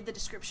 I'm gonna read the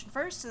description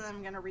first, and then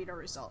I'm gonna read our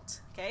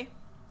result. Okay?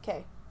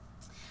 Okay.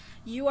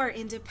 You are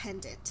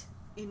independent,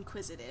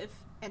 inquisitive,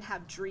 and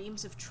have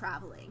dreams of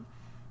traveling.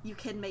 You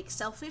can make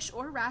selfish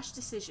or rash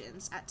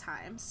decisions at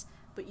times,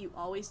 but you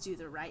always do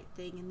the right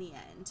thing in the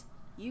end.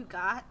 You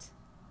got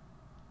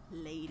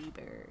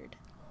Ladybird.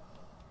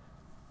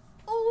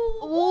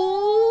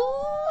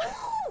 Oh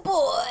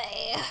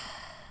boy.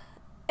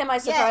 Am I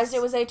surprised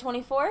it was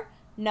A24?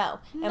 No.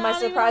 Am I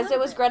surprised it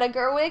was Greta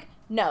Gerwig?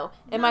 No.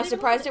 Am I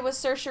surprised it was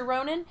Saoirse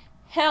Ronan?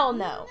 Hell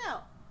no. No.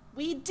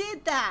 We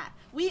did that.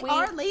 We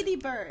are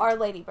Ladybird. Our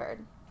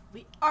Ladybird.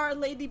 We are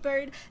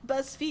Ladybird.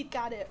 BuzzFeed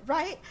got it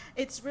right.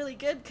 It's really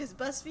good because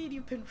BuzzFeed,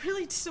 you've been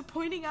really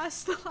disappointing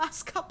us the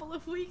last couple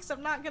of weeks.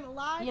 I'm not going to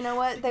lie. You know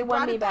what? They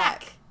won me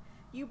back.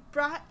 You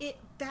brought it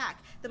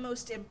back. The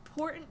most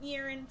important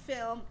year in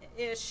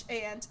film-ish,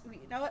 and you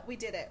know what? We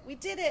did it. We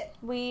did it.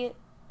 We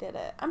did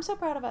it. I'm so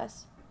proud of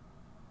us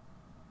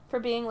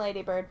for being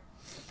Ladybird.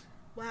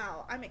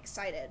 Wow, I'm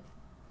excited.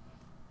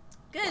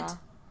 Good. Wow.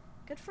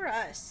 Good for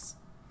us.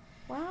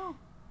 Wow.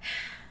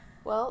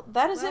 Well,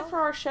 that is it for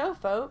our show,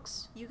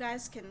 folks. You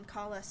guys can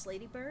call us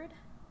Ladybird.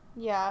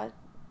 Yeah.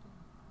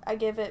 I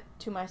give it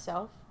to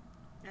myself.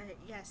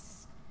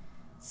 Yes.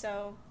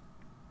 So,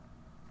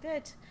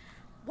 good.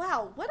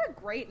 Wow, what a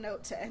great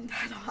note to end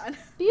that on.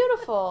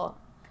 Beautiful.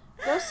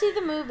 Go see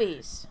the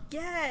movies.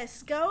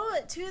 Yes, go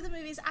to the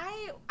movies.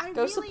 I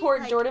go really,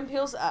 support Jordan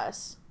Peele's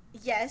Us.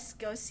 Yes,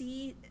 go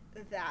see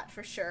that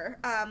for sure.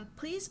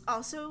 Please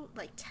also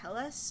tell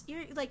us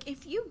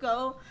if you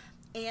go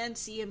and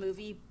see a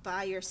movie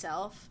by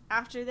yourself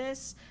after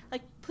this,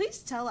 please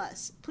tell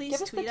us. Please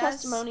give tweet us the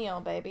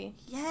testimonial, baby.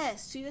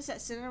 Yes, tweet us at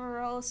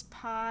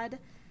CinemaRollsPod.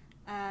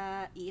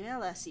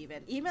 Email us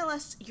even. Email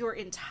us your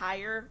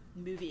entire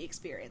movie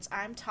experience.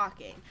 I'm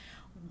talking.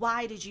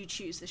 Why did you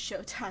choose the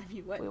showtime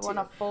you went to? We want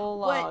a full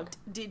log. What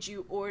did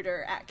you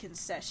order at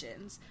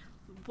concessions?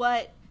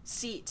 What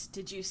seat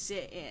did you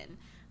sit in?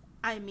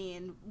 I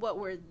mean, what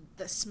were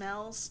the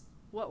smells?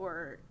 What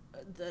were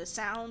the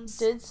sounds?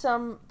 Did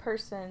some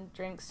person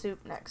drink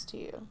soup next to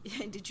you?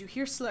 Did you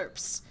hear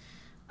slurps?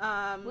 We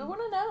want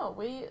to know.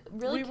 We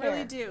really care. We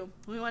really do.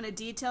 We want a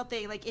detailed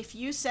thing. If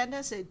you send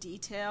us a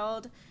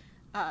detailed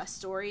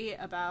story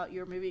about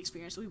your movie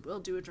experience, we will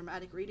do a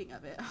dramatic reading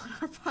of it on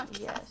our podcast.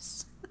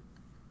 Yes.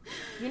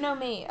 You know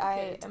me.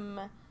 I am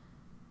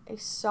a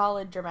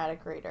solid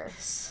dramatic reader.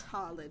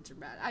 Solid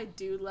dramatic. I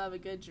do love a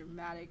good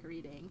dramatic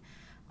reading.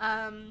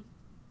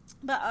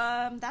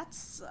 But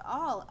that's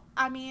all.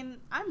 I mean,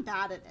 I'm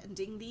bad at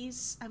ending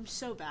these. I'm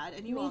so bad,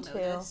 and you all know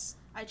this.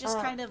 I just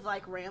kind of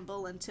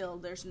ramble until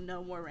there's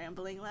no more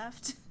rambling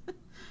left.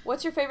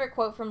 What's your favorite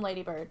quote from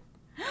Ladybird?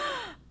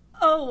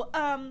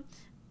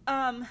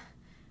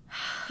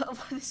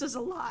 This was a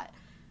lot.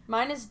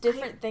 Mine is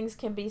different things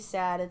can be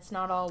sad. It's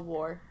not all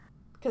war.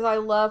 Because I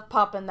love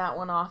popping that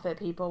one off at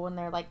people when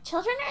they're like,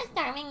 children are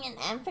starving in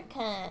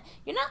Africa.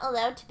 You're not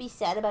allowed to be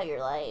sad about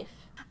your life.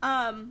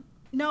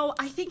 No,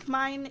 I think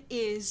mine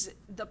is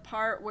the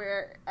part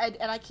where, and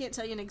I can't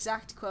tell you an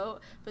exact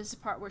quote, but it's the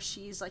part where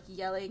she's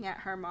yelling at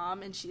her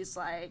mom and she's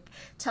like,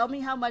 tell me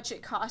how much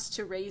it costs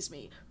to raise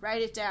me.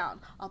 Write it down.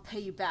 I'll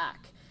pay you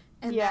back.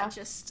 And that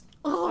just...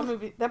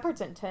 That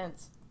part's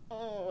intense.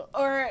 Oh,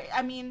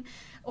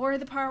 or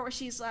the part where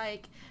she's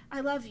like, I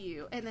love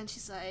you. And then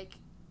she's like,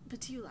 but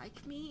do you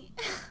like me?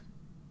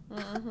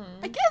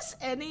 Mm-hmm. I guess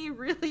any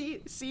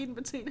really scene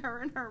between her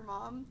and her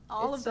mom,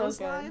 all of those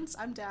lines,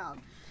 I'm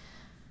down.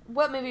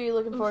 What movie are you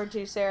looking forward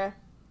to, Sarah?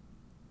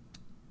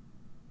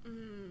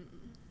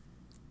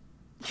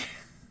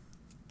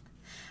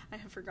 I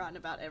have forgotten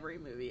about every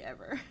movie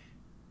ever.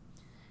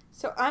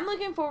 So I'm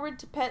looking forward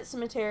to Pet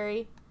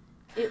Sematary.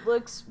 It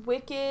looks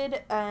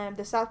wicked.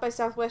 The South by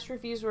Southwest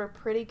reviews were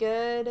pretty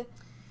good.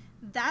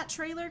 That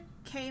trailer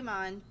came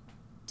on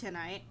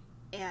tonight,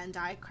 and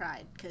I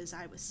cried because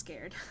I was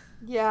scared.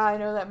 Yeah, I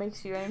know that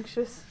makes you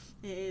anxious.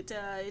 It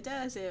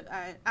does.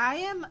 I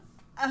am...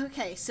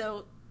 Okay,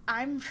 so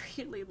I'm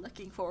really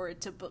looking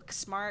forward to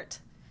Booksmart.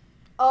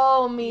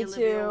 Oh, me the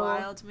Olivia too.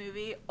 Wilde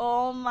movie.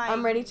 Oh my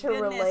I'm ready to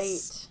goodness.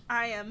 relate.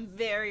 I am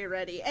very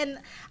ready. And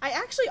I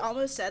actually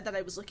almost said that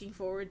I was looking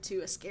forward to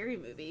a scary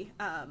movie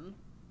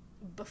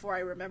before I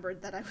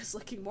remembered that I was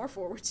looking more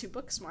forward to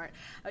Booksmart.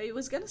 I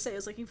was going to say I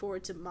was looking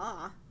forward to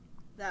Ma.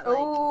 That, like,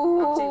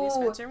 Octavia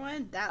Spencer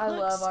one. I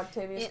love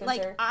Octavia Spencer.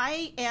 Like,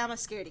 I am a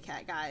scaredy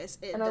cat, guys.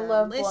 And I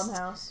love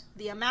Blumhouse.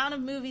 The amount of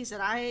movies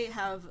that I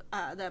have,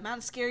 the amount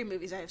of scary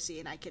movies I have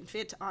seen, I can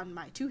fit on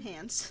my two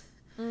hands.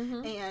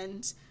 Mm-hmm.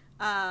 And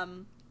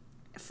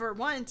for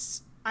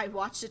once, I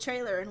watched a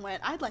trailer and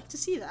went, I'd like to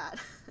see that.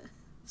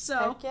 So,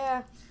 Heck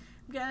yeah.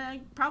 I'm gonna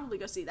probably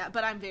go see that,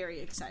 but I'm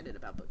very excited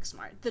about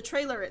Booksmart. The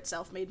trailer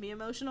itself made me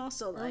emotional,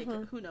 so, like,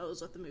 who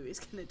knows what the movie's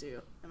gonna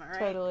do. Am I right?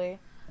 Totally.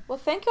 Well,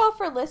 thank y'all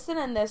for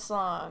listening this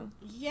long.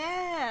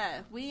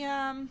 Yeah, we,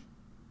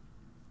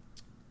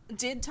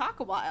 did talk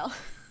a while.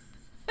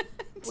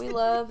 We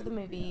love the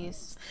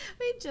movies.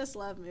 We just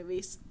love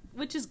movies,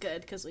 which is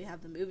good, because we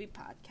have the movie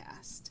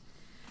podcast.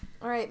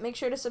 All right, make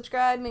sure to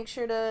subscribe. Make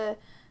sure to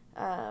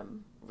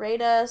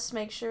rate us.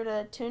 Make sure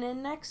to tune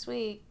in next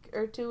week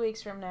or 2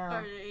 weeks from now.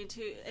 Or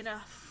in a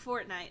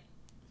fortnight.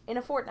 In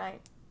a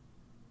fortnight.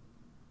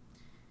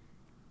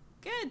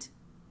 Good.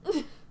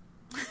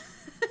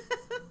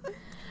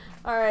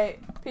 All right,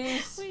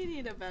 peace. We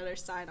need a better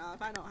sign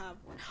off. I don't have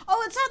one.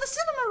 Oh, it's how the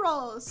cinema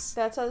rolls.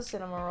 That's how the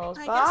cinema rolls.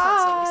 I Bye. guess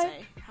that's what we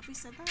say. Have we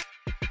said that?